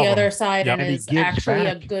paid came for out the other side and is actually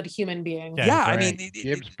a good human being. I mean, he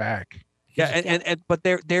gives back. But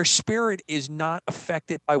their spirit is not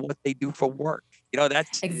affected by what they do for work.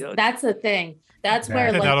 That's the thing. That's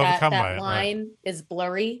where that line is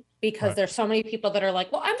blurry because there's so many people that are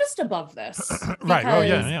like, well, I'm just above this. Right. Oh,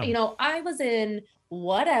 yeah. I was in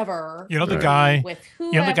whatever. The guy with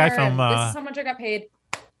whoever. The guy from this is how much I got paid.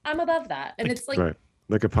 I'm above that. And it's like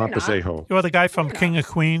like a pompous a-hole. The guy from King of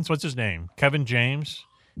Queens, what's his name? Kevin James.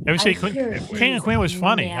 Ever see King of Queens was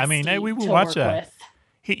funny. I mean, we watch that.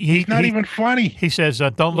 He's not even funny. He says,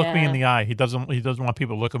 "Don't look me in the eye." He doesn't want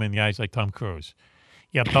people to look him in the eyes like Tom Cruise.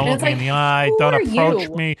 Yeah, don't look me in the eye. Don't approach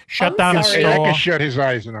me. Shut down the store. I can shut his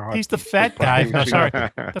eyes in a heart. He's the fat guy. No, sorry,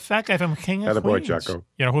 the fat guy from King of Queens. Jocko.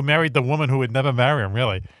 Who married the woman who would never marry him,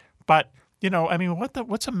 really. But I mean,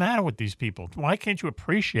 what's the matter with these people? Why can't you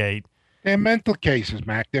appreciate? They're mental cases,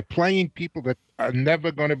 Mac. They're playing people that are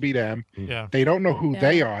never going to be them. Yeah. They don't know who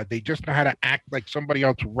they are. They just know how to act like somebody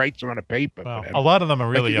else who writes on a paper. Well, a lot of them are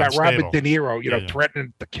really like you got unstable. Robert De Niro,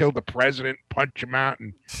 threatening to kill the president, punch him out,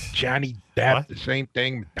 and Johnny Depp, the same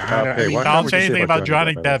thing. Don't say anything about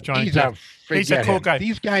Johnny Depp. He's a cool guy.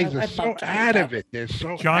 These guys are so out of it. They're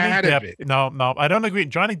so out of it. No, I don't agree.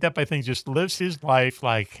 Johnny Depp, I think, just lives his life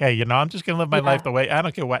like, hey, I'm just going to live my life the way I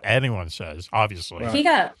don't care what anyone says. Obviously, he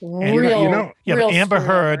got real. Amber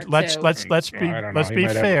Heard. Let's be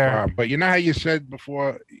fair. But you know how you said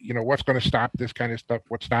before, what's going to stop this kind of stuff?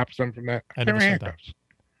 What stops them from that? They're handcuffs.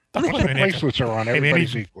 The bracelets are on.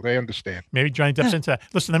 Everybody's equal. They understand. Maybe Johnny Depp's into that.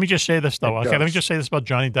 Listen, let me just say this though. Okay, let me just say this about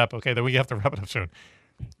Johnny Depp. Okay, then we have to wrap it up soon.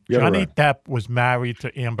 Johnny Depp was married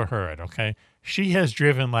to Amber Heard, okay? She has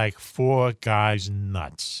driven like 4 guys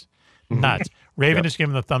nuts. Raven is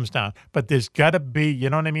giving the thumbs down. But there's got to be, you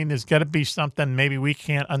know what I mean? There's got to be something maybe we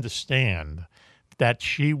can't understand that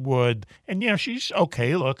she would. And, she's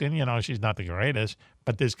okay looking. She's not the greatest.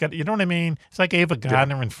 But there's got, you know what I mean? It's like Ava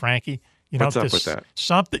Gardner and Frankie. What's up with that?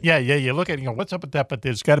 Something, you look at it, what's up with that? But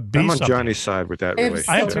there's got to be something. I'm on Johnny's side with that relationship.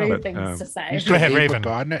 I have so many things to say. Go ahead, Raven. Ava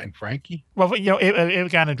Gardner and Frankie? Well, Ava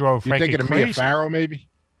Gardner drove Frankie crazy. You thinking of Mia Farrow, maybe?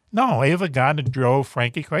 No, Ava Gardner drove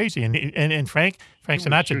Frankie crazy. And Frank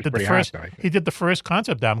Sinatra did the first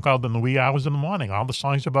concept album called In the Wee Hours in the Morning. All the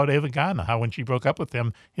songs about Ava Gardner, how when she broke up with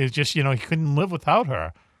him, it was just, he couldn't live without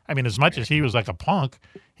her. I mean, as much as he was like a punk,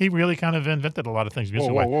 he really kind of invented a lot of things.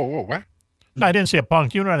 Whoa, what? No, I didn't say a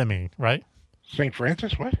punk. You know what I mean, right? St.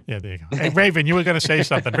 Francis, what? Yeah, there you go. Hey, Raven, you were going to say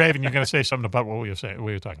something. Raven, you're going to say something about what we were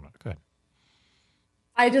talking about. Go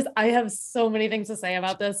ahead. I have so many things to say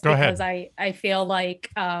about this because I feel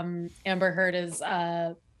like Amber Heard is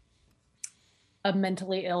a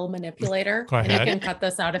mentally ill manipulator. And you can cut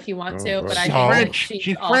this out if you want to, but I think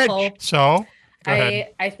she's awful. French. So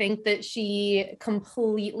I think that she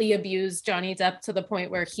completely abused Johnny Depp to the point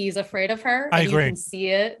where he's afraid of her. I agree. You can see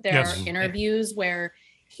it. There are interviews where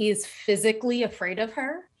he's physically afraid of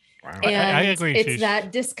her. Wow. And I agree. It's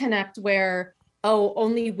that disconnect where,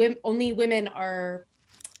 only women are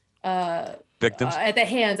victims at the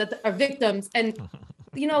hands are victims. And,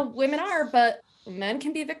 women are, but men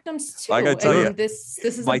can be victims too. I got to tell you, this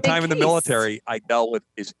is my time in the military, I dealt with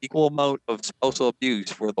is equal amount of spousal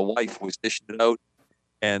abuse where the wife was dishing it out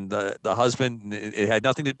and the husband, it had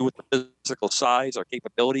nothing to do with the physical size or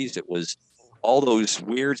capabilities. It was all those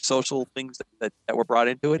weird social things that were brought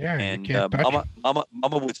into it. Yeah, and mama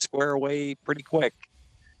would square away pretty quick.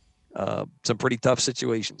 Some pretty tough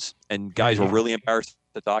situations, and guys were really embarrassed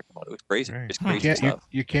to talk about it. It was crazy. It's crazy stuff.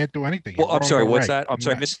 You can't do anything. Well, I'm sorry. What's that? I'm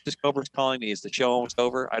sorry. Mrs. Cobra's calling me. Is the show almost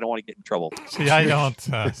over? I don't want to get in trouble. See, I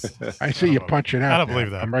don't. I see you punching out. I don't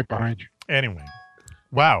believe that. I'm right behind you. Anyway,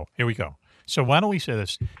 wow. Here we go. So why don't we say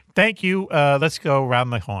this? Thank you. Let's go around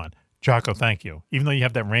the horn. Jocko, thank you. Even though you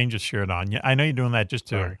have that Rangers shirt on, I know you're doing that just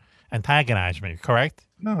to antagonize me, correct?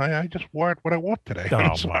 No, I just wore what I wore today. Oh,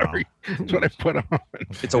 I'm sorry. Wow. That's what I put on.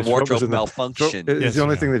 It's a wardrobe malfunction. It's the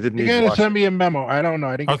only thing that didn't need You got to send me a memo. I don't know.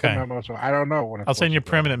 I didn't get the memo, so I don't know. I'll send you a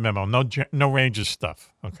permanent memo. No Rangers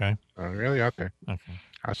stuff, okay? Oh, really? Okay. Okay.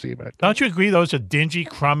 I'll see about that. Don't you agree those are dingy,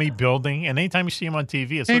 crummy building? And anytime you see them on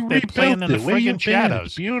TV, it's like they're playing in the friggin' shadows.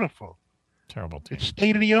 It's beautiful. Terrible team. It's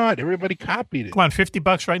state of the art. Everybody copied it. Come on,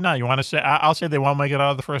 $50 right now. You want to say? I'll say they won't make it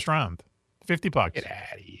out of the first round. $50. Get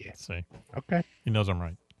out of here. Let's see. Okay. He knows I'm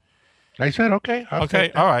right. I said okay.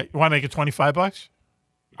 Okay. All right. You want to make it $25?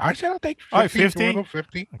 I said I'll take 50. All right, 50.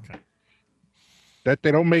 50. Okay. That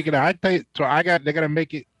they don't make it. I tell you, so they got to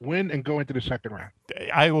make it win and go into the second round.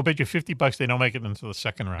 I will bet you $50 they don't make it into the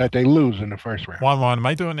second round. That they lose in the first round.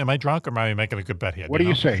 1-1. Am I drunk or am I making a good bet here? What are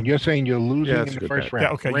you saying? You're saying you're losing in the first round.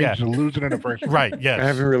 Yeah, okay, Rangers are losing in the first round. Right, yes. I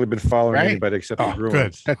haven't really been following anybody except the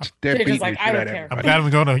Bruins. Good. They're beating like, I don't care. I'm glad I'm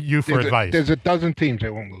going to you for advice. There's a dozen teams they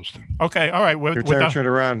won't lose to. Okay, all right. Every time I turn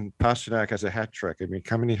around, Pasternak has a hat trick. I mean,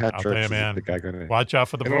 how many hat tricks is the guy going to... Watch out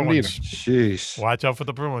for the Bruins. Jeez. Watch out for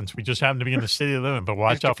the Bruins. We just happen to be in the city of living, but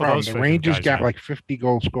watch out for those. The Rangers got like 50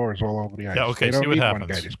 goal scorers all over the ice. Yeah, okay, they don't see what need happens. One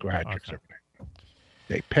guy to score hat tricks every night.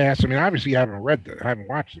 They pass. I mean, obviously, you haven't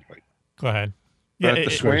watched it. Like, go ahead. Yeah, the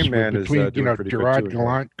Swain man is between doing pretty Gerard good too,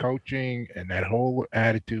 Gallant coaching and that whole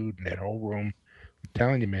attitude and that whole room. I'm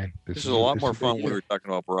telling you, man, this is a lot more fun when we were talking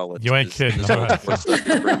about Bralets. You ain't kidding.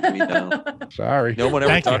 Sorry. No one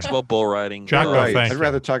ever talks about bull riding. I'd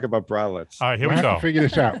rather talk about Bralets. All right, here we go. Have to figure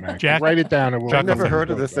this out, man. Jack, write it down. And I've never heard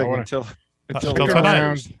of this thing until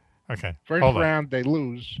tonight. Okay. First round, they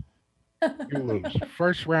lose. You lose.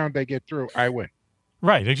 First round, they get through. I win.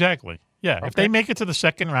 Right, exactly. Yeah. Okay. If they make it to the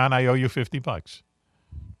second round, I owe you $50.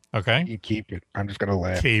 Okay? You keep it. I'm just going to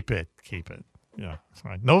laugh. Keep it. Yeah.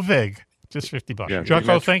 Fine. No vig. Just $50. Yeah,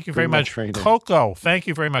 Jocko, thank you very much. Coco, thank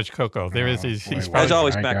you very much, Coco. There is he's probably, as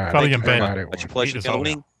always, Mac. Probably in bed. Much pleasure.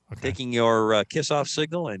 Taking your kiss-off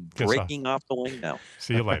signal and breaking off the wing now.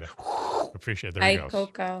 See you later. Appreciate it. There hi, he goes.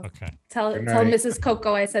 Coco. Okay. Tell Mrs.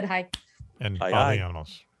 Coco I said hi. And all the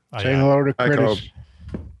animals. Say hello to Curtis.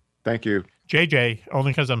 Thank you. JJ,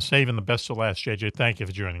 only because I'm saving the best to last. JJ, thank you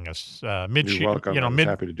for joining us. You're welcome. I was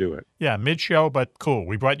happy to do it. Yeah, mid-show, but cool.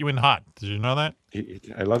 We brought you in hot. Did you know that?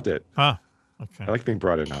 I loved it. Huh? Okay. I like being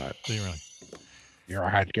brought in hot. Do you really? You're a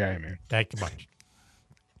hot guy, man. Thank you much.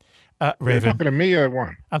 Raven. You talking to me or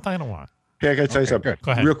Juan? I'm talking to Juan. Hey, I got to tell you something.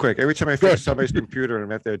 Go ahead. Real quick. Every time I finish somebody's computer and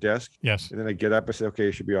I'm at their desk, yes, and then I get up and say, okay,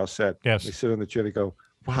 you should be all set. Yes. They sit on the chair, they go,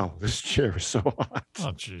 wow, this chair is so hot.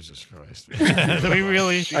 Oh, Jesus Christ. Do we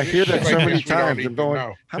really? I hear that so many times. I'm going,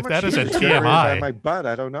 how much that is a TMI. My butt?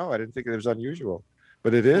 I don't know. I didn't think it was unusual.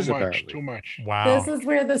 But it is apparently. Too much. Wow. This is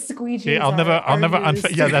where the squeegees See, I'll never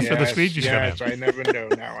yeah, that's where the squeegees come in. Yes, I never knew.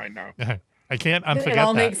 Now I know. I can't unforget that. It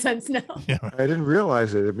all makes sense now. Yeah. I didn't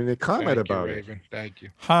realize it. I mean, they comment about it. Raven. Thank you.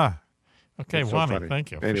 Huh. Okay, so Wani,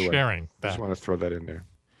 thank you for sharing that. I just want to throw that in there.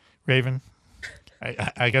 Raven,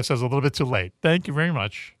 I guess I was a little bit too late. Thank you very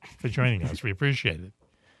much for joining us. We appreciate it.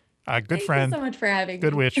 Good friend. Thank you so much for having me.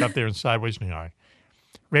 Good witch up there in Sideways, New York.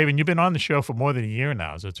 Raven, you've been on the show for more than a year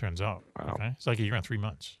now, as it turns out. Wow. Okay? It's like a year and 3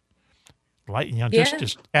 months. Light,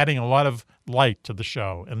 just adding a lot of light to the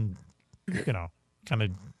show and, kind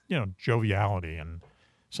of, joviality. And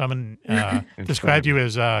someone described you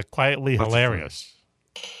as quietly hilarious.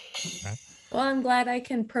 Okay. Well, I'm glad I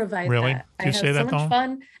can provide really? that. Do you say that, so much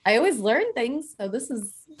fun. I always learn things, so this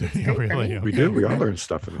is really? We do. We all learn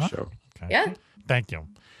stuff in the show. Okay. Yeah.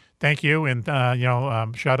 Thank you, and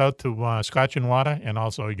shout out to Scotch and Water, and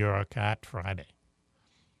also your Cat Friday.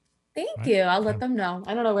 Thank you. I'll let them know.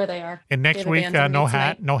 I don't know where they are. And next week, no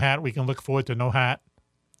hat. We can look forward to no hat.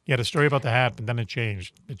 You had a story about the hat, but then it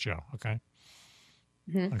changed mid-show. Okay.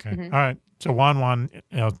 Mm-hmm. Okay. Mm-hmm. All right. So Juan,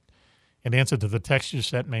 in answer to the text you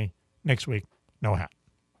sent me, next week, no hat.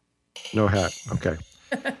 No hat. Okay.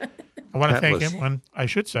 I want to thank everyone. I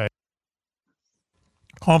should say,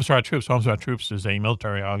 Homes for Our Troops. Homes for Our Troops is a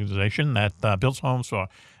military organization that builds homes for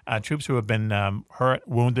troops who have been hurt,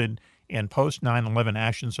 wounded in post 9/11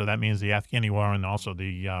 action. So that means the Afghani war and also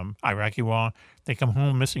the Iraqi war. They come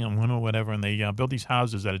home missing on women or whatever, and they build these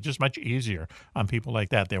houses that are just much easier on people like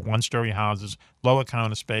that. They're one-story houses, lower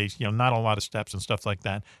counter space, not a lot of steps and stuff like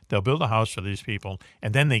that. They'll build a house for these people,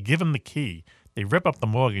 and then they give them the key. They rip up the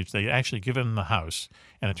mortgage. They actually give them the house,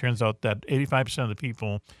 and it turns out that 85% of the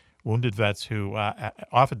people, wounded vets who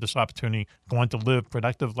offered this opportunity, go on to live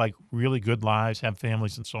productive, like really good lives, have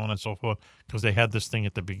families, and so on and so forth, because they had this thing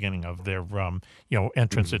at the beginning of their,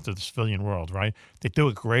 entrance into the civilian world, right? They do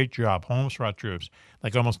a great job. Homes for Our Troops,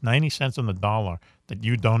 like almost 90 cents on the dollar that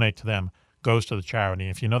you donate to them goes to the charity.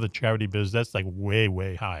 If you know the charity biz, that's like way,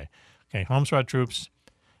 way high. Okay, Homes for Our Troops,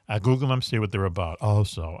 Google them, see what they're about.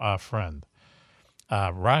 Also, our friend,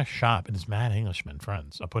 Rush Sharp and his Mad Englishman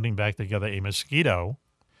friends are putting back together a Mosquito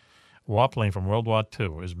warplane from World War II.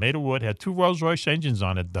 It was made of wood, had 2 Rolls-Royce engines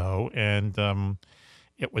on it, though, and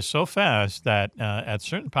it was so fast that at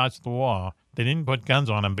certain parts of the war, they didn't put guns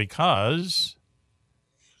on them because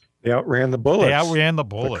they outran the bullets.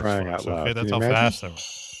 Crying out loud. Okay, that's how fast they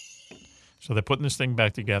were. So they're putting this thing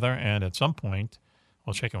back together, and at some point,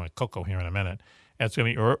 we'll check in with Coco here in a minute, it's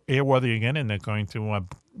going to be airworthy again, and they're going to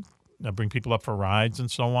bring people up for rides and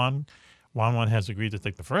so on. Juan has agreed to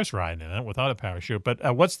take the first ride in it without a parachute.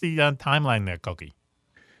 But what's the timeline there, Koki?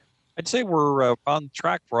 I'd say we're on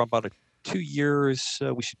track for about 2 years.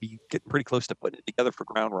 We should be getting pretty close to putting it together for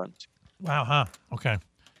ground runs. Wow, huh? Okay.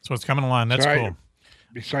 So it's coming along. That's cool.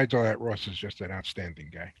 Besides all that, Ross is just an outstanding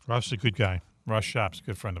guy. Ross is a good guy. Ross Sharp's a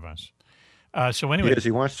good friend of ours. So anyway. Yes,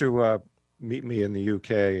 he wants to meet me in the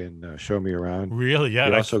UK and show me around. Really? Yeah.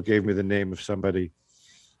 He also gave me the name of somebody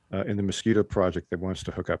in the Mosquito Project that wants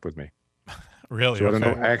to hook up with me. Really? So I don't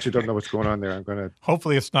know. I actually don't know what's going on there. I'm going to.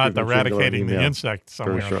 Hopefully, it's not eradicating the insect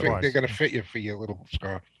somewhere. Sure. I think they're going to fit you for your little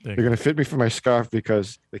scarf. They're going to fit me for my scarf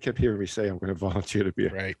because they kept hearing me say I'm going to volunteer to be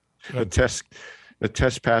a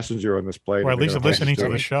test passenger on this plane. Or at least listening to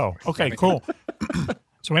the show. Okay, cool.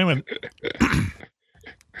 So anyway,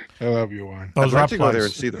 I love you, Juan. I'd like to go there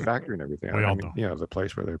and see the factory and everything. The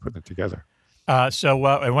place where they're putting it together. So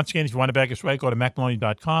once again, if you want a bag of swag, go to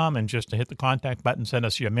MacMaloney.com and just to hit the contact button, send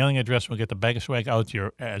us your mailing address. We'll get the bag of swag out to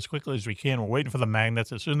you as quickly as we can. We're waiting for the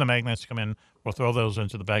magnets. As soon as the magnets come in, we'll throw those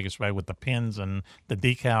into the bag of swag with the pins and the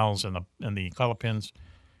decals and the color pins,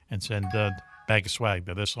 and send the bag of swag.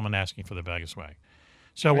 There's someone asking for the bag of swag.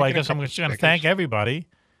 So I guess I'm just going to thank everybody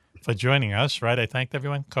for joining us. Right? I thanked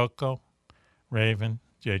everyone: Coco, Raven,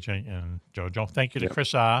 JJ and JoJo. Thank you to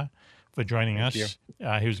Chris R. for joining us.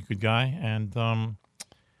 He was a good guy. And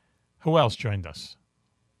who else joined us?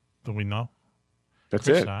 Do we know? That's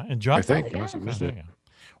Chris it. And Joe. I think.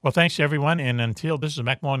 Well, thanks to everyone. And until this is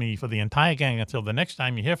Mac Maloney for the entire gang. Until the next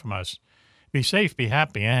time you hear from us, be safe, be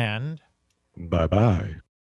happy, and bye-bye.